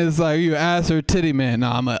man is like, you ass or titty man.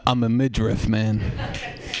 No, I'm a midriff man.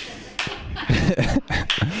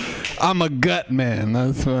 I'm a gut man.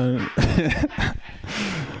 That's what.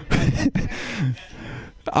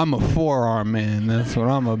 I'm a forearm man. That's what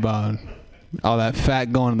I'm about. All that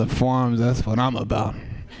fat going to the forearms. That's what I'm about.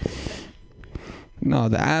 No,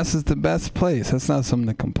 the ass is the best place. That's not something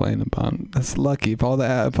to complain about. That's lucky. If all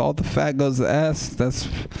the fat goes to the ass,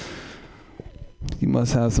 you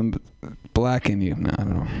must have some black in you. No, I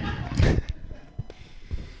don't know.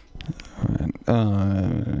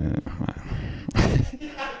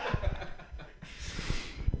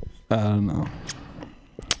 I don't know.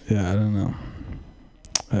 Yeah, I don't know.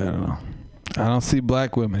 I don't see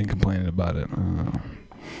black women complaining about it. I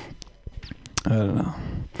don't know.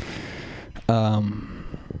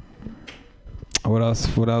 What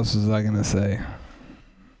else was I gonna say?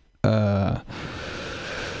 Saw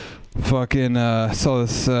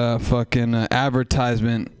this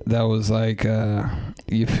advertisement that was like, you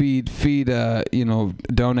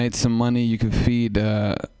donate some money, you could feed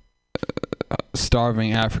a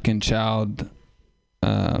starving African child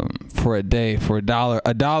for a day, for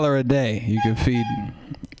 $1 a day. You could feed.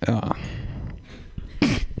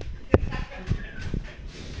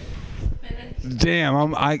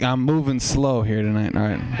 Damn, I'm moving slow here tonight.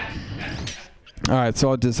 All right. So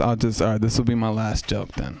I'll just. All right. This will be my last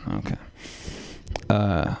joke then. Okay.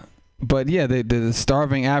 But yeah, the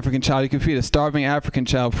starving African child. You can feed a starving African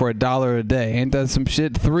child for $1 a day. Ain't that some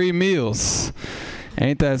shit? 3 meals.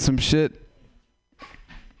 Ain't that some shit?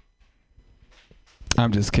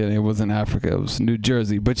 I'm just kidding. It wasn't Africa. It was New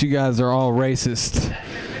Jersey. But you guys are all racist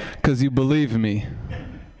because you believe me.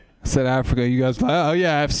 I said Africa. You guys like, oh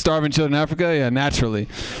yeah, I have starving children in Africa. Yeah, naturally.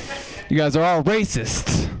 You guys are all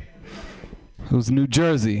racist. It was New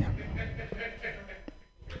Jersey.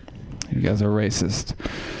 You guys are racist.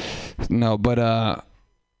 No, but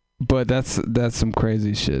that's some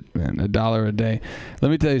crazy shit, man. $1 a day.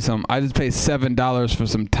 Let me tell you something. I just paid $7 for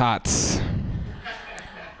some tots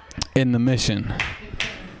in the Mission.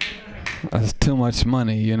 That's too much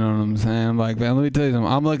money, you know what I'm saying? I'm like, man, let me tell you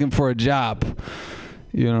something. I'm looking for a job.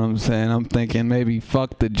 You know what I'm saying? I'm thinking maybe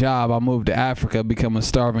fuck the job. I'll move to Africa, become a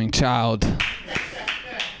starving child.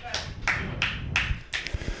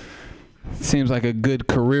 Seems like a good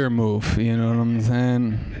career move, you know what I'm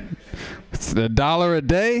saying? It's $1 a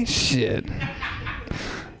day? Shit.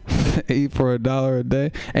 Eat for $1 a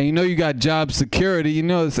day. And you got job security.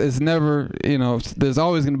 It's never, there's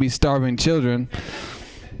always going to be starving children.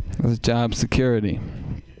 That's job security.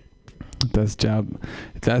 That's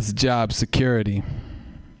job security.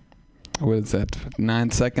 What is that?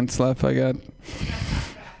 9 seconds left I got?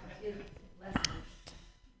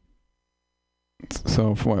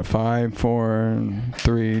 So for what? 5, 4,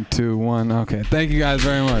 3, 2, 1. Okay. Thank you guys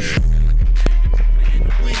very much.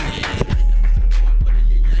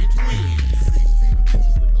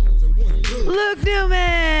 Luke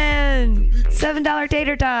Newman, $7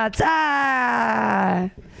 tater tots.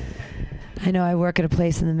 I know I work at a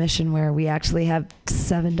place in the Mission where we actually have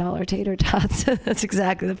 $7 tater tots. That's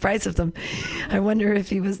exactly the price of them. I wonder if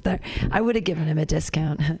he was there. I would have given him a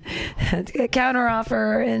discount. A counter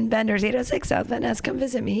offer in Bender's 806 South Van Ness. Come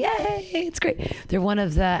visit me. Yay! It's great. They're one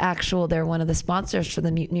of the sponsors for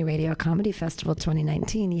the Mutiny Radio Comedy Festival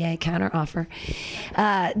 2019. Yay, counter offer.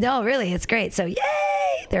 No, really, it's great. So yay!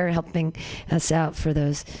 They're helping us out for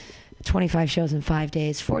those 25 shows in 5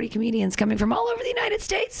 days, 40 comedians coming from all over the United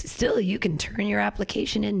States. Still, you can turn your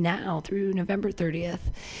application in now through November 30th.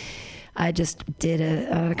 I just did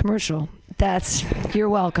a commercial. You're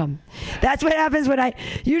welcome. That's what happens when I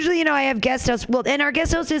have guest hosts. Well, and our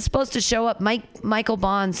guest host is supposed to show up. Michael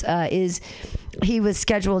Bonds he was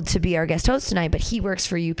scheduled to be our guest host tonight, but he works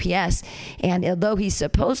for UPS. And although he's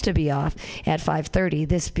supposed to be off at 5:30,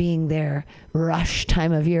 this being their rush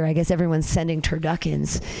time of year, I guess everyone's sending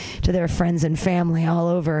turduckens to their friends and family all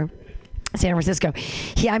over San Francisco.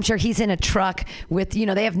 I'm sure he's in a truck with,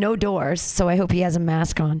 they have no doors, so I hope he has a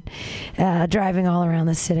mask on, driving all around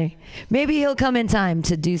the city. Maybe he'll come in time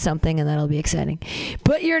to do something, and that'll be exciting.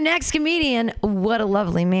 But your next comedian, what a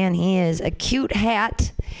lovely man he is. A cute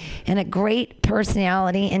hat and a great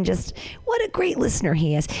personality, and just what a great listener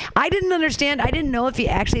he is. I didn't understand. I didn't know if he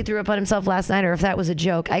actually threw up on himself last night or if that was a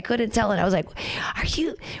joke. I couldn't tell, and I was like,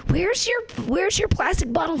 where's your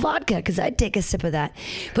plastic bottle vodka? Because I'd take a sip of that.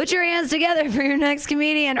 Put your hands together for your next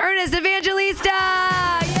comedian, Ernest Evangelista.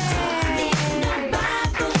 Yay!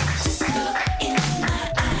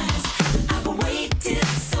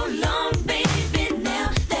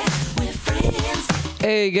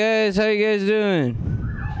 Hey guys, how you guys doing?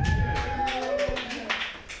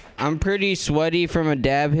 I'm pretty sweaty from a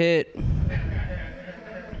dab hit.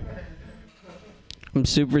 I'm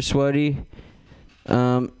super sweaty.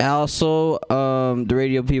 Also, the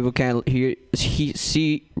radio people can't hear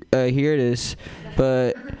this,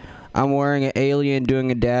 but I'm wearing an alien doing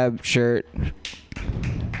a dab shirt.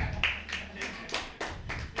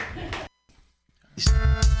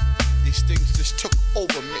 These things just took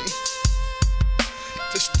over me.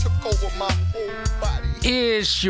 Just took over my whole body. It's your